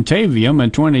 Eugenia, and Tavium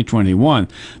in 2021.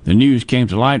 The news came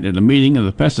to light at a meeting of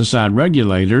the pesticide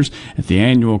regulators at the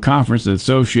annual conference of the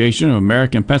Association of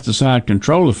American Pesticide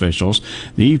Control Officials.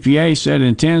 The EPA said it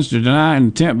intends to deny an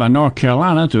attempt by North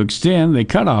Carolina to extend the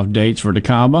cutoff dates for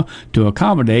dicamba to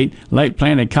accommodate late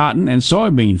planted cotton and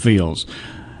soybean fields.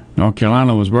 North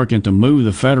Carolina was working to move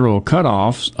the federal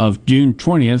cutoffs of June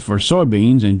 20th for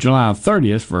soybeans and July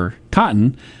 30th for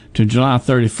cotton to July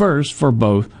 31st for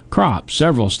both crops.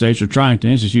 Several states are trying to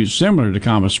institute similar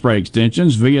dicamba spray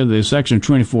extensions via the Section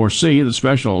 24C, the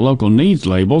special local needs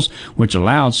labels, which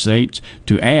allows states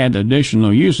to add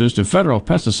additional uses to federal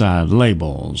pesticide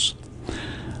labels.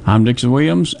 I'm Dixon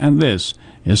Williams, and this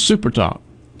is Super Talk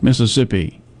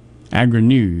Mississippi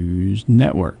Agri-News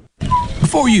Network.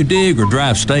 Before you dig or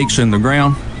drive stakes in the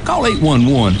ground, call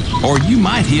 811, or you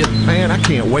might hit... Man, I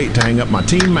can't wait to hang up my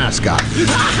team mascot.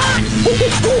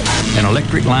 an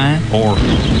electric line or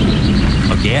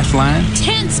a gas line.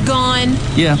 Tent's gone.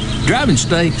 Yeah, driving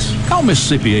stakes. Call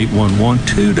Mississippi 811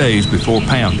 2 days before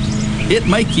pounding. It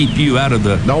may keep you out of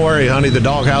the... Don't worry, honey, the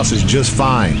doghouse is just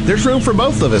fine. There's room for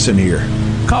both of us in here.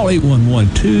 Call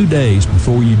 811 2 days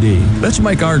before you dig. Let's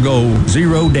make our goal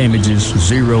 0 damages,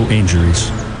 0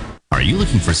 injuries. Are you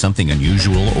looking for something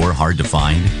unusual or hard to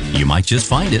find? You might just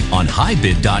find it on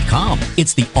highbid.com.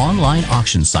 It's the online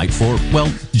auction site for, well,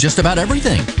 just about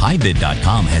everything.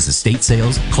 Highbid.com has estate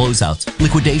sales, closeouts,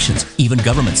 liquidations, even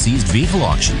government-seized vehicle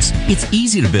auctions. It's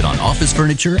easy to bid on office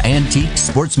furniture, antiques,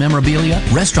 sports memorabilia,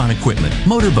 restaurant equipment,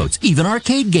 motorboats, even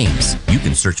arcade games. You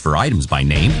can search for items by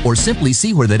name or simply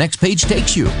see where the next page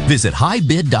takes you. Visit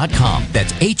highbid.com.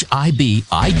 That's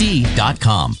HIBID.com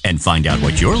and find out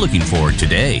what you're looking for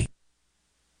today.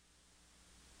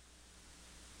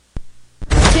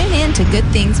 Tune in to Good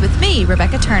Things with me,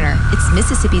 Rebecca Turner. It's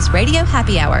Mississippi's Radio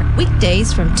Happy Hour,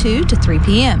 weekdays from 2 to 3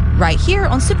 p.m., right here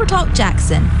on Super Talk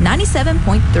Jackson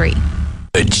 97.3.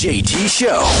 The JT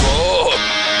Show.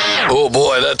 Oh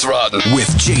boy, that's rotten. With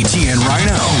JT and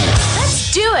Rhino.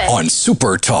 Let's do it. On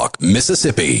Super Talk,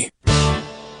 Mississippi.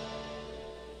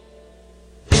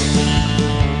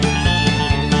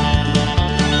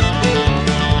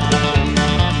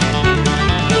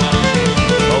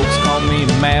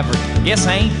 Maverick. Guess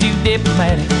I ain't too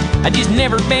diplomatic. I just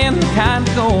never been the kind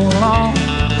to go along.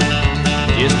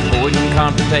 Just avoiding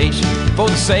confrontation for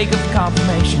the sake of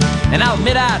confirmation. And I'll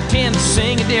admit I tend to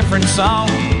sing a different song.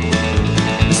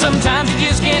 Sometimes you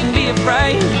just can't be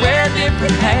afraid to wear a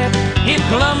different hat. If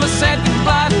Columbus had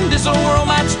complied, this old world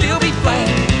might still be flat.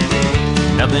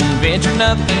 Nothing venture,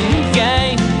 nothing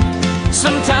gain.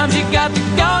 Sometimes you got to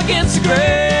go against the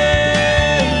grain.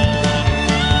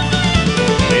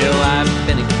 Well, I've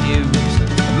been accused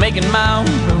making my own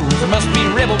rules. There must be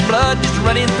rebel blood just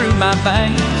running through my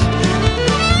veins.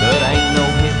 But ain't no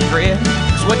hypocrite,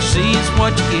 'cause what you see is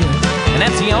what you get. And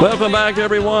that's the only Welcome back,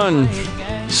 everyone.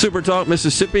 Super Talk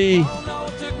Mississippi.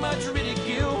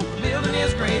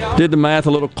 Did the math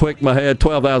a little quick in my head.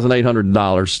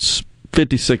 $12,800.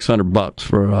 $5,600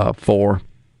 for 4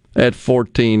 at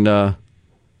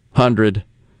 1,400.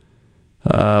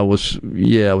 I was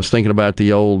thinking about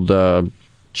the old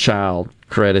child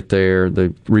credit there, the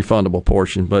refundable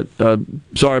portion. But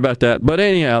sorry about that. But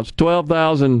anyhow, it's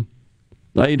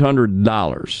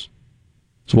 $12,800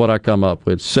 is what I come up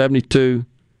with. 72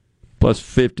 plus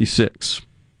 56.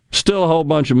 Still a whole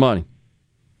bunch of money.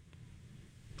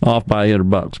 Off by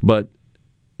 $100. But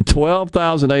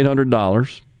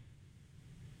 $12,800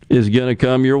 is going to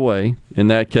come your way in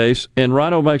that case. And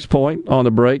Rhino makes a point on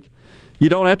the break. You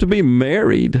don't have to be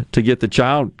married to get the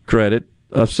child credit.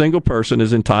 A single person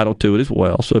is entitled to it as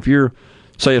well. So if you're,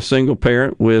 say, a single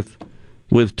parent with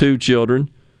 2 children,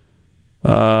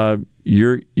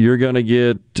 you're going to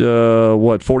get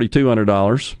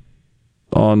 $4,200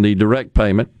 on the direct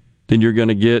payment. Then you're going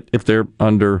to get, if they're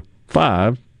under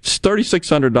 5, it's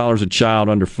 $3,600 a child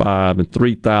under 5 and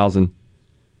 $3,000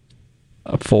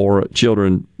 for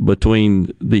children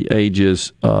between the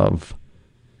ages of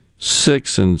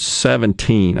 6 and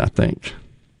 17, I think,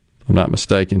 if I'm not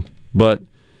mistaken. But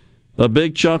a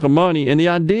big chunk of money, and the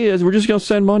idea is we're just going to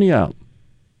send money out.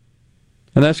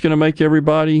 And that's going to make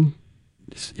everybody,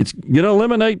 it's going to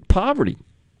eliminate poverty.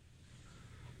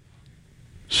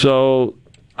 So,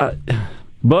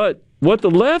 but what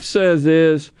the left says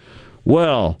is,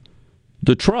 well,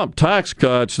 the Trump tax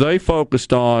cuts, they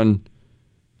focused on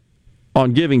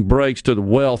giving breaks to the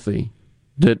wealthy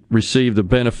that receive the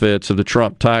benefits of the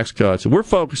Trump tax cuts. And we're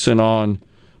focusing on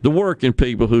the working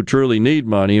people who truly need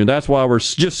money, and that's why we're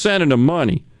just sending them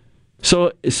money.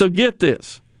 So get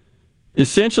this.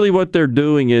 Essentially what they're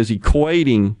doing is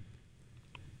equating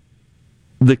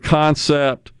the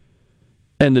concept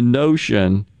and the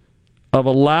notion of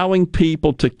allowing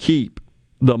people to keep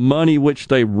the money which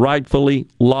they rightfully,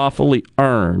 lawfully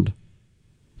earned.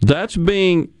 That's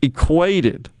being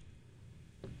equated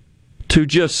to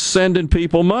just sending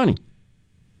people money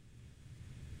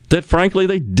that, frankly,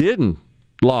 they didn't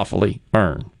lawfully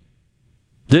earn.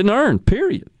 Didn't earn,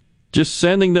 period. Just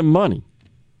sending them money.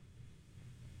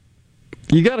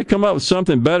 You got to come up with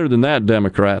something better than that,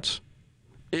 Democrats.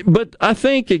 But I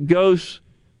think it goes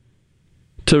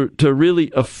to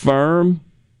really affirm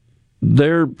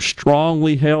their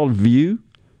strongly held view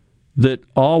that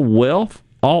all wealth,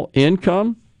 all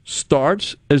income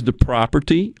starts as the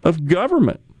property of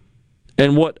government.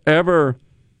 And whatever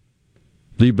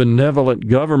the benevolent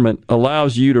government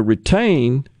allows you to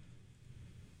retain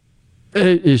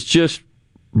is just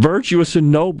virtuous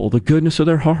and noble, the goodness of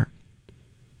their heart.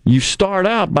 You start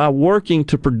out by working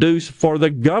to produce for the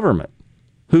government,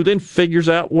 who then figures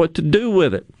out what to do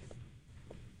with it.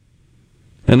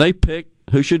 And they pick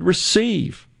who should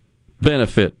receive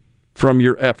benefit from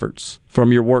your efforts,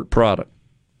 from your work product.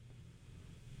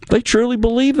 They truly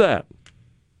believe that.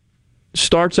 It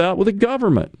starts out with the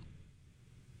government,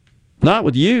 not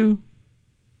with you.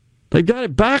 They've got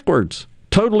it backwards,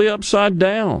 totally upside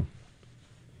down.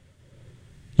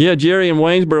 Yeah, Jerry in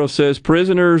Waynesboro says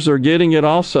prisoners are getting it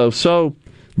also. So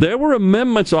there were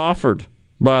amendments offered,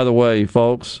 by the way,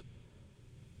 folks,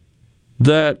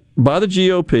 that by the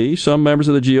GOP, some members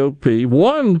of the GOP,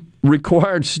 one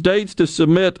required states to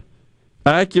submit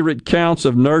accurate counts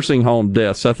of nursing home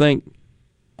deaths. I think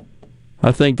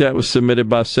that was submitted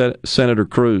by Senator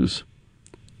Cruz.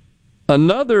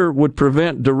 Another would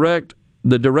prevent the direct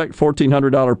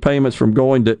 $1,400 payments from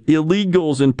going to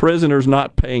illegals and prisoners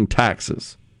not paying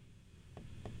taxes.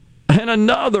 And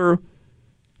another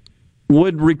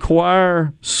would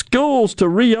require schools to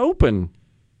reopen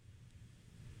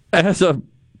as a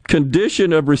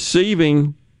condition of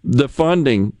receiving the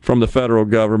funding from the federal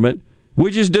government,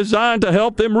 which is designed to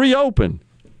help them reopen.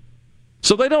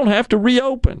 So they don't have to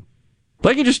reopen.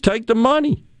 They can just take the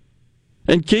money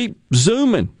and keep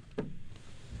zooming.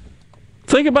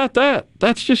 Think about that.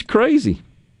 That's just crazy.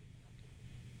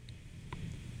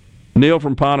 Neil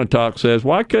from Pontotoc says,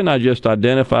 why couldn't I just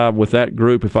identify with that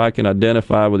group if I can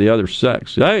identify with the other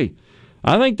sex? Hey,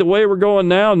 I think the way we're going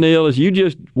now, Neil, is you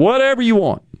just, whatever you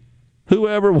want.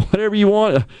 Whoever, whatever you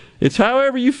want. It's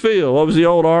however you feel. What was the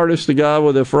old artist, the guy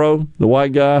with the fro, the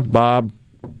white guy, Bob?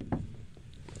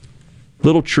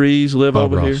 Little trees live Bob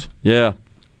over Ross. Here.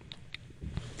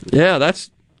 Yeah,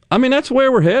 that's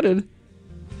where we're headed.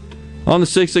 On the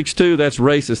 662, that's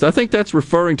racist. I think that's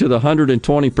referring to the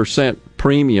 120%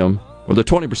 premium, or the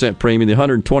 20% premium, the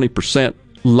 120%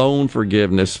 loan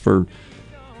forgiveness for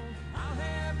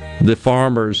the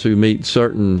farmers who meet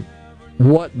certain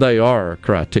what they are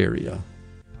criteria,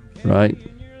 right?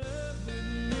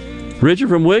 Richard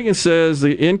from Wiggins says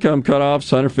the income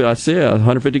cutoff's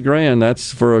 $150,000.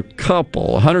 That's for a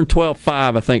couple.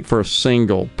 $112,500, I think, for a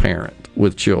single parent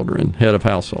with children, head of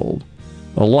household.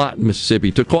 A lot in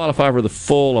Mississippi to qualify for the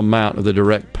full amount of the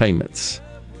direct payments,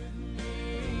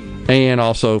 and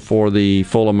also for the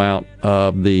full amount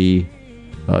of the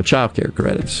child care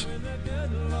credits.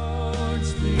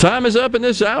 Time is up in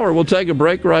this hour. We'll take a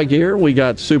break right here. We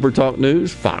got Super Talk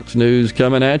News, Fox News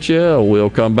coming at you. We'll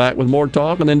come back with more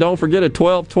talk. And then don't forget at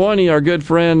 12:20, our good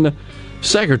friend,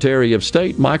 Secretary of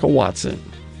State Michael Watson.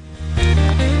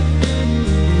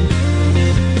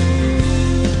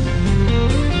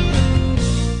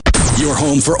 Your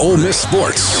home for Ole Miss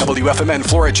sports. WFMN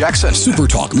Flora Jackson. Super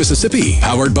Talk Mississippi.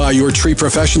 Powered by your tree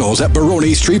professionals at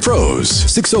Baroni's Tree Pros.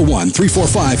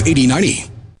 601-345-8090.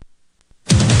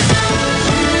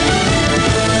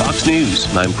 News.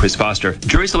 I'm Chris Foster.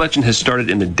 Jury selection has started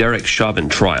in the Derek Chauvin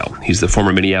trial. He's the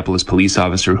former Minneapolis police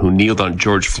officer who kneeled on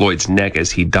George Floyd's neck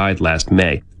as he died last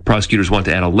May. Prosecutors want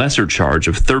to add a lesser charge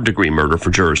of third-degree murder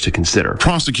for jurors to consider.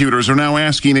 Prosecutors are now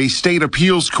asking a state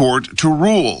appeals court to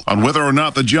rule on whether or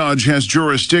not the judge has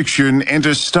jurisdiction and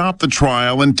to stop the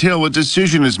trial until a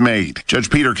decision is made.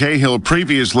 Judge Peter Cahill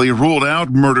previously ruled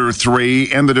out murder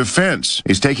 3, and the defense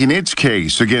is taking its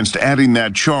case against adding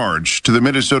that charge to the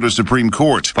Minnesota Supreme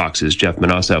Court. Fox's Jeff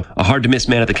Manasso. A hard-to-miss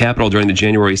man at the Capitol during the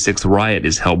January 6th riot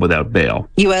is held without bail.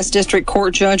 U.S. District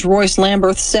Court Judge Royce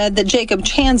Lamberth said that Jacob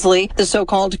Chansley, the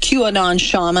so-called QAnon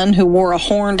shaman who wore a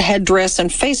horned headdress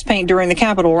and face paint during the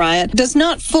Capitol riot, does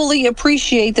not fully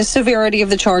appreciate the severity of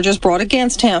the charges brought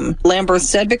against him. Lamberth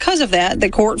said because of that, the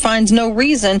court finds no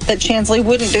reason that Chansley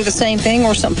wouldn't do the same thing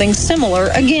or something similar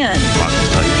again.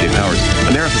 Fox's Jim Powers.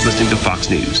 America's listening to Fox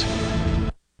News.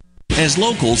 As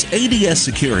locals, ADS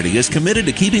Security is committed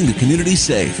to keeping the community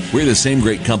safe. We're the same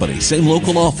great company, same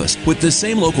local office, with the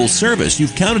same local service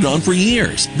you've counted on for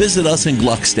years. Visit us in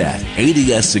Gluckstadt.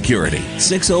 ADS Security,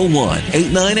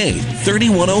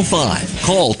 601-898-3105.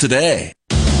 Call today.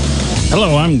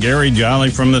 Hello, I'm Gary Jolly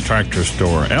from the Tractor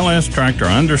Store. LS Tractor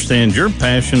understands your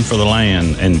passion for the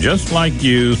land, and just like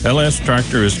you, LS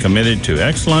Tractor is committed to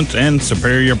excellence and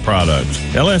superior products.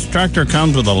 LS Tractor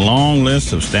comes with a long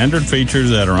list of standard features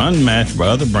that are unmatched by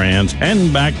other brands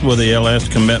and backed with the LS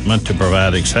commitment to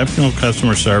provide exceptional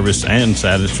customer service and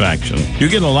satisfaction. You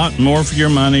get a lot more for your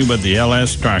money with the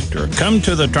LS Tractor. Come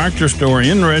to the Tractor Store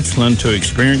in Richland to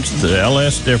experience the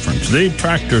LS difference. The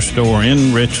Tractor Store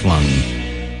in Richland.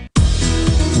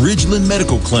 Ridgeland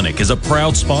Medical Clinic is a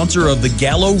proud sponsor of the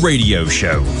Gallo Radio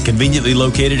Show, conveniently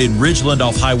located in Ridgeland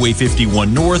off Highway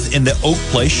 51 North in the Oak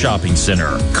Place Shopping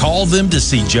Center. Call them to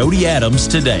see Jody Adams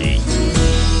today.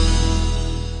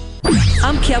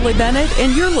 I'm Kelly Bennett,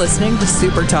 and you're listening to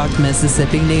Super Talk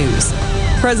Mississippi News.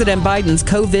 President Biden's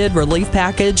COVID relief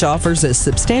package offers a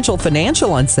substantial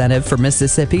financial incentive for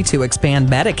Mississippi to expand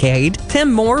Medicaid.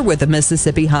 Tim Moore with the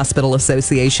Mississippi Hospital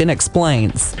Association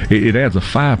explains. It adds a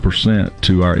 5%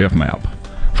 to our FMAP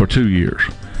for 2 years.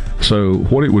 So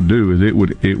what it would do is it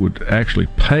would actually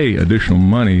pay additional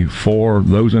money for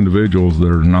those individuals that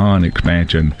are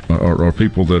non-expansion or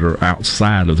people that are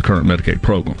outside of the current Medicaid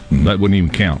program. That wouldn't even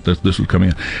count. This would come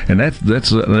in, and that's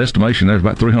an estimation. That's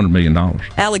about $300 million.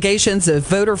 Allegations of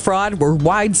voter fraud were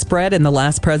widespread in the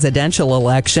last presidential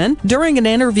election. During an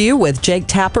interview with Jake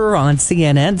Tapper on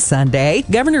CNN Sunday,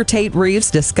 Governor Tate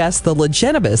Reeves discussed the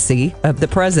legitimacy of the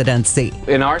presidency.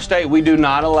 In our state, we do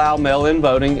not allow mail-in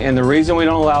voting, and the reason we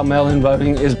don't allow mail-in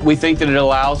voting is we think that it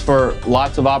allows for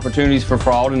lots of opportunities for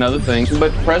fraud and other things.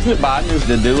 But President Biden is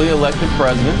the duly elected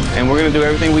president, and we're going to do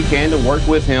everything we can to work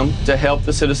with him to help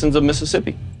the citizens of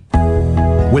Mississippi.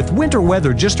 With winter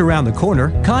weather just around the corner,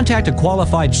 contact a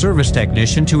qualified service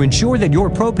technician to ensure that your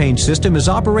propane system is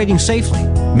operating safely.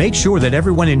 Make sure that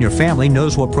everyone in your family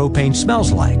knows what propane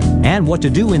smells like and what to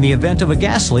do in the event of a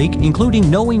gas leak,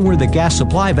 including knowing where the gas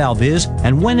supply valve is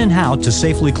and when and how to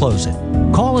safely close it.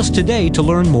 Call us today to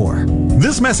learn more.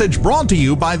 This message brought to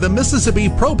you by the Mississippi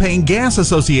Propane Gas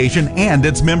Association and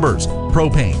its members.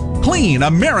 Propane, clean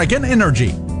American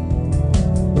energy.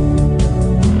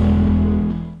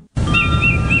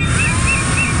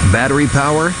 Battery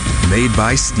power made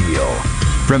by Steel.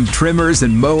 From trimmers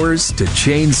and mowers to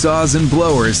chainsaws and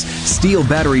blowers, Steel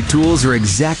battery tools are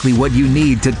exactly what you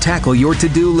need to tackle your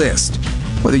to-do list.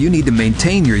 Whether you need to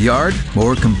maintain your yard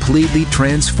or completely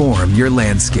transform your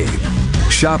landscape.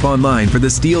 Shop online for the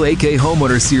Steel AK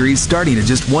Homeowner Series starting at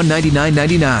just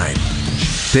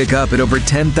 $199.99. Pick up at over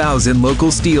 10,000 local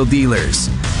Steel dealers.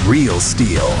 Real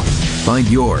Steel. Find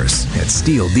yours at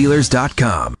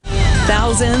steeldealers.com.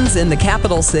 Thousands in the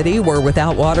capital city were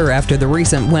without water after the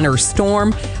recent winter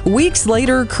storm. Weeks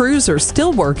later, crews are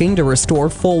still working to restore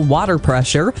full water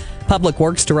pressure. Public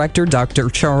Works Director Dr.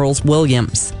 Charles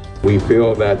Williams. We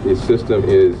feel that the system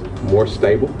is more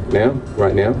stable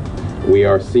right now. We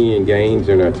are seeing gains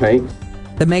in our tanks.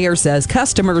 The mayor says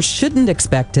customers shouldn't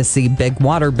expect to see big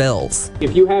water bills.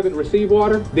 If you haven't received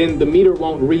water, then the meter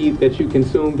won't read that you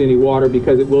consumed any water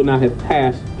because it will not have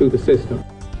passed through the system.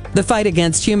 The fight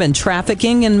against human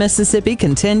trafficking in Mississippi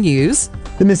continues.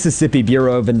 The Mississippi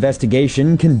Bureau of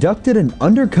Investigation conducted an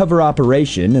undercover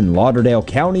operation in Lauderdale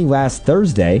County last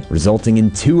Thursday, resulting in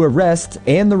 2 arrests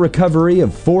and the recovery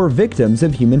of 4 victims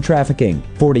of human trafficking.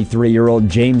 43-year-old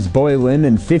James Boylan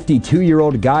and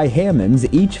 52-year-old Guy Hammonds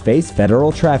each face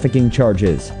federal trafficking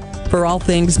charges. For all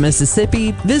things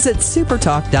Mississippi, visit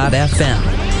supertalk.fm.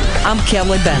 I'm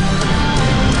Kelly Bennett.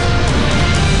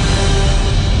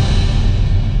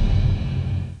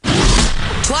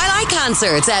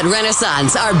 Concerts at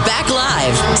Renaissance are back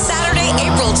live Saturday,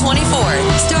 April 24th,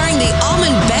 starring the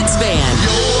Almond Betts Band.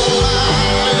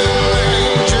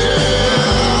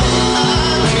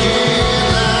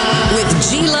 With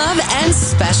G-Love and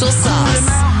Special Sauce.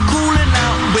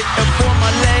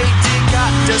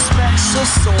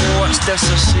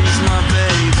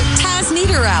 Taz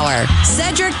Niederauer,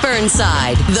 Cedric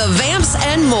Burnside, The Vamps,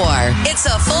 and more. It's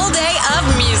a full day of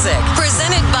music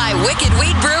presented by Wicked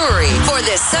Wheat Brewery for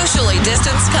this socially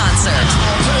distanced concert.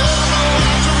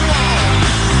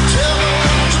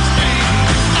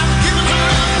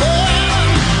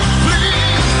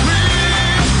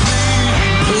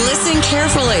 Listen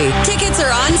carefully. Tickets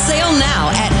are on sale now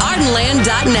at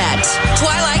ardenland.net.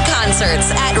 Twilight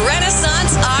concerts at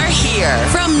Renaissance are here.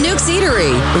 From Nuke's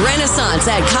Eatery, Renaissance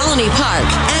at Colony Park,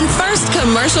 and First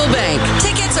Commercial Bank.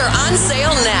 Tickets are on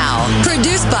sale now.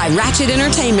 Produced by Ratchet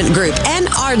Entertainment Group and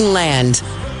Ardenland.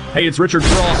 Hey, it's Richard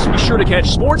Cross. Be sure to catch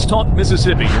Sports Talk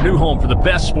Mississippi, your new home for the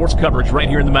best sports coverage right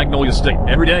here in the Magnolia State.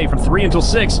 Every day from 3 until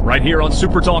 6, right here on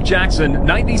Super Talk Jackson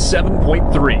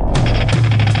 97.3.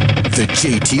 The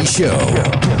JT Show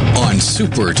on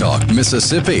Super Talk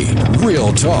Mississippi.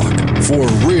 Real talk for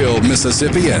real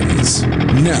Mississippians.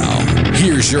 Now,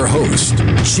 here's your host,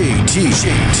 JT.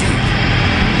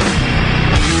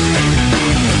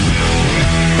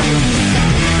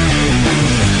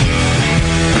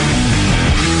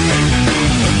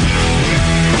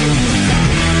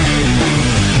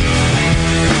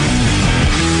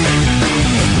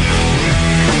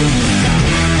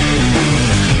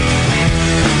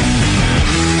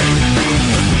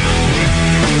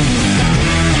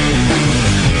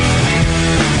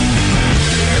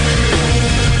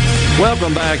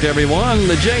 Welcome back, everyone.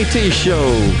 The JT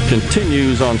Show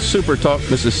continues on Super Talk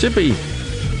Mississippi.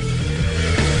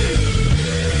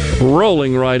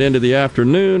 Rolling right into the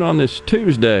afternoon on this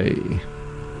Tuesday.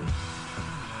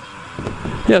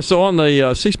 Yeah, so on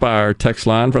the C Spire text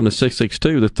line from the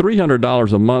 662, the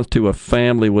 $300 a month to a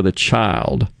family with a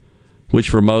child, which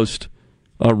for most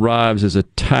arrives as a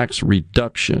tax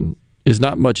reduction, is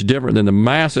not much different than the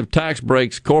massive tax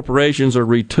breaks corporations are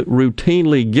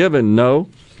routinely given.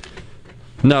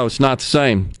 No, it's not the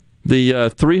same. The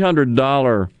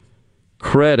 $300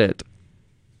 credit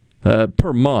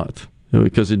per month,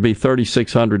 because it'd be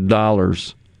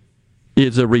 $3,600,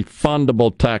 is a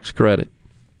refundable tax credit.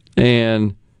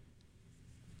 And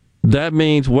that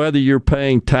means whether you're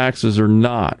paying taxes or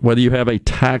not, whether you have a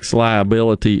tax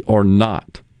liability or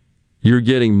not, you're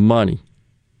getting money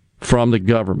from the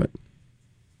government.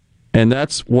 And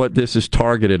that's what this is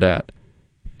targeted at.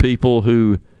 People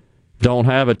who don't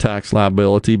have a tax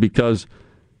liability, because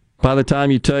by the time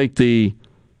you take the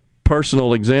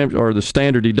personal exempt or the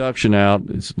standard deduction out,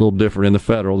 it's a little different in the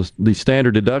federal. The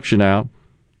standard deduction out,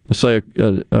 let's say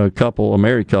a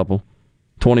married couple,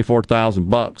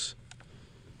 $24,000,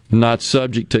 not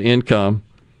subject to income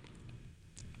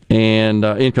and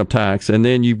income tax, and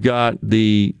then you've got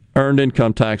the earned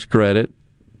income tax credit,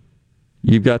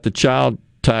 you've got the child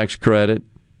tax credit.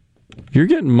 You're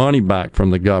getting money back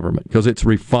from the government because it's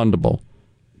refundable.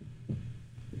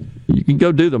 You can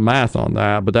go do the math on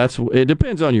that, but it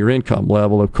depends on your income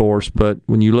level, of course. But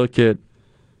when you look at,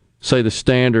 say, the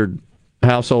standard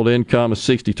household income of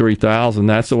 $63,000,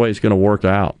 that's the way it's going to work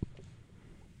out.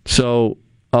 So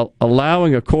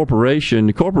allowing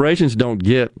corporations don't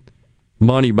get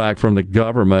money back from the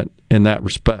government in that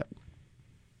respect.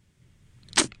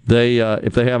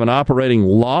 If they have an operating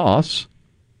loss,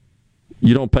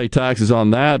 you don't pay taxes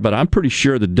on that, but I'm pretty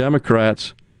sure the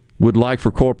Democrats would like for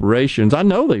corporations, I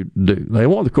know they do, they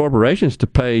want the corporations to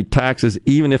pay taxes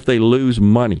even if they lose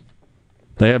money.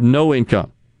 They have no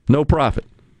income, no profit,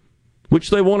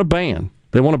 which they want to ban.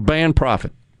 They want to ban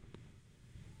profit.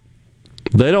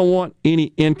 They don't want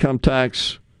any income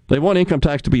tax. They want income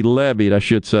tax to be levied, I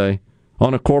should say,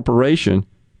 on a corporation,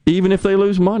 even if they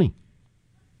lose money.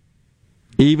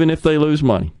 Even if they lose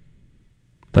money.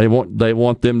 They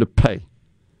want them to pay.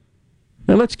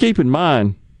 And let's keep in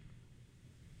mind,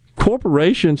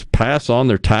 corporations pass on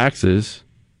their taxes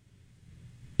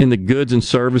in the goods and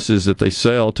services that they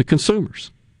sell to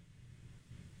consumers.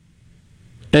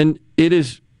 And it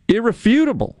is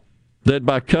irrefutable that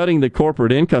by cutting the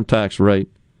corporate income tax rate,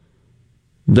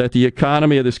 that the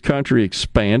economy of this country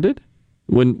expanded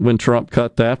when Trump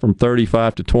cut that from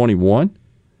 35 to 21,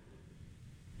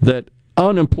 that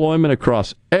unemployment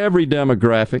across every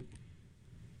demographic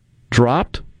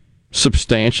dropped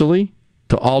substantially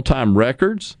to all-time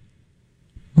records.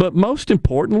 But most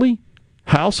importantly,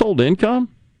 household income,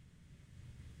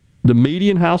 the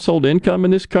median household income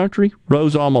in this country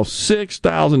rose almost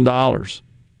 $6,000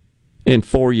 in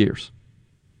 4 years.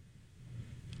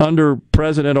 Under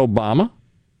President Obama,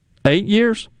 8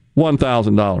 years,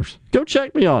 $1,000. Go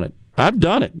check me on it. I've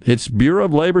done it. It's Bureau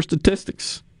of Labor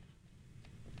Statistics.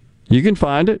 You can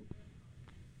find it.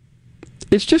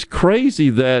 It's just crazy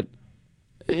that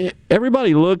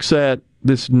everybody looks at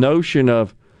this notion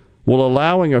of, well,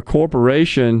 allowing a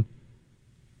corporation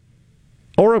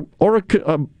or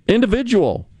a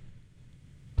individual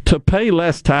to pay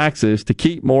less taxes to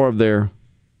keep more of their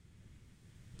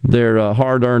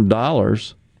hard-earned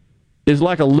dollars is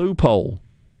like a loophole.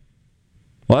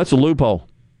 Well, that's a loophole.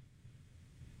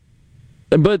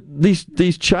 But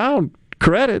these child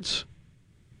credits,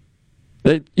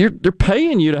 they're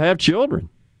paying you to have children,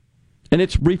 and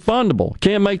it's refundable.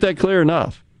 Can't make that clear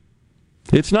enough.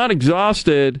 It's not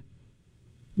exhausted.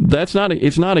 It's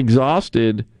not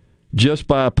exhausted just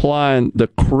by applying the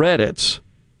credits.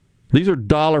 These are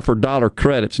dollar-for-dollar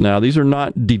credits now. These are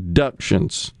not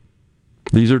deductions.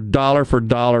 These are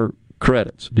dollar-for-dollar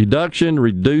credits. Deduction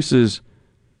reduces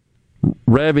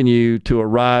revenue to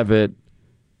arrive at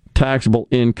taxable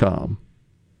income,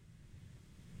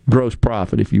 gross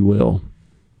profit, if you will.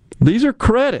 These are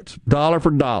credits, dollar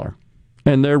for dollar,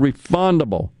 and they're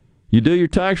refundable. You do your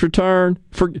tax return,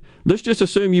 let's just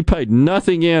assume you paid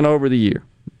nothing in over the year,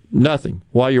 nothing,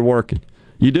 while you're working.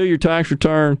 You do your tax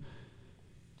return,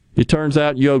 it turns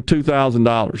out you owe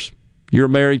 $2,000. You're a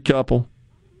married couple,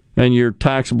 and your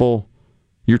tax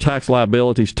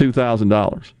liability is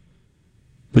 $2,000.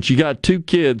 But you got 2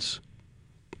 kids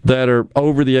that are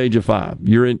over the age of 5.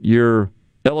 You're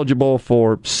eligible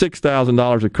for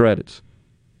 $6,000 of credits.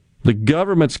 The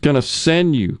government's going to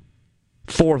send you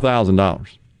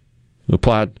 $4,000.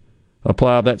 Apply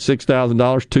that $6,000,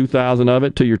 $2,000 of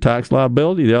it to your tax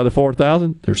liability. The other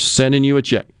 $4,000, they're sending you a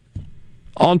check.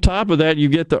 On top of that, you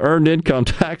get the earned income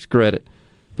tax credit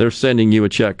they're sending you a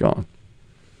check on.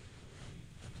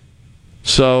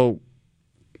 So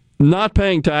not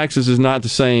paying taxes is not the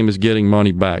same as getting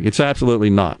money back. It's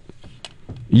absolutely not.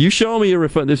 You show me a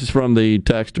refund. This is from the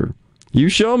texter. You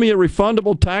show me a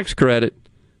refundable tax credit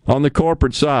on the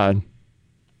corporate side,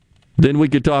 then we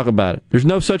could talk about it. There's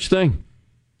no such thing.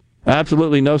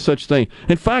 Absolutely no such thing.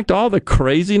 In fact, all the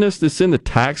craziness that's in the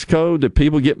tax code that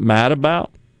people get mad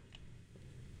about,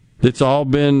 that's all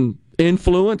been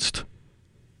influenced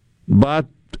by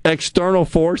external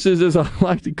forces, as I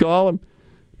like to call them,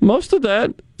 most of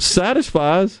that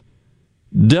satisfies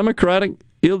Democratic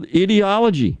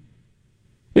ideology.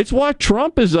 It's why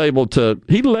Trump is able to,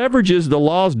 he leverages the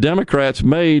laws Democrats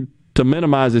made to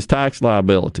minimize his tax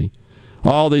liability.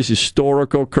 All these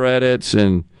historical credits,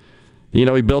 and, he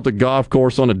bult a golf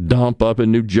course on a dump up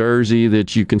in New Jersey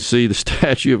that you can see the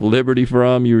Statue of Liberty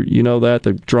from. You know that,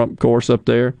 the Trump course up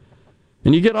there.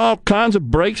 And you get all kinds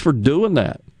of breaks for doing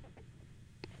that.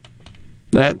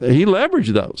 That he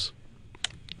leveraged those.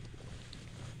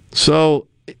 So,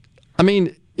 I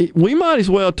mean, we might as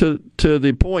well, to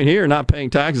the point here, not paying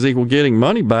taxes equal getting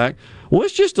money back. Well,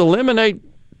 let's just eliminate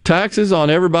taxes on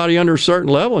everybody under a certain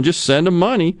level and just send them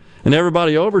money, and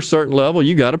everybody over a certain level,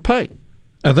 you got to pay.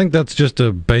 I think that's just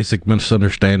a basic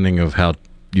misunderstanding of how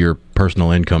your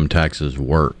personal income taxes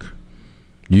work.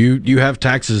 You have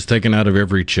taxes taken out of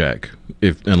every check,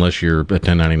 unless you're a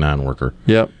 1099 worker.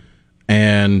 Yep.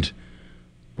 And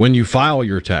when you file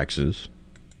your taxes,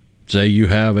 say you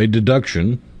have a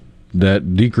deduction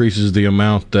that decreases the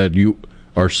amount that you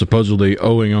are supposedly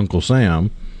owing Uncle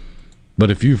Sam, but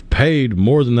if you've paid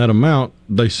more than that amount,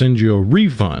 they send you a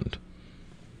refund.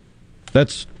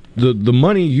 That's the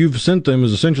money you've sent them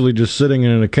is essentially just sitting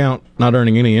in an account, not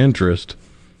earning any interest.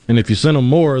 And if you send them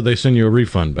more, they send you a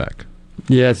refund back.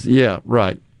 Yes, yeah,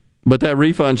 right. But that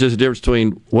refund's just the difference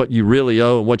between what you really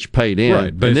owe and what you paid in.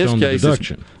 Right, based in this on case, the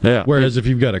deduction. Yeah. Whereas if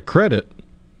you've got a credit,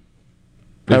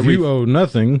 if you owe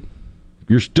nothing,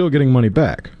 you're still getting money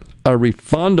back. A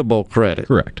refundable credit.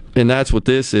 Correct. And that's what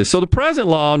this is. So the present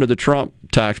law under the Trump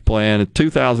tax plan, a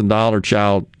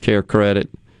 $2,000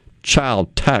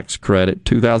 child tax credit,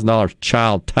 $2,000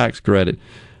 child tax credit,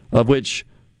 of which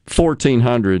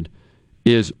 $1,400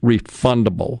 is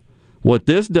refundable. What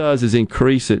this does is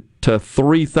increase it to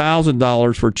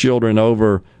 $3,000 for children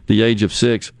over the age of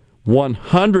 6,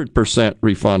 100%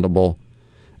 refundable,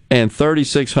 and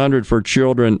 $3,600 for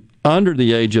children under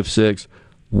the age of 6,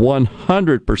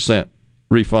 100%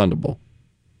 refundable.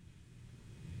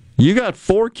 You got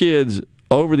 4 kids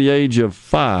over the age of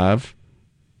 5,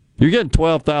 you're getting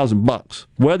 $12,000,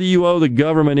 whether you owe the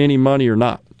government any money or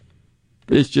not.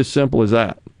 It's just simple as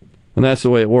that. And that's the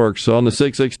way it works. So on the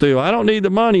 662, I don't need the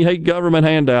money, hate government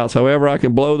handouts. However, I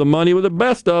can blow the money with the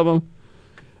best of them.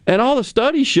 And all the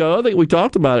studies show, I think we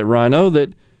talked about it, Rhino,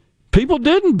 that people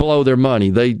didn't blow their money.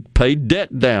 They paid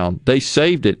debt down. They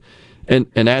saved it. And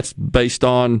that's based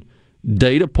on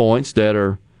data points that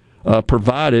are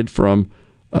provided from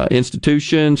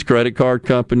institutions, credit card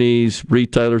companies,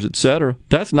 retailers, etc.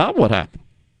 That's not what happened.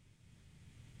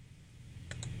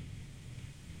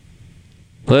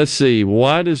 Let's see.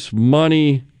 Why does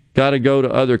money got to go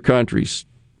to other countries?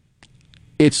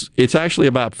 It's actually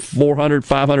about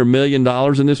 $400 million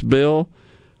in this bill.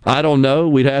 I don't know.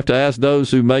 We'd have to ask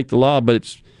those who make the law,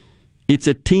 but it's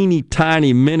a teeny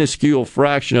tiny minuscule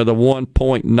fraction of the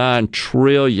 $1.9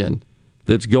 trillion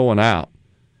that's going out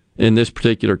in this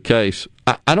particular case.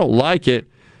 I don't like it,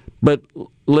 but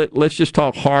let's just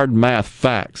talk hard math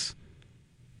facts.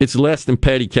 It's less than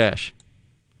petty cash.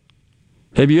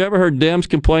 Have you ever heard Dems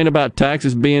complain about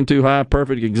taxes being too high?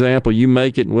 Perfect example. You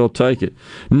make it and we'll take it.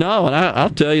 No, and I'll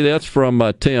tell you that's from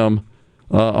Tim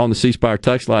on the C Spire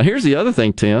text line. Here's the other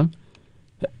thing, Tim.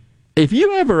 If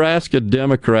you ever ask a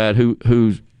Democrat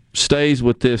who stays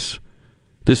with this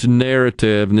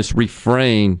narrative and this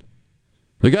refrain,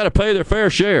 they got to pay their fair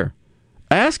share.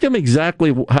 Ask them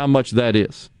exactly how much that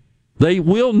is. They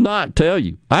will not tell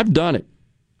you. I've done it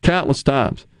countless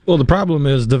times. Well, the problem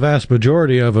is the vast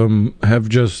majority of them have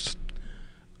just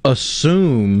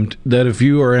assumed that if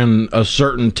you are in a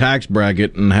certain tax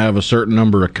bracket and have a certain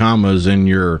number of commas in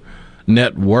your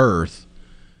net worth,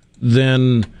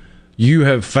 then you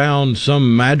have found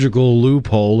some magical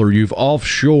loophole, or you've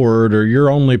offshored, or you're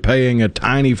only paying a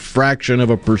tiny fraction of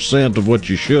a percent of what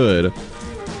you should,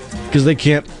 because they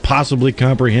can't possibly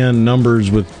comprehend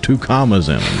numbers with 2 commas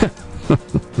in them.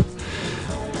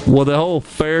 Well, the whole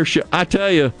fair share, I tell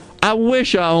you, I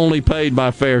wish I only paid my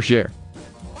fair share.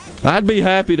 I'd be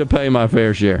happy to pay my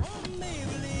fair share.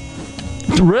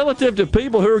 Relative to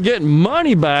people who are getting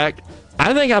money back,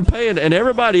 I think I'm paying, and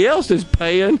everybody else is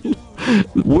paying,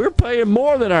 we're paying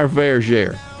more than our fair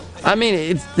share. I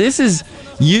mean, this is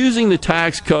using the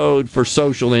tax code for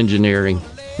social engineering.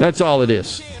 That's all it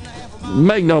is.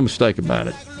 Make no mistake about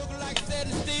it.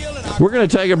 We're going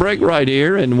to take a break right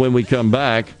here, and when we come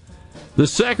back, the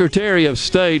Secretary of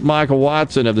State, Michael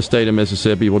Watson of the state of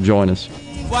Mississippi, will join us.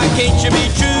 Why can't you be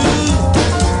true?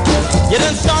 You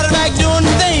done started back doing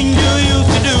the things you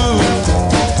used to do.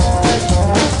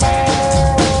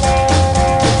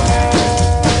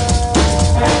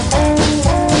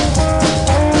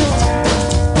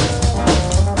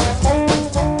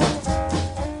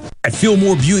 At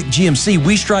Fillmore Buick GMC,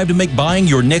 we strive to make buying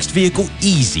your next vehicle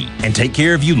easy and take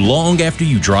care of you long after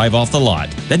you drive off the lot.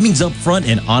 That means upfront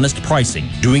and honest pricing,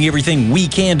 doing everything we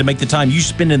can to make the time you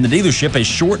spend in the dealership as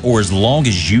short or as long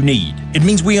as you need. It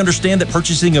means we understand that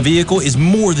purchasing a vehicle is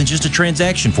more than just a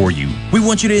transaction for you. We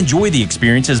want you to enjoy the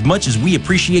experience as much as we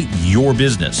appreciate your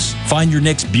business. Find your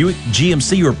next Buick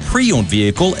GMC or pre-owned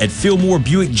vehicle at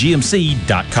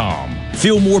FillmoreBuickGMC.com.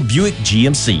 Fillmore Buick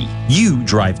GMC. You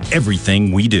drive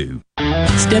everything we do.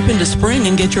 Step into spring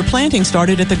and get your planting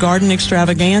started at the Garden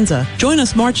Extravaganza. Join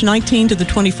us March 19 to the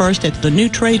 21st at the new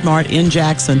Trade Mart in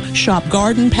Jackson. Shop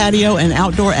garden, patio, and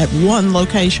outdoor at one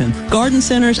location. Garden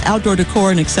centers, outdoor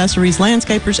decor and accessories,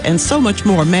 landscapers, and so much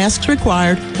more. Masks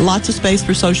required, lots of space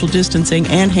for social distancing,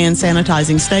 and hand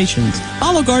sanitizing stations.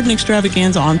 Follow Garden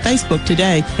Extravaganza on Facebook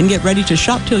today and get ready to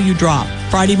shop till you drop.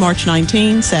 Friday, March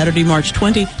 19, Saturday, March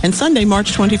 20, and Sunday,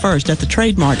 March 21st at the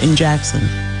Trade Mart in Jackson.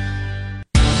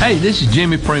 Hey, this is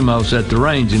Jimmy Primos at The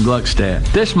Range in Gluckstadt.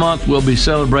 This month we'll be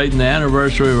celebrating the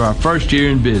anniversary of our first year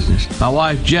in business. My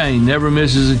wife Jane never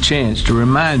misses a chance to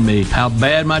remind me how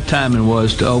bad my timing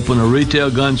was to open a retail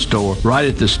gun store right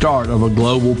at the start of a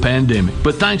global pandemic.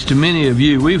 But thanks to many of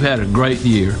you, we've had a great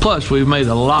year. Plus, we've made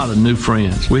a lot of new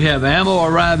friends. We have ammo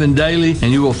arriving daily,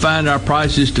 and you will find our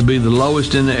prices to be the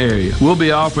lowest in the area. We'll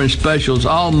be offering specials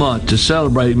all month to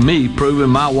celebrate me proving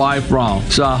my wife wrong,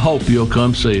 so I hope you'll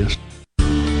come see us.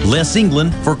 Les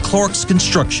England for Clark's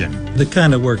Construction. The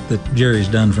kind of work that Jerry's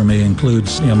done for me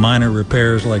includes minor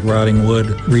repairs like rotting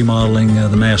wood, remodeling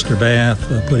the master bath,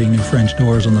 putting new French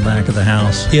doors on the back of the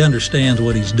house. He understands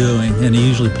what he's doing, and he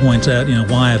usually points out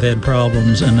why I've had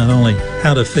problems, and not only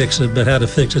how to fix it, but how to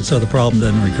fix it so the problem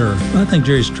doesn't recur. I think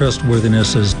Jerry's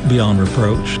trustworthiness is beyond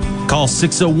reproach. Call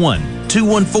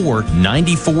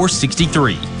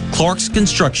 601-214-9463. Clark's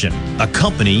Construction, a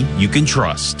company you can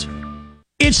trust.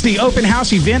 It's the open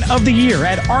house event of the year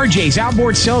at RJ's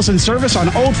Outboard Sales and Service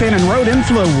on Old Fannin Road in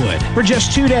Flowood. For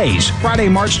just 2 days, Friday,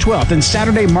 March 12th and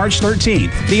Saturday, March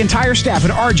 13th, the entire staff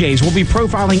at RJ's will be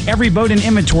profiling every boat in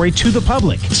inventory to the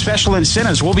public. Special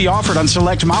incentives will be offered on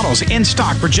select models in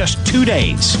stock for just 2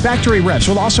 days. Factory reps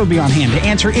will also be on hand to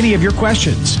answer any of your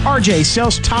questions. RJ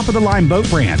sells top-of-the-line boat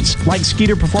brands like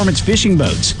Skeeter Performance Fishing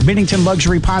Boats, Bennington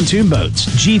Luxury Pontoon Boats,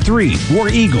 G3, War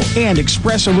Eagle, and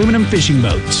Express Aluminum Fishing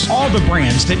Boats. All the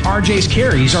brands that RJ's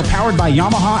carries are powered by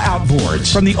Yamaha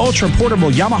outboards. From the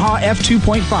ultra-portable Yamaha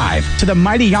F2.5 to the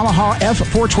mighty Yamaha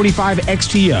F425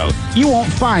 XTO, you won't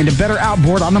find a better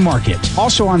outboard on the market.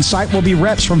 Also on site will be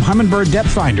reps from Humminbird Depth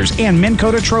Finders and Minn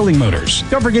Kota Trolling Motors.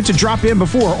 Don't forget to drop in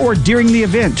before or during the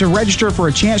event to register for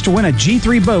a chance to win a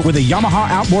G3 boat with a Yamaha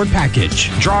outboard package.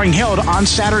 Drawing held on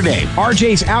Saturday.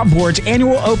 RJ's Outboards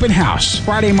Annual Open House.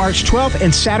 Friday, March 12th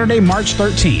and Saturday, March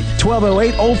 13th.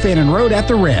 1208 Old Fannin Road at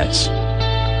the Res.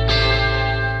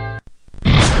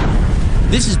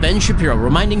 This is Ben Shapiro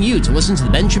reminding you to listen to The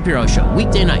Ben Shapiro Show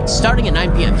weekday nights starting at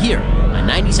 9 p.m. here on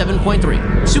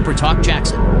 97.3 Super Talk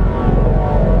Jackson.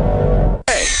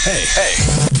 Hey.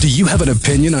 Do you have an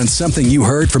opinion on something you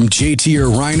heard from JT or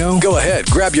Rhino? Go ahead,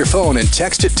 grab your phone and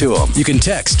text it to them. You can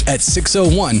text at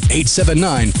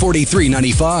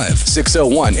 601-879-4395.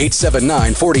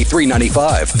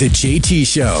 601-879-4395. The JT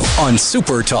Show on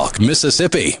Super Talk,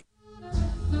 Mississippi.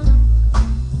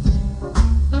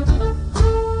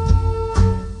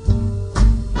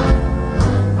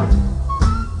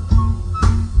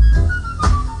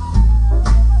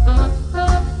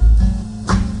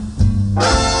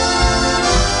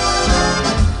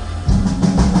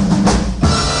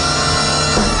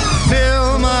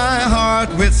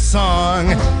 Song,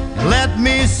 let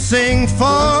me sing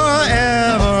forevermore.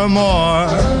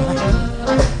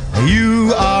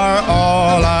 You are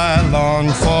all I long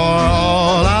for,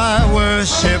 all I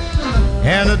worship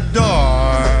and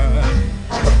adore.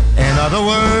 In other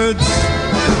words,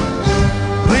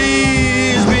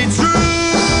 please be true.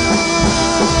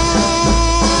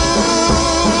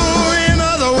 In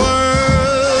other words,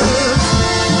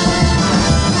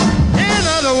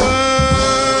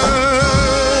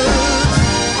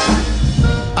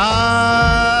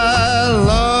 I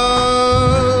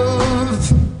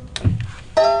love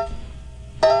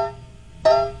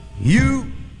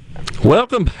you.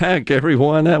 Welcome back,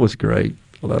 everyone. That was great.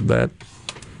 I love that.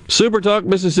 Super Talk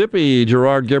Mississippi,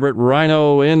 Gerard Gilbert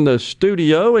Rhino in the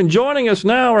studio. And joining us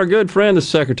now, our good friend, the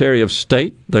Secretary of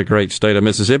State, the great state of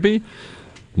Mississippi,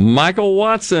 Michael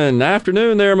Watson.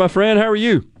 Afternoon there, my friend. How are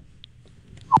you?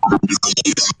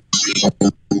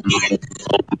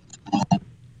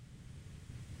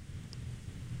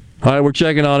 All right, we're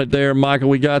checking on it there, Michael.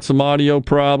 We got some audio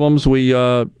problems.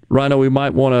 Rhino, we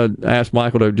might want to ask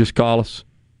Michael to just call us.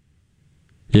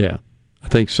 Yeah, I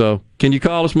think so. Can you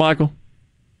call us, Michael?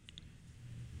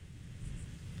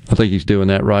 I think he's doing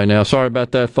that right now. Sorry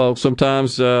about that, folks.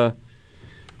 Sometimes we're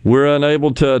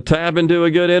unable to tap into a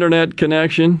good internet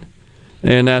connection,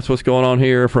 and that's what's going on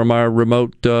here from our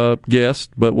remote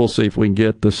guest. But we'll see if we can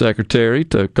get the secretary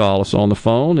to call us on the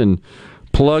phone and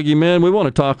plug him in. We want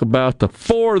to talk about the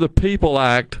For the People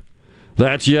Act.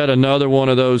 That's yet another one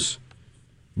of those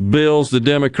bills the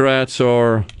Democrats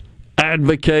are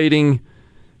advocating,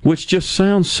 which just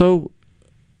sounds so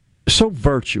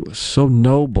virtuous, so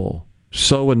noble,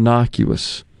 so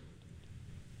innocuous,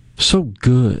 so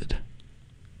good.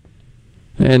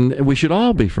 And we should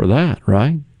all be for that,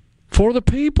 right? For the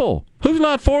people. Who's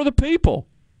not for the people?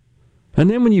 And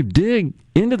then when you dig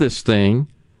into this thing,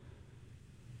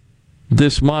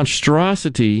 this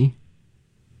monstrosity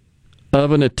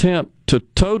of an attempt to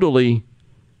totally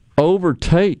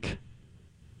overtake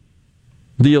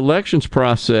the elections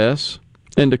process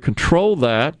and to control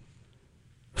that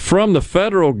from the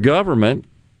federal government,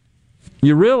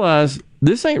 you realize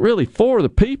this ain't really for the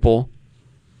people.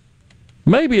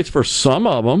 Maybe it's for some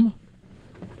of them,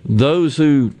 those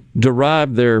who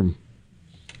derive their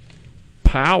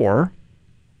power,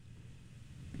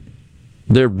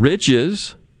 their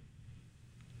riches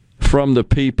from the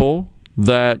people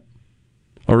that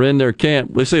are in their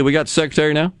camp. Let's see, we got the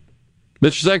secretary now.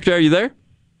 Mr. Secretary, are you there?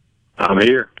 I'm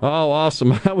here. Oh,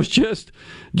 awesome. I was just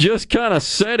kind of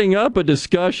setting up a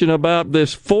discussion about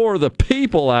this For the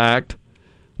People Act,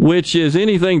 which is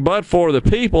anything but for the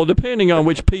people, depending on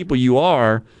which people you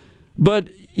are. But,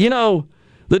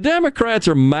 the Democrats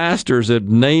are masters at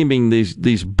naming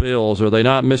these bills, are they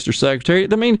not, Mr. Secretary?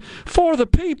 I mean, for the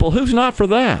people, who's not for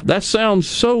that? That sounds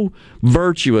so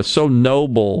virtuous, so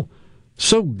noble,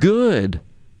 so good,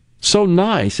 so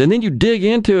nice. And then you dig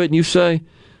into it and you say,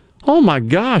 oh my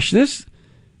gosh,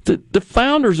 the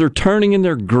founders are turning in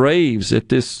their graves at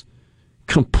this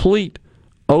complete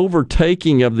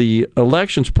overtaking of the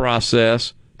elections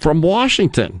process from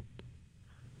Washington.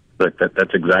 Look,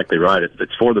 that's exactly right.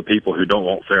 It's for the people who don't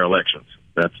want fair elections.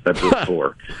 That's what it's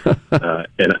for.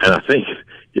 And I think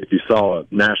if you saw a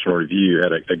National Review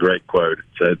had a great quote. It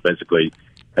said basically,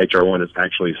 H.R. 1 is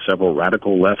actually several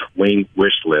radical left-wing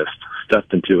wish lists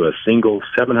stuffed into a single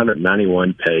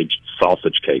 791-page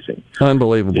sausage casing.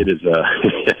 Unbelievable. It is.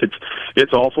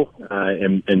 It's awful.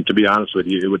 And to be honest with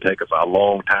you, it would take us a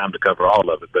long time to cover all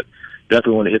of it. But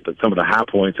definitely want to hit some of the high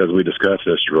points as we discuss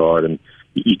this, Gerard. And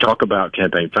you talk about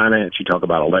campaign finance. You talk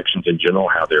about elections in general,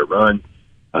 how they're run.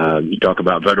 You talk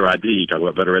about voter ID. You talk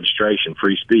about voter registration,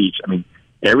 free speech. I mean,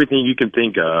 everything you can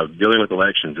think of dealing with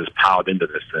elections is piled into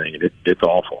this thing, and it's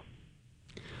awful.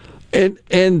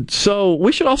 And so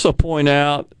we should also point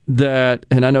out that,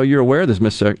 and I know you're aware of this,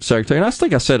 Mr. Secretary, and I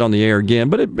think I said on the air again,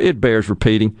 but it bears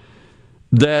repeating,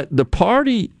 that the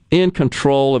party in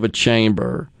control of a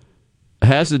chamber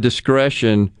has the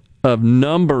discretion of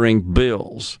numbering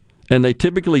bills, and they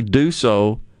typically do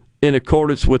so in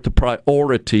accordance with the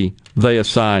priority they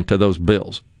assign to those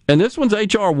bills. And this one's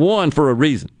H.R. 1 for a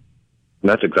reason.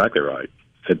 That's exactly right.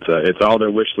 It's all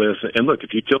their wish list. And look,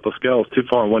 if you tilt the scales too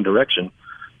far in one direction,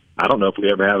 I don't know if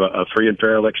we ever have a free and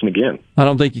fair election again. I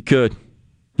don't think you could.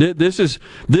 This is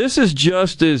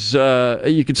just as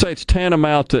you could say it's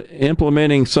tantamount to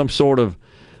implementing some sort of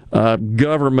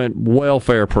government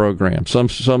welfare program, some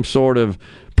sort of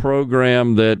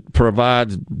program that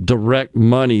provides direct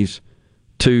monies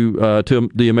to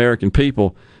the American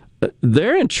people.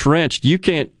 They're entrenched. You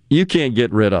can't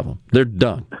get rid of them. They're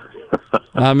done.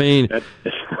 I mean,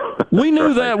 we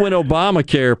knew that when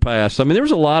Obamacare passed. I mean, there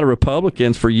was a lot of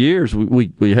Republicans for years.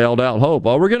 We held out hope.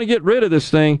 Oh, we're going to get rid of this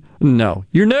thing. No,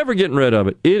 you're never getting rid of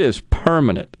it. It is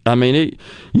permanent. I mean,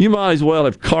 you might as well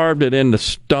have carved it into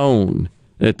stone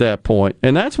at that point.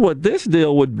 And that's what this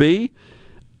deal would be.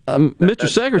 Mr.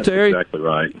 Secretary, that's exactly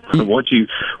right. Once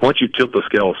you tilt the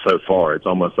scale so far, it's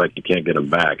almost like you can't get them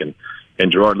back.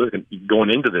 And Gerard, looking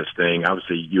going into this thing,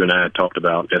 obviously you and I talked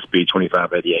about SB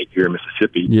 2588 here in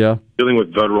Mississippi, dealing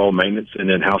with voter roll maintenance, and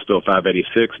then House Bill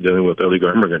 586 dealing with illegal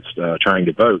immigrants trying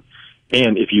to vote.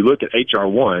 And if you look at H.R.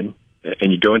 1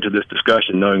 and you go into this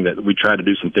discussion knowing that we tried to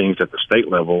do some things at the state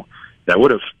level that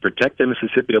would have protected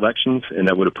Mississippi elections and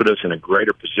that would have put us in a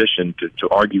greater position to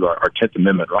argue our 10th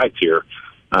Amendment rights here,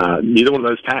 neither one of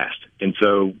those passed. And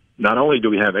so not only do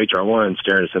we have H.R. 1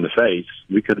 staring us in the face,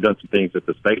 we could have done some things at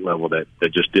the state level that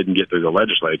just didn't get through the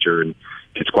legislature. And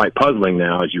it's quite puzzling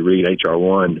now as you read H.R.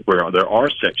 1, where there are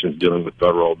sections dealing with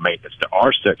voter roll maintenance. There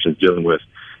are sections dealing with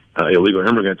illegal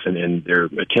immigrants and their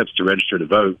attempts to register to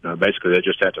vote. Basically, they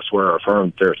just have to swear or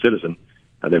affirm they're a citizen.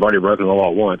 They've already broken the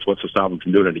law once. What's to stop them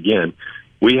from doing it again?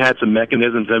 We had some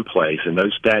mechanisms in place and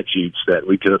those statutes that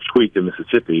we could have tweaked in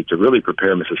Mississippi to really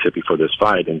prepare Mississippi for this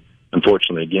fight. And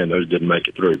unfortunately, again, those didn't make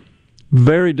it through.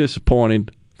 Very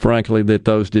disappointed, frankly, that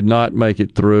those did not make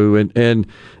it through. And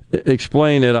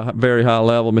explain at a very high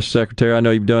level, Mr. Secretary, I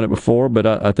know you've done it before, but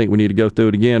I think we need to go through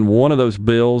it again. One of those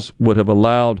bills would have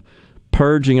allowed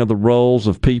purging of the rolls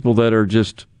of people that are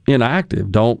just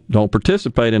inactive, don't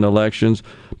participate in elections,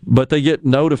 but they get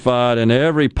notified in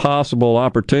every possible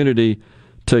opportunity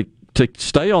to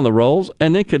stay on the rolls,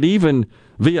 and they could even,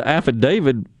 via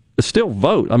affidavit, still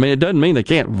vote. I mean, it doesn't mean they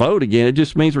can't vote again. It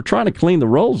just means we're trying to clean the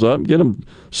rolls up and get them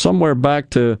somewhere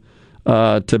back to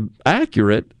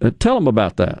accurate. Tell them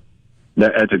about that.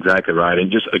 That's exactly right.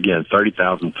 And just, again,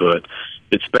 30,000 foot,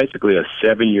 it's basically a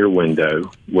 7-year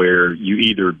window where you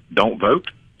either don't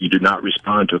vote, you do not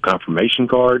respond to a confirmation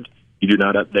card, you do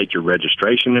not update your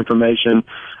registration information,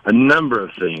 a number of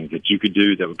things that you could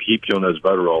do that would keep you on those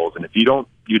voter rolls. And if you don't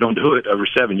do it over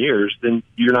 7 years, then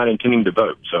you're not intending to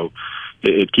vote. So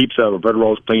it keeps our voter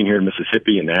rolls clean here in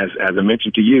Mississippi. And as I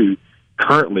mentioned to you,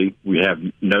 currently we have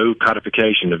no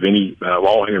codification of any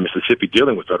law here in Mississippi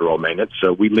dealing with voter roll maintenance.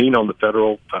 So we lean on the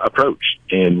federal approach.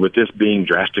 And with this being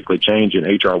drastically changed in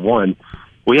H.R. 1,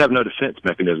 we have no defense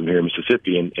mechanism here in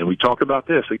Mississippi. And we talked about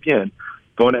this again,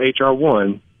 going to H.R.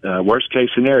 1. Worst case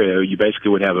scenario, you basically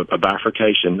would have a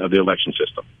bifurcation of the election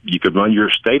system. You could run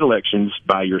your state elections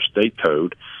by your state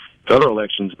code, federal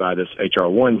elections by this H.R.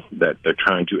 1 that they're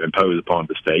trying to impose upon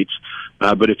the states.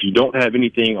 But if you don't have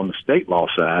anything on the state law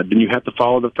side, then you have to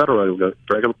follow the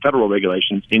federal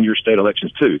regulations in your state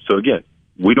elections too. So again,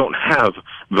 we don't have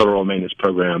federal maintenance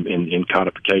program in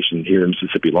codification here in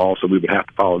Mississippi law, so we would have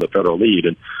to follow the federal lead,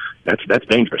 and that's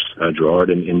dangerous,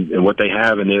 Gerard. And what they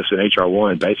have in this in H.R.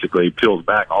 1 basically peels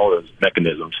back all those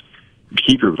mechanisms to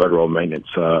keep your federal maintenance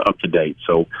up to date.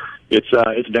 So it's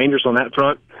dangerous on that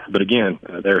front. But again,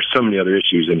 there are so many other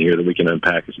issues in here that we can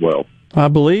unpack as well. I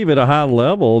believe at a high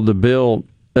level, the bill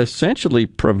essentially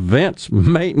prevents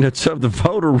maintenance of the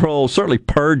voter rolls, certainly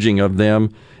purging of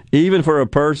them, even for a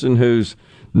person who's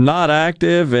not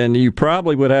active, and you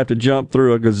probably would have to jump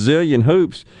through a gazillion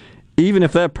hoops, even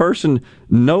if that person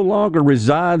no longer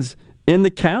resides in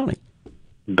the county.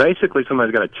 Basically,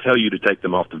 somebody's got to tell you to take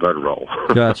them off the voter roll.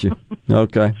 Gotcha.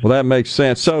 Okay. Well, that makes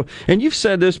sense. So, and you've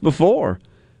said this before.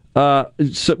 So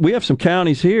we have some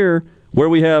counties here where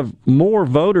we have more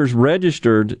voters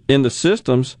registered in the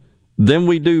systems than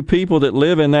we do people that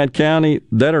live in that county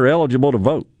that are eligible to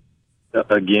vote.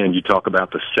 Again, you talk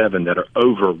about the 7 that are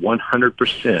over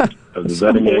 100% of the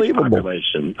voting age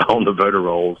population on the voter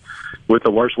rolls, with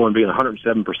the worst one being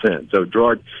 107%. So,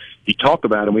 Gerard, you talk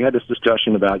about, and we had this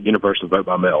discussion about universal vote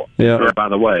by mail. Yeah. By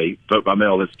the way, vote by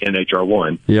mail is in H.R.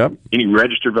 1. Yep. Any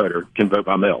registered voter can vote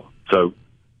by mail. So,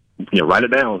 write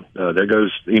it down. There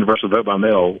goes the universal vote by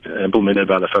mail implemented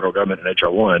by the federal government in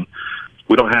H.R. 1.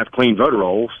 We don't have clean voter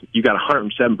rolls. You got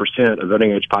 107% of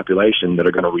voting age population that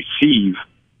are going to receive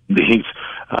these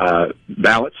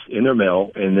ballots in their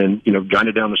mail, and then,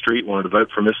 Johnny down the street wanted to vote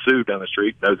for Miss Sue down the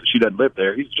street, knows that she doesn't live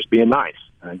there. He's just being nice,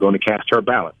 going to cast her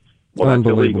ballot. Well, that's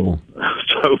illegal.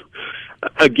 So,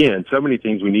 again, so many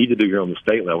things we need to do here on the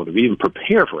state level to even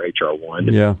prepare for H.R.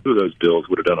 1. Yeah. Two of those bills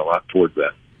would have done a lot towards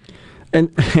that.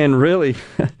 And really,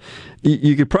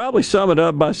 you could probably sum it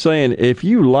up by saying, if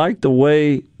you like the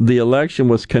way the election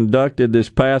was conducted this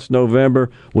past November,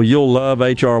 well, you'll love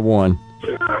H.R. 1.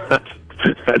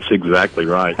 That's exactly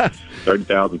right.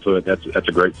 30,000 foot. That's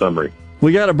a great summary.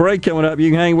 We got a break coming up.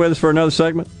 You can hang with us for another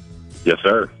segment? Yes,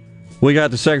 sir. We got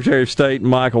the Secretary of State,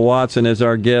 Michael Watson, as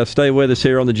our guest. Stay with us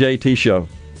here on the JT Show.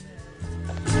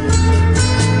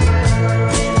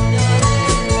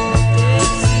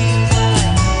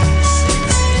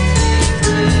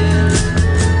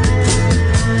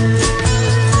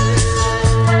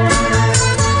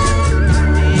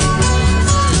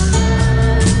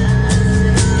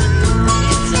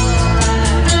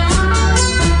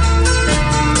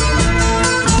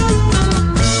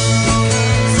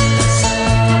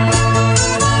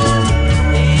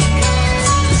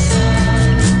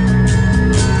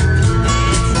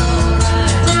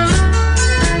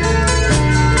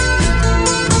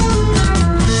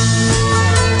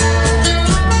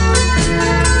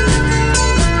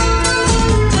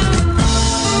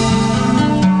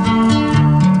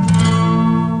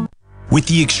 With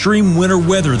the extreme winter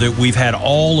weather that we've had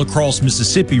all across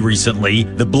Mississippi recently,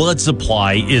 the blood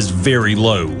supply is very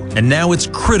low. And now it's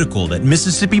critical that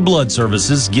Mississippi Blood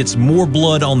Services gets more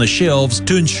blood on the shelves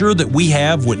to ensure that we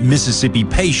have what Mississippi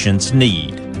patients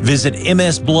need. Visit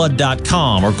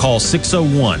msblood.com or call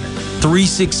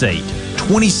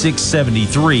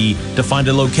 601-368-2673 to find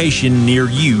a location near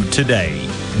you today.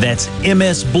 That's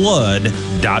msblood.com.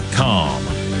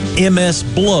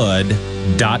 msblood.com.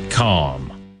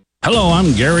 Hello,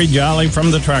 I'm Gary Jolly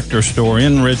from the Tractor Store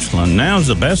in Richland. Now's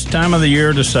the best time of the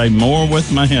year to save more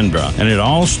with Mahindra, and it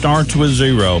all starts with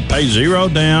zero. Pay zero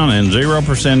down and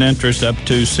 0% interest up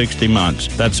to 60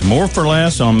 months. That's more for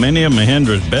less on many of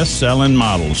Mahindra's best-selling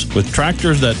models, with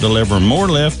tractors that deliver more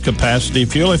lift, capacity,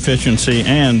 fuel efficiency,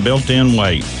 and built-in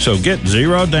weight. So get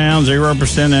zero down,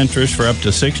 0% interest for up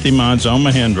to 60 months on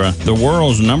Mahindra, the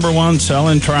world's #1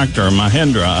 selling tractor,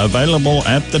 Mahindra, available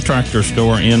at the Tractor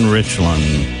Store in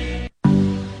Richland.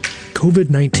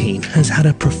 COVID-19 has had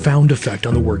a profound effect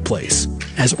on the workplace.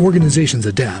 As organizations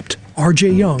adapt,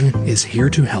 RJ Young is here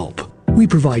to help. We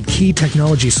provide key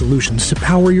technology solutions to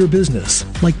power your business,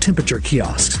 like temperature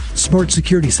kiosks, smart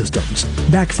security systems,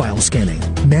 backfile scanning,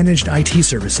 managed IT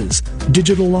services,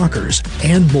 digital lockers,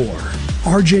 and more.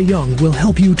 RJ Young will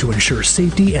help you to ensure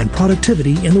safety and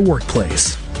productivity in the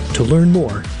workplace. To learn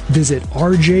more, visit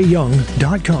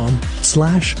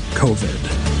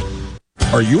rjyoung.com/COVID.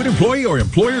 Are you an employee or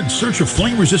employer in search of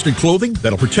flame-resistant clothing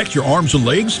that'll protect your arms and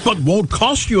legs but won't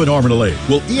cost you an arm and a leg?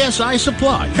 Well, ESI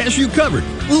Supply has you covered,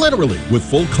 literally, with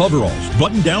full coveralls,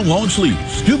 button-down long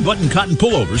sleeves, 2-button cotton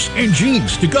pullovers, and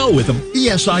jeans to go with them.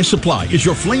 ESI Supply is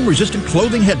your flame-resistant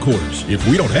clothing headquarters. If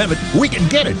we don't have it, we can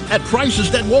get it at prices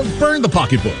that won't burn the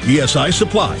pocketbook. ESI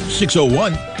Supply,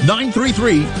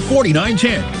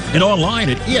 601-933-4910, and online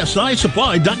at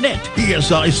esisupply.net.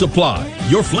 ESI Supply,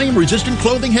 your flame-resistant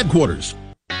clothing headquarters.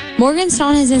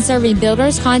 Morganstone has been serving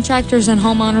builders, contractors, and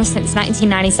homeowners since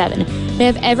 1997. We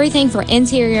have everything for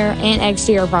interior and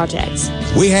exterior projects.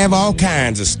 We have all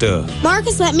kinds of stuff.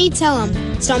 Marcus, let me tell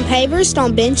them. Stone pavers,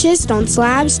 stone benches, stone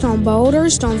slabs, stone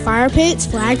boulders, stone fire pits,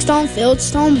 flagstone,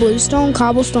 fieldstone, bluestone,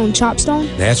 cobblestone, chopstone.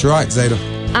 That's right, Zeta.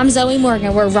 I'm Zoe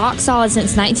Morgan. We're rock solid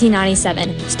since 1997.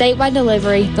 Statewide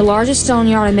delivery, the largest stone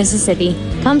yard in Mississippi.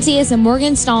 Come see us at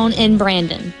Morganstone in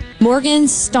Brandon.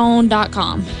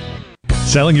 Morganstone.com.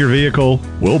 Selling your vehicle?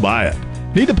 We'll buy it.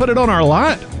 Need to put it on our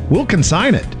lot? We'll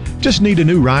consign it. Just need a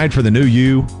new ride for the new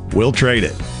you? We'll trade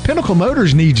it. Pinnacle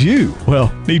Motors needs you. Well,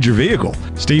 needs your vehicle.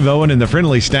 Steve Owen and the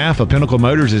friendly staff of Pinnacle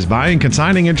Motors is buying,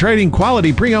 consigning, and trading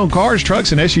quality pre-owned cars,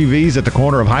 trucks, and SUVs at the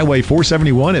corner of Highway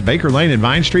 471 at Baker Lane and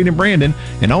Vine Street in Brandon,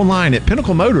 and online at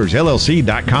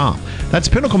PinnacleMotorsLLC.com. That's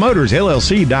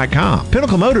PinnacleMotorsLLC.com.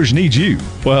 Pinnacle Motors needs you.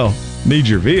 Well, needs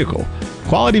your vehicle.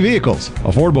 Quality vehicles,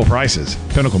 affordable prices.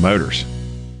 Pinnacle Motors.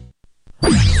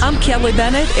 I'm Kelly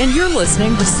Bennett, and you're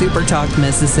listening to Super Talk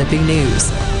Mississippi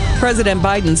News. President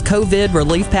Biden's COVID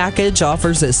relief package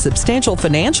offers a substantial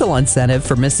financial incentive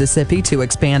for Mississippi to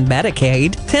expand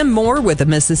Medicaid. Tim Moore with the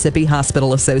Mississippi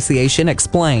Hospital Association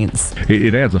explains.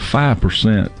 It adds a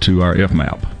 5% to our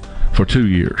FMAP for 2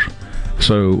 years.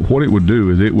 So what it would do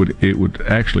is it would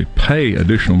actually pay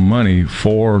additional money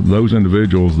for those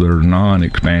individuals that are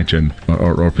non-expansion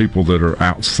or people that are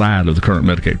outside of the current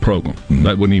Medicaid program.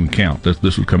 That wouldn't even count.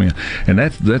 This would come in, and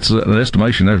that's an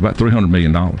estimation. There's about $300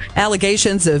 million.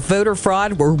 Allegations of voter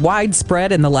fraud were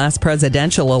widespread in the last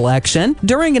presidential election.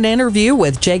 During an interview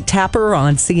with Jake Tapper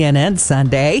on CNN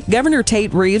Sunday, Governor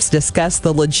Tate Reeves discussed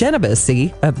the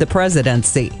legitimacy of the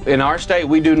presidency. In our state,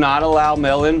 we do not allow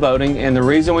mail-in voting, and the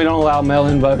reason we don't allow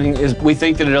mail-in voting is we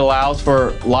think that it allows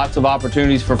for lots of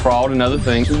opportunities for fraud and other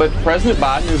things. But President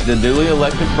Biden is the duly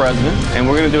elected president, and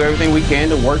we're going to do everything we can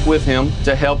to work with him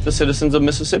to help the citizens of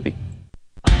Mississippi.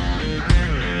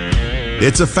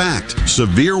 It's a fact.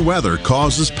 Severe weather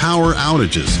causes power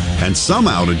outages, and some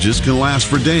outages can last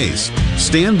for days.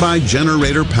 Standby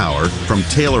generator power from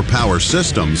Taylor Power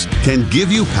Systems can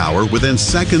give you power within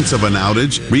seconds of an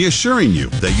outage, reassuring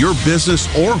you that your business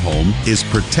or home is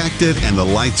protected and the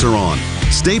lights are on.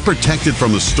 Stay protected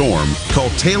from a storm.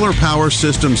 Call Taylor Power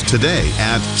Systems today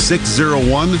at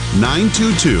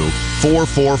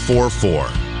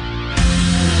 601-922-4444.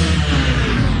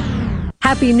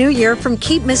 Happy New Year from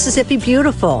Keep Mississippi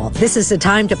Beautiful. This is the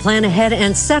time to plan ahead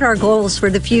and set our goals for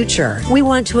the future. We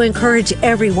want to encourage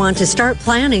everyone to start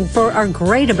planning for our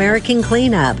Great American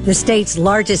Cleanup, the state's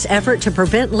largest effort to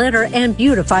prevent litter and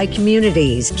beautify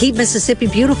communities. Keep Mississippi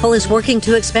Beautiful is working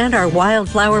to expand our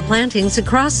wildflower plantings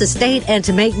across the state and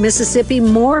to make Mississippi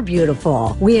more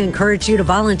beautiful. We encourage you to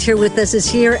volunteer with us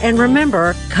this year, and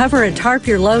remember, cover and tarp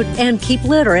your load and keep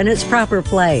litter in its proper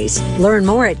place. Learn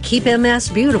more at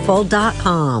keepmsbeautiful.com.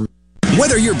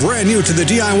 Whether you're brand new to the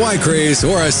DIY craze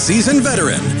or a seasoned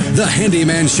veteran, the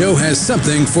Handyman Show has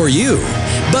something for you.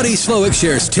 Buddy Slowick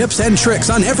shares tips and tricks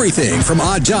on everything from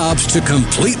odd jobs to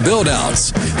complete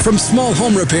build-outs, from small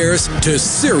home repairs to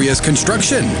serious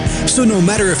construction. So no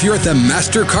matter if you're at the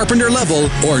master carpenter level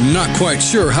or not quite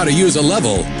sure how to use a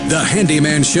level, the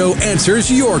Handyman Show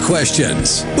answers your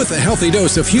questions with a healthy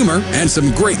dose of humor and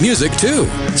some great music too.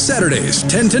 Saturdays,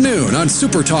 10 to noon on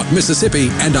Super Talk Mississippi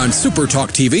and on Super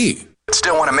Talk TV.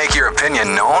 Still want to make your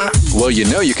opinion known? Well, you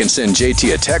know you can send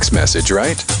JT a text message,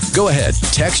 right? Go ahead,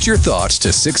 text your thoughts to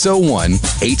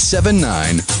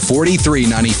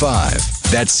 601-879-4395.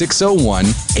 That's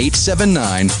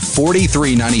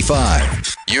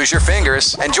 601-879-4395. Use your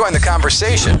fingers and join the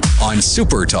conversation on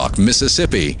Super Talk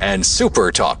Mississippi and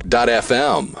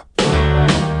supertalk.fm.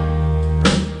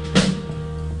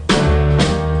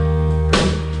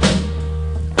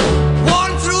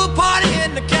 Walking through a party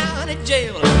in the county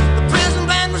jail.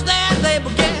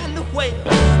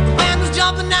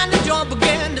 And the joint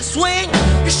began to swing.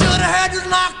 You should have heard this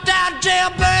knocked out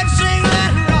jailbird sing.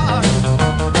 Let it rock.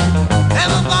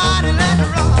 Everybody let it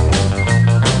rock.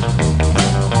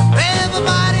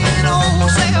 Everybody in the whole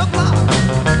cell block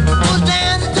was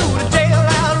dancing to the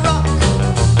jailhouse rock.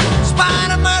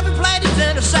 Spider Murphy played his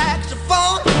inner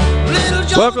saxophone.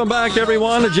 Welcome back,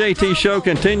 everyone. The JT Show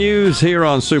continues here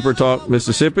on Super Talk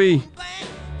Mississippi.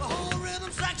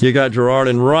 You got Gerard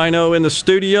and Rhino in the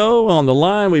studio. On the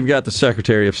line, we've got the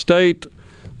Secretary of State,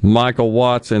 Michael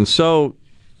Watts. And so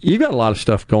you got a lot of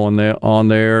stuff going on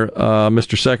there,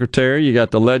 Mr. Secretary. You got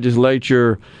the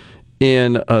legislature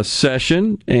in a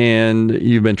session, and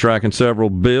you've been tracking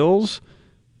several bills.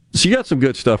 So you got some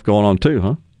good stuff going on, too,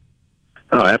 huh?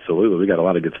 Oh, absolutely. We got a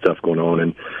lot of good stuff going on,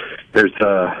 and there's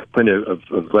plenty of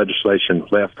legislation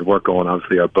left to work on,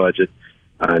 obviously, our budget.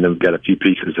 And then we've got a few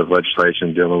pieces of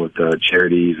legislation dealing with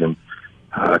charities and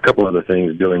a couple other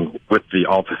things dealing with the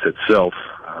office itself.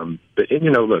 But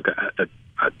look,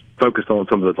 I focused on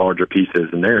some of the larger pieces,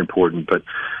 and they're important, but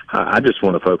I just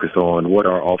want to focus on what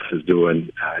our office is doing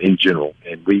in general.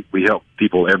 And we help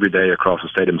people every day across the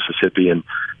state of Mississippi, and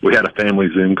we had a family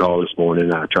Zoom call this morning,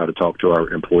 and I try to talk to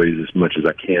our employees as much as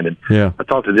I can. And I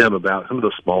talked to them about some of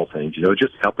the small things,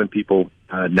 just helping people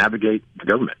navigate the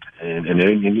government. And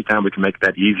anytime we can make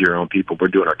that easier on people, we're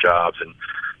doing our jobs. And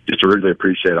just to really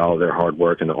appreciate all of their hard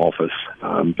work in the office.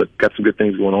 But got some good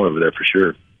things going on over there for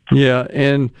sure. Yeah,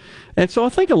 and so I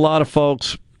think a lot of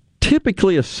folks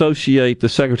typically associate the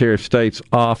Secretary of State's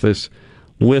office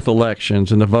with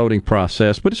elections and the voting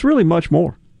process, but it's really much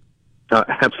more.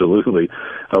 Absolutely.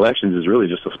 Elections is really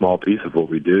just a small piece of what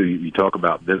we do. You talk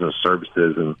about business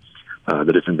services and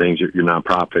the different things, your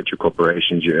nonprofits, your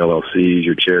corporations, your LLCs,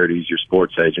 your charities, your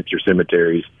sports agents, your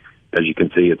cemeteries. As you can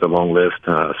see, it's a long list.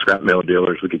 Scrap metal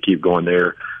dealers, we could keep going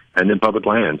there. And then public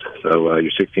lands. So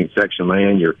your 16th section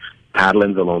land, your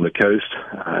titlings along the coast,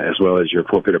 as well as your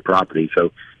forfeited property.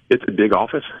 So it's a big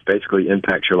office. Basically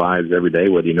impacts your lives every day,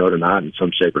 whether you know it or not, in some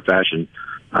shape or fashion,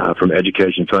 from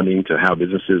education funding to how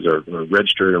businesses are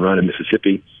registered and run in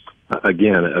Mississippi.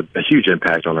 Again, a huge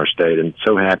impact on our state, and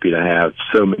so happy to have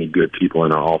so many good people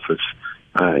in our office.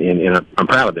 And I'm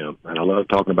proud of them, and I love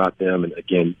talking about them. And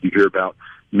again, you hear about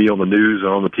me on the news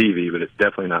or on the TV, but it's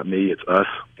definitely not me. It's us,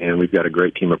 and we've got a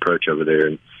great team approach over there.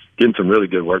 And getting some really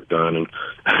good work done. And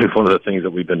one of the things that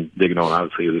we've been digging on,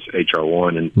 obviously, is this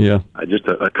HR1. And just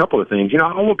a couple of things.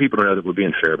 I want people to know that we're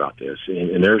being fair about this.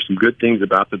 And there are some good things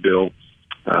about the bill,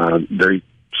 very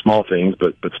small things,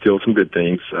 but still some good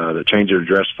things. The change of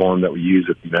address form that we use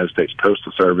at the United States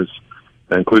Postal Service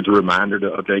that includes a reminder to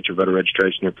update your voter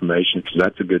registration information, because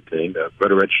that's a good thing. The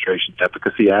Voter Registration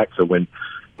Efficacy Act, so when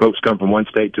folks come from one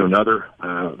state to another,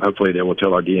 hopefully they will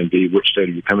tell our DMV which state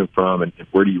are you coming from and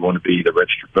where do you want to be the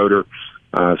registered voter,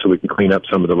 so we can clean up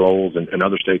some of the roles in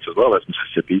other states as well as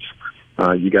Mississippi's.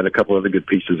 You got a couple other good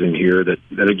pieces in here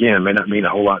that again may not mean a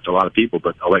whole lot to a lot of people,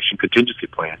 but election contingency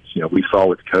plans. We saw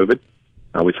with COVID,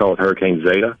 we saw with Hurricane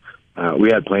Zeta. We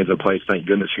had plans in place, thank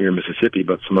goodness, here in Mississippi,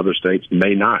 but some other states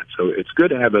may not. So it's good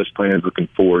to have those plans looking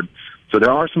forward. So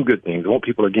there are some good things. I want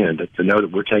people, again, to know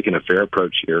that we're taking a fair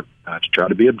approach here to try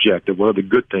to be objective. What are the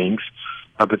good things?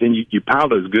 But then you pile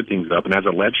those good things up, and as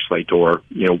a legislator,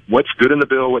 what's good in the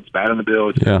bill, what's bad in the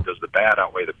bill, does the bad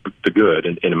outweigh the good?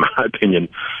 And in my opinion,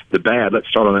 the bad, let's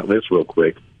start on that list real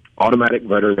quick. Automatic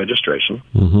voter registration,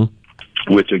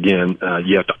 which, again,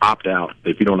 you have to opt out.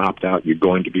 If you don't opt out, you're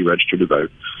going to be registered to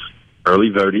vote. Early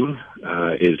voting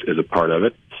is a part of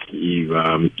it.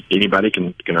 Anybody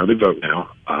can early vote now.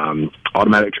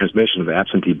 Automatic transmission of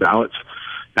absentee ballots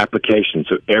application.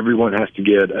 So everyone has to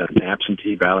get an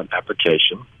absentee ballot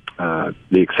application.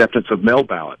 The acceptance of mail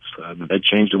ballots. They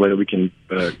changed the way that we can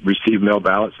receive mail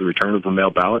ballots, the return of the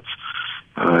mail ballots.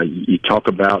 You talk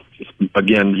about,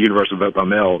 again, universal vote by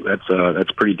mail.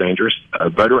 That's pretty dangerous.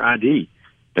 Voter ID.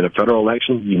 In a federal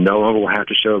election, you no longer will have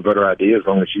to show a voter ID as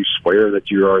long as you swear that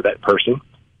you are that person.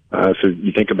 So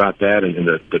you think about that and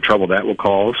the trouble that will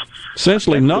cause.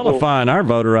 Essentially nullifying our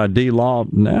voter ID law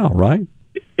now, right?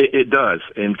 It does.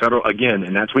 In federal, again,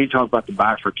 and that's when you talk about the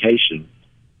bifurcation.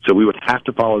 So we would have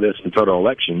to follow this in federal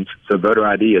elections. So voter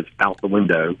ID is out the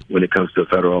window when it comes to a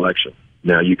federal election.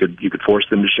 Now, you could force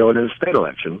them to show it in a state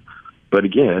election. But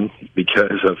again,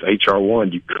 because of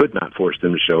HR1, you could not force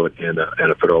them to show it in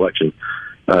a federal election.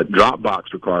 Drop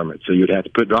box requirements. So you'd have to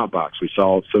put drop box. We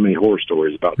saw so many horror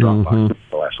stories about drop box in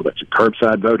the last election.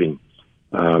 Curbside voting,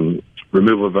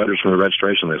 removal of voters from the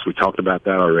registration list. We talked about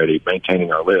that already.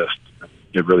 Maintaining our list.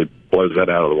 It really blows that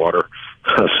out of the water.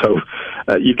 So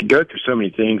you can go through so many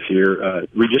things here.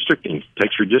 Redistricting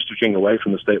takes redistricting away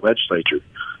from the state legislature.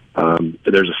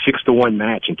 There's a 6-to-1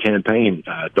 match in campaign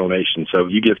donations. So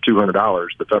you give $200,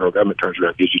 the federal government turns around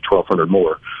and gives you $1,200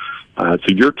 more. So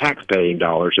your tax-paying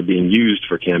dollars are being used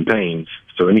for campaigns.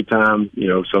 So anytime,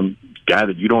 some guy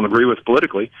that you don't agree with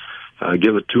politically,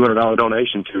 give a $200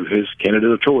 donation to his candidate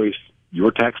of choice,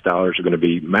 your tax dollars are going to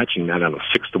be matching that on a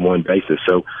 6-to-1 basis.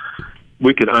 So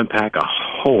we could unpack a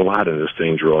whole lot of this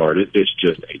thing, Gerard. It's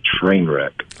just a train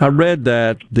wreck. I read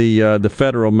that the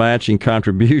federal matching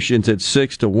contributions at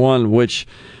 6-1, which,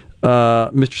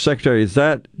 Mr. Secretary, is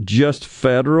that just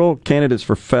federal candidates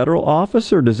for federal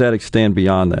office, or does that extend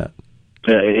beyond that?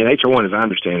 In H.R. 1, as I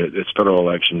understand it, it's federal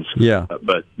elections. Yeah.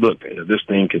 But look, this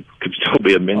thing could still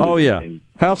be amended. Oh, yeah.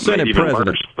 House, Senate,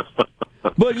 President.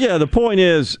 But, yeah, the point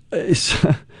is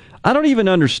I don't even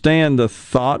understand the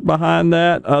thought behind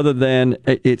that, other than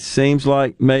it seems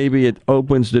like maybe it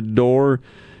opens the door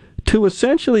to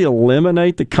essentially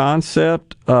eliminate the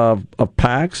concept of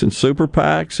PACs and super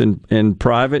PACs and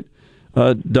private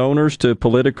donors to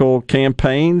political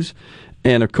campaigns,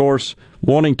 and, of course,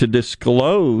 wanting to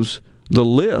disclose the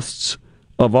lists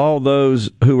of all those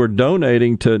who are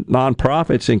donating to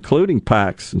nonprofits, including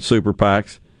PACs and super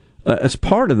PACs, as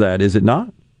part of that, is it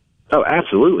not? Oh,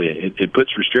 absolutely. It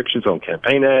puts restrictions on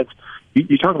campaign ads.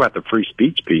 You talk about the free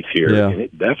speech piece here, and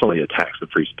it definitely attacks the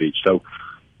free speech. So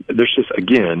there's just,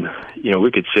 again,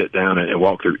 we could sit down and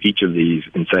walk through each of these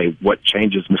and say what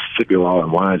changes Mississippi law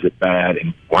and why is it bad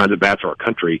and why is it bad for our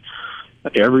country.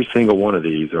 Every single one of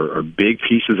these are big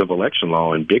pieces of election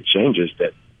law and big changes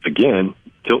that, again,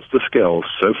 tilts the scales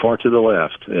so far to the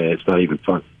left, it's not even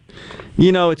fun.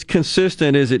 It's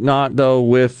consistent, is it not, though,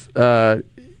 with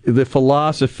the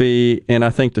philosophy and I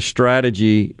think the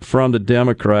strategy from the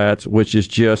Democrats, which is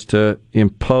just to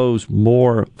impose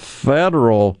more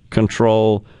federal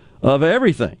control of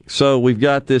everything. So we've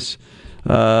got this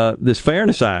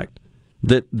Fairness Act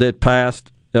that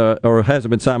passed, or hasn't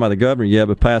been signed by the governor yet,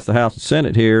 but passed the House and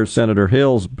Senate here, Senator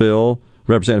Hill's bill,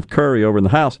 Representative Curry over in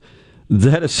the House,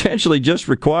 that essentially just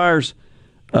requires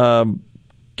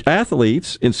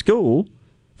athletes in school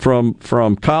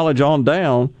from college on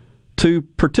down to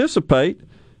participate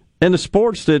in the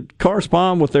sports that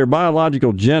correspond with their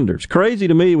biological genders. Crazy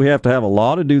to me we have to have a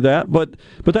law to do that, but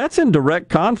that's in direct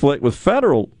conflict with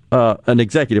federal, an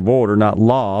executive order, not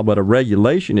law, but a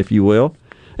regulation, if you will.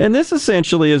 And this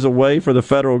essentially is a way for the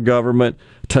federal government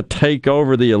to take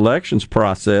over the elections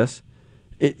process.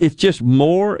 It's just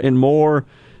more and more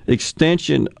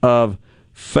extension of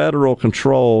federal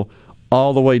control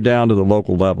all the way down to the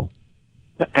local level.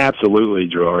 Absolutely,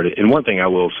 Gerard. And one thing I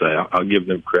will say, I'll give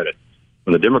them credit.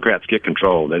 When the Democrats get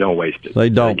control, they don't waste it. They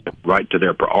don't. They get right to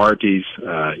their priorities.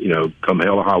 Come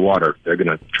hell or high water, they're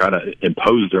going to try to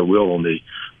impose their will on the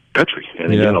country.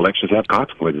 And again, elections have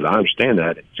consequences. I understand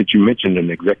that. Since you mentioned an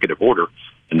executive order,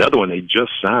 another one they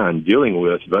just signed dealing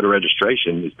with voter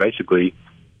registration is basically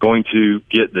going to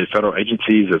get the federal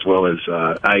agencies as well as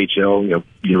IHL,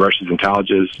 universities and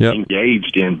colleges,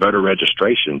 engaged in voter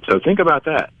registration. So think about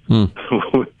that.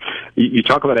 You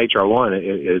talk about H.R. 1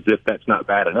 as if that's not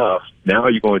bad enough. Now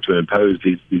you're going to impose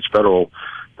these federal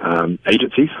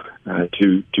agencies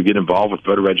to get involved with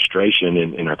voter registration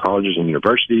in our colleges and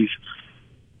universities.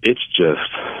 It's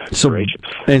just outrageous.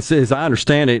 And so, as I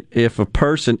understand it, if a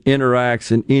person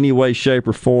interacts in any way, shape,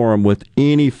 or form with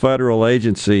any federal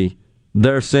agency,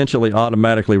 they're essentially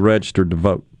automatically registered to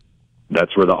vote.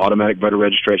 That's where the automatic voter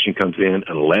registration comes in.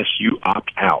 Unless you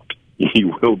opt out,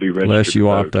 you will be registered. Unless you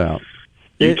opt out.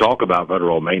 You talk about voter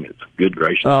roll maintenance. Good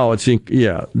gracious. Oh,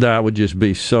 that would just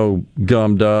be so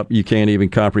gummed up you can't even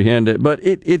comprehend it. But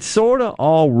it's sort of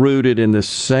all rooted in the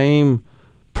same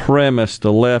premise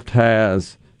the left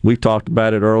has. We talked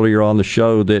about it earlier on the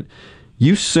show, that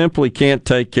you simply can't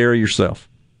take care of yourself.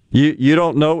 You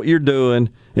don't know what you're doing,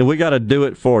 and we got to do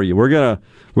it for you. We're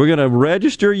gonna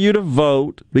register you to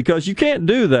vote because you can't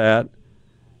do that.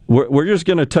 We're just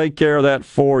going to take care of that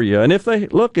for you. And if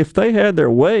they had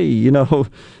their way,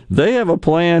 they have a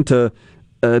plan to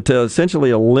essentially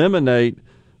eliminate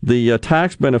the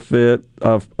tax benefit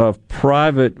of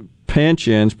private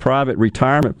pensions, private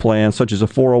retirement plans, such as a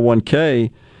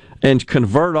 401k, and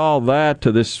convert all that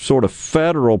to this sort of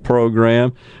federal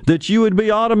program that you would be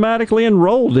automatically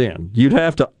enrolled in. You'd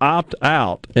have to opt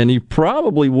out, and you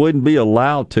probably wouldn't be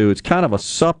allowed to. It's kind of a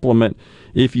supplement,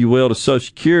 if you will, to Social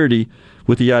Security,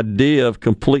 with the idea of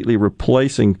completely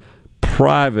replacing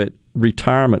private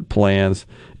retirement plans.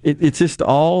 It's just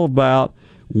all about,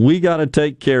 we got to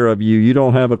take care of you. You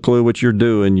don't have a clue what you're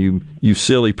doing, you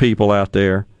silly people out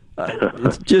there.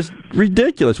 It's just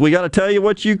ridiculous. We got to tell you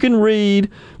what you can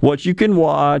read, what you can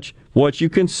watch, what you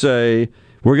can say.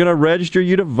 We're going to register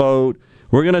you to vote.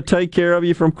 We're going to take care of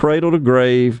you from cradle to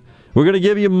grave. We're going to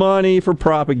give you money for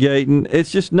propagating.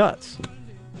 It's just nuts.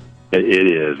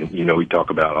 It is. We talk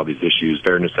about all these issues,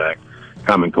 Fairness Act,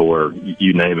 Common Core,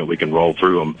 you name it, we can roll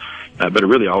through them. But it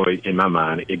really always, in my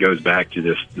mind, it goes back to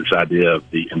this idea of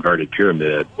the inverted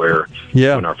pyramid, where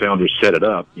when our founders set it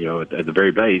up, at the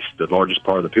very base, the largest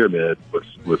part of the pyramid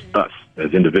was us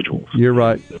as individuals. You're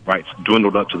right. The rights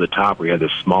dwindled up to the top. We had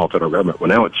this small federal government. Well,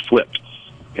 now it's flipped.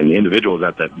 And the individual is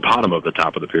at the bottom of the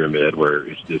top of the pyramid, where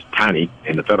it's tiny,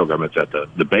 and the federal government's at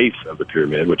the base of the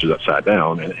pyramid, which is upside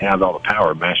down, and it has all the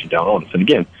power mashing down on us. And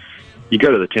again, you go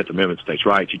to the 10th Amendment states'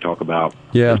 rights, you talk about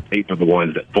the states are the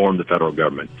ones that form the federal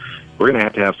government. We're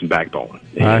going to have some backbone.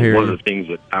 And I hear one you. of the things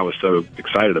that I was so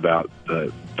excited about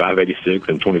 586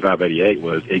 and 2588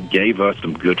 was it gave us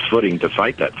some good footing to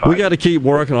fight that fight. We got to keep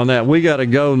working on that. We got to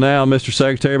go now, Mr.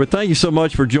 Secretary. But thank you so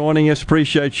much for joining us.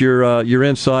 Appreciate your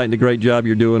insight and the great job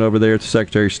you're doing over there at the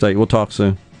Secretary of State. We'll talk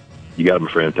soon. You got it,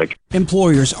 my friend. Take care.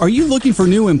 Employers, are you looking for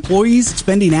new employees,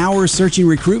 spending hours searching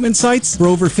recruitment sites? For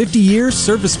over 50 years,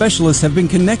 service specialists have been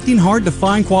connecting hard to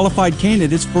find qualified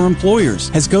candidates for employers.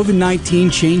 Has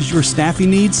COVID-19 changed your staffing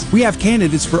needs? We have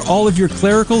candidates for all of your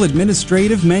clerical,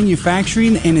 administrative,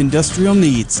 manufacturing, and industrial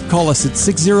needs. Call us at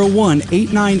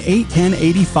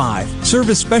 601-898-1085.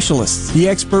 Service Specialists, the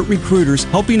expert recruiters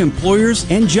helping employers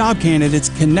and job candidates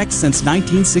connect since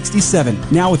 1967.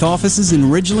 Now with offices in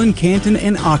Ridgeland, Canton,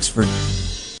 and Oxford.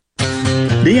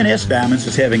 DNS Diamonds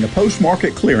is having a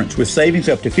post-market clearance with savings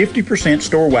up to 50%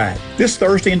 store-wide. This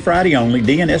Thursday and Friday only,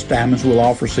 DNS Diamonds will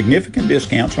offer significant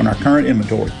discounts on our current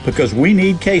inventory because we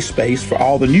need case space for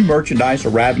all the new merchandise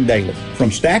arriving daily. From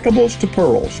stackables to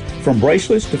pearls, from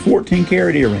bracelets to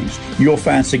 14-karat earrings, you'll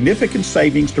find significant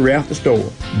savings throughout the store.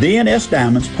 DNS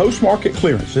Diamonds post-market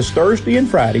clearance this Thursday and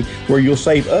Friday, where you'll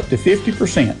save up to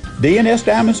 50%. DNS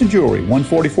Diamonds and Jewelry,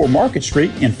 144 Market Street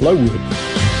in Flowood.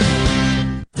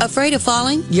 Afraid of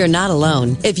falling? You're not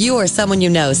alone. If you or someone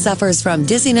you know suffers from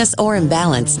dizziness or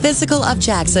imbalance, Physical of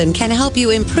Jackson can help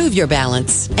you improve your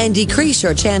balance and decrease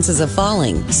your chances of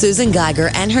falling. Susan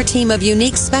Geiger and her team of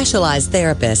unique specialized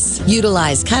therapists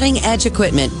utilize cutting-edge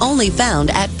equipment only found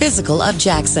at Physical of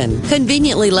Jackson,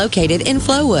 conveniently located in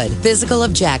Flowood. Physical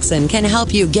of Jackson can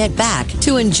help you get back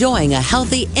to enjoying a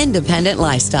healthy, independent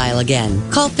lifestyle again.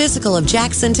 Call Physical of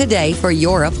Jackson today for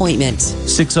your appointment.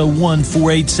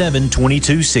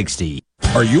 601-487-2260.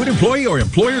 Are you an employee or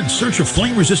employer in search of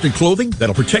flame-resistant clothing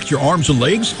that'll protect your arms and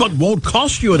legs but won't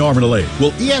cost you an arm and a leg?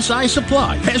 Well, ESI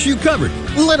Supply has you covered,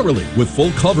 literally, with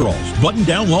full coveralls,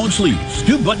 button-down long sleeves,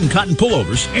 2-button cotton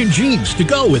pullovers, and jeans to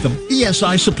go with them.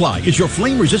 ESI Supply is your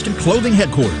flame-resistant clothing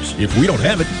headquarters. If we don't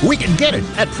have it, we can get it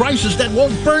at prices that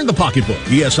won't burn the pocketbook.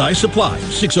 ESI Supply,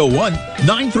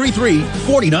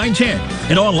 601-933-4910,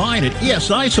 and online at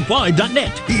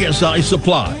esisupply.net. ESI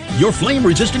Supply, your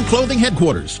flame-resistant clothing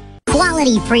headquarters.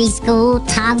 Quality preschool,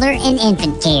 toddler, and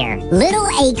infant care. Little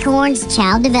Acorns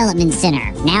Child Development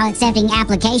Center. Now accepting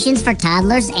applications for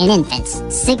toddlers and infants.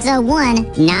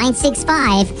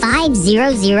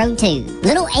 601-965-5002.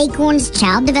 Little Acorns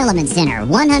Child Development Center,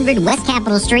 100 West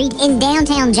Capitol Street in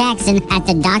downtown Jackson at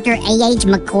the Dr. A.H.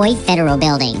 McCoy Federal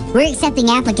Building. We're accepting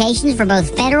applications for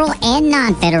both federal and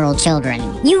non-federal children.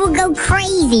 You will go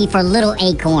crazy for Little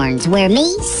Acorns, where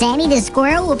me, Sammy the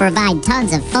Squirrel, will provide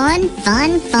tons of fun.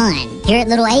 Here at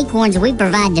Little Acorns, we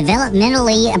provide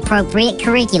developmentally appropriate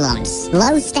curriculums,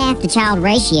 low staff-to-child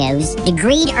ratios,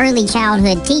 degreed early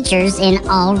childhood teachers in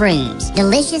all rooms,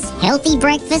 delicious, healthy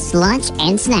breakfast, lunch,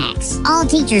 and snacks. All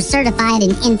teachers certified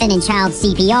in infant and child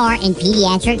CPR and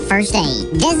pediatric first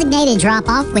aid. Designated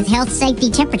drop-off with health safety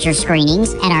temperature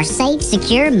screenings at our safe,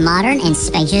 secure, modern, and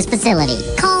spacious facility.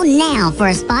 Call now for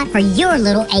a spot for your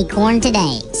Little Acorn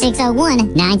today.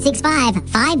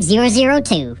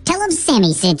 601-965-5002. Tell them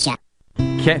Sammy sent you.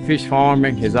 Catfish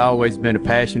farming has always been a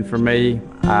passion for me.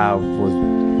 I was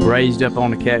raised up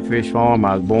on a catfish farm.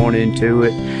 I was born into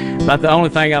it. But the only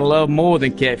thing I love more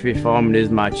than catfish farming is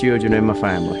my children and my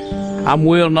family. I'm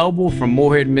Will Noble from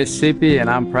Morehead, Mississippi, and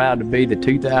I'm proud to be the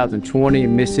 2020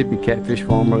 Mississippi Catfish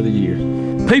Farmer of the Year.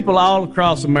 People all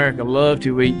across America love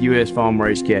to eat U.S.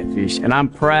 farm-raised catfish, and I'm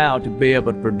proud to be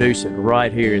able to produce it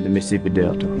right here in the Mississippi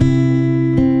Delta.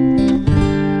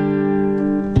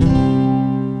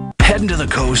 Heading to the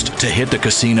coast to hit the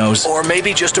casinos, or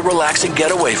maybe just a relaxing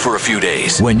getaway for a few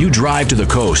days. When you drive to the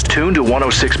coast, tune to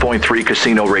 106.3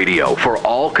 Casino Radio for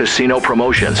all casino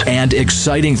promotions and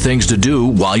exciting things to do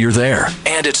while you're there.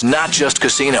 And it's not just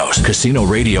casinos. Casino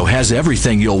Radio has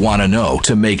everything you'll want to know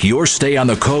to make your stay on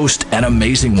the coast an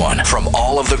amazing one. From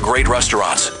all of the great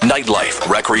restaurants, nightlife,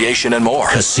 recreation, and more,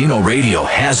 Casino Radio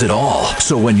has it all.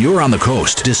 So when you're on the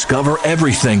coast, discover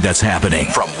everything that's happening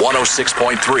from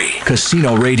 106.3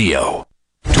 Casino Radio.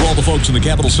 To all the folks in the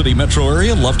Capital City metro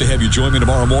area. Love to have you join me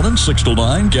tomorrow morning, 6 to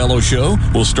 9, Gallo Show.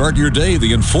 We'll start your day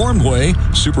the informed way.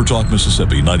 Super Talk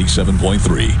Mississippi 97.3.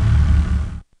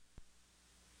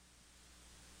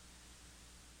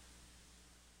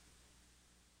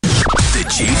 The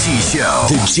JT Show.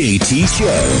 The JT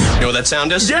Show. You know what that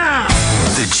sound is? Yeah!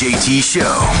 The JT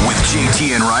Show with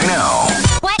JT and Rhino.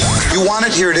 What? You want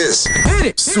it? Here it is. Hit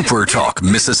it. Super Talk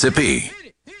Mississippi.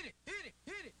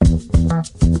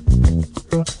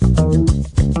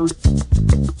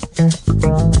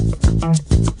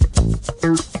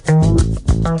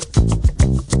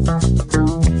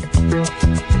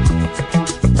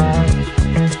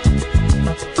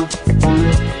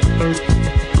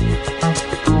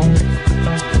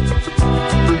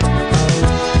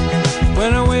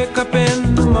 When I wake up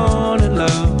in the morning,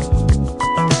 love,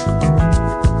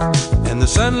 and the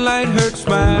sunlight hurts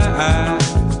my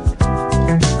eyes,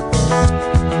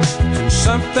 and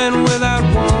something without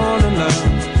warning, love,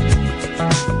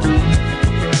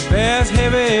 bears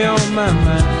heavy on my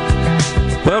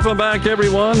mind. Welcome back,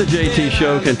 everyone. The JT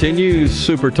Show continues.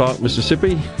 Super Talk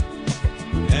Mississippi.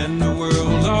 And the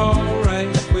world's all right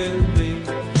with me.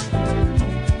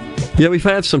 Yeah, we've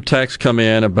had some texts come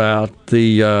in about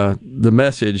the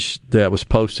message that was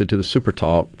posted to the Super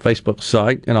Talk Facebook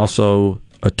site, and also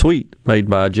a tweet made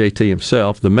by JT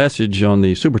himself. The message on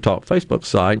the Super Talk Facebook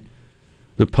site,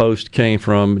 the post came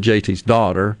from JT's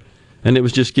daughter, and it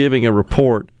was just giving a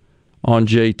report on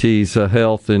JT's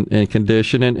health and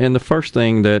condition. And the first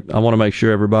thing that I want to make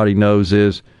sure everybody knows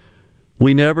is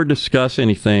we never discuss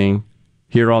anything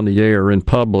here on the air in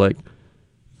public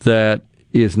that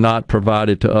is not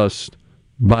provided to us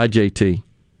by JT.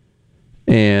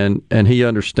 And he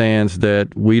understands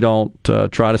that we don't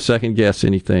try to second guess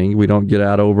anything. We don't get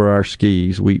out over our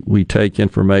skis. We take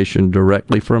information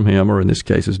directly from him, or in this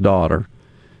case his daughter,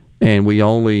 and we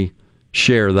only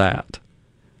share that.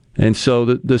 And so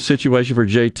the situation for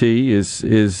JT is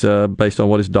based on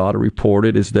what his daughter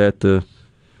reported, is that the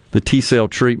T-cell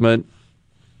treatment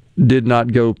did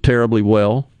not go terribly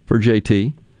well for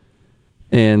JT.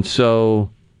 And so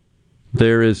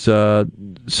there is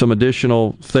some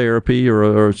additional therapy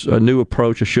or a new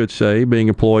approach, I should say, being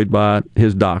employed by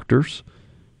his doctors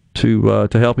to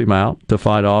help him out, to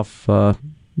fight off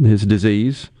his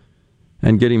disease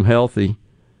and get him healthy.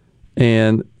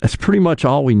 And that's pretty much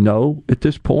all we know at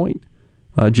this point.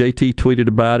 JT tweeted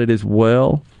about it as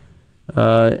well,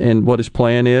 and what his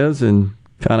plan is, and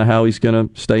kind of how he's going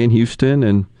to stay in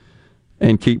Houston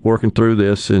and keep working through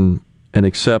this and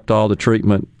accept all the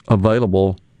treatment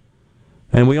available.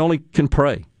 And we only can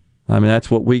pray. I mean,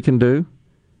 that's what we can do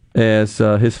as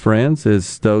his friends,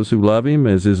 as those who love him,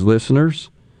 as his listeners,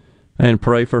 and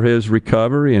pray for his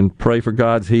recovery and pray for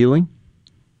God's healing.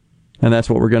 And that's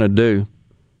what we're going to do.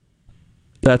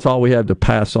 That's all we have to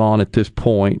pass on at this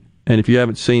point. And if you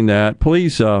haven't seen that,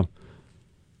 please go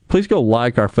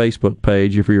like our Facebook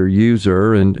page if you're a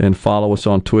user, and follow us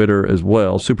on Twitter as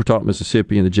well, Super Talk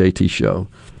Mississippi and the JT Show.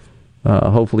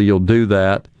 Hopefully you'll do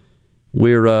that.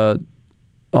 We're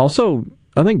also,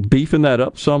 I think, beefing that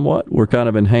up somewhat. We're kind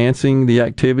of enhancing the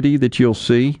activity that you'll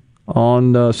see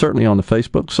on certainly on the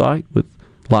Facebook site, with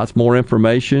lots more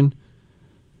information,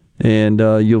 and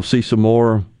you'll see some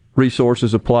more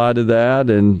resources applied to that,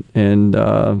 and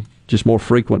just more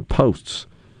frequent posts.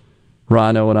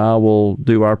 Rhino and I will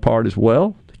do our part as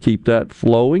well to keep that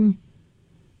flowing,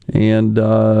 and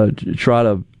try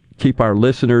to keep our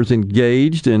listeners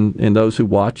engaged, and those who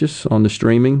watch us on the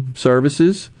streaming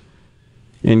services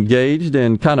engaged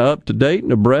and kind of up to date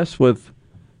and abreast with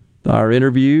our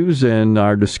interviews and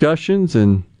our discussions.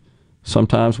 And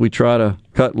sometimes we try to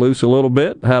cut loose a little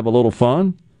bit, have a little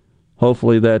fun.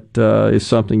 Hopefully that is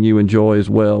something you enjoy as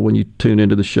well when you tune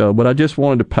into the show. But I just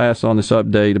wanted to pass on this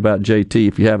update about JT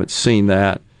if you haven't seen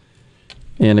that.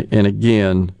 And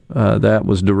again, that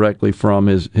was directly from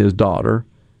his daughter,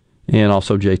 and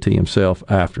also JT himself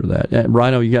after that.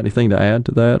 Rhino, you got anything to add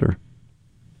to that? Or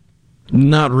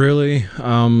not really.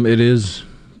 It is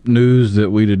news that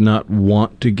we did not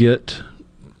want to get,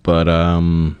 but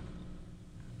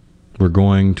we're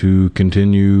going to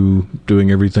continue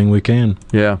doing everything we can.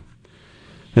 Yeah.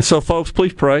 And so, folks,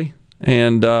 please pray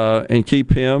and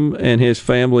keep him and his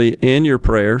family in your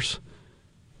prayers,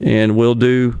 and we'll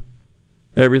do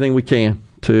everything we can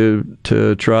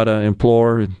to try to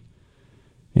implore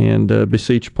and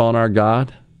beseech upon our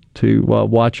God to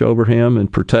watch over him and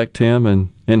protect him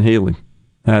and heal him.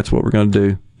 That's what we're going to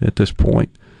do at this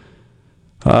point.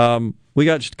 We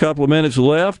got just a couple of minutes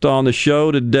left on the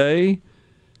show today.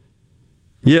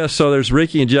 Yes, so there's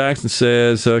Ricky in Jackson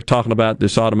says, talking about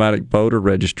this automatic voter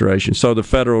registration. So the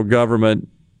federal government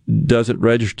doesn't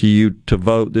register you to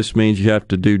vote, this means you have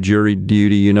to do jury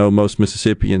duty. You know, most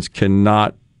Mississippians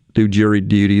cannot do jury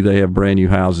duty. They have brand new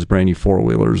houses, brand new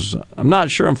four-wheelers. I'm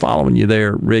not sure I'm following you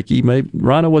there, Ricky. Maybe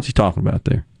Rhino, what's he talking about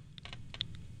there?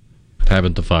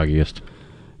 Haven't the foggiest.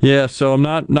 Yeah, so I'm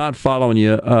not following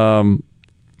you.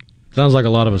 Sounds like a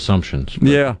lot of assumptions.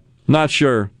 Yeah, not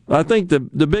sure. I think the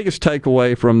biggest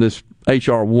takeaway from this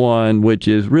H.R. 1, which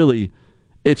is really,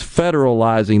 it's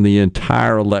federalizing the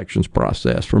entire elections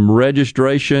process, from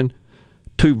registration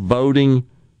to voting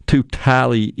to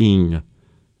tallying.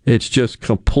 It's just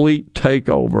complete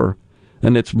takeover,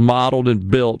 and it's modeled and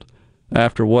built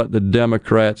after what the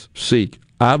Democrats seek.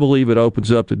 I believe it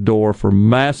opens up the door for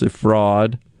massive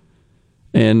fraud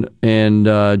and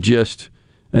just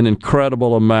an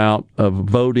incredible amount of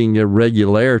voting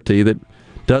irregularity that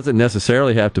doesn't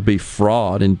necessarily have to be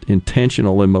fraud and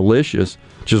intentional and malicious,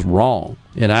 just wrong,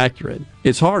 inaccurate.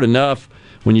 It's hard enough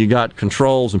when you got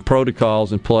controls and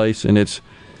protocols in place and it's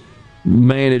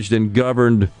managed and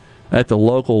governed at the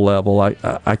local level.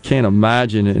 I can't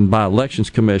imagine, and by elections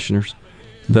commissioners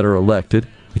that are elected,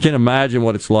 I can't imagine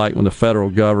what it's like when the federal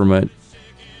government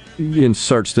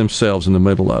inserts themselves in the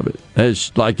middle of it.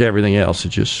 It's like everything else,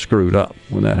 it's just screwed up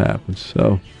when that happens.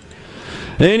 So,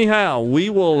 anyhow, we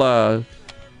will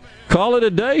call it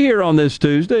a day here on this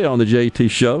Tuesday on the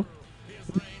JT Show.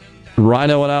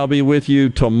 Rhino and I will be with you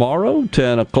tomorrow,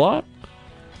 10 o'clock.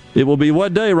 It will be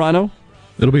what day, Rhino?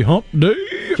 It'll be hump day.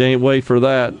 Can't wait for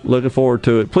that. Looking forward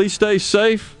to it. Please stay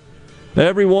safe,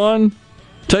 everyone.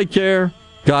 Take care.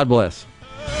 God bless.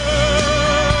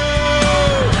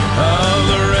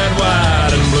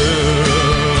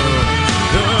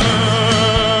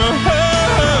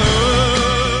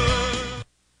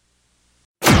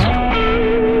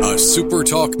 A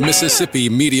SuperTalk Mississippi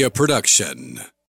media production.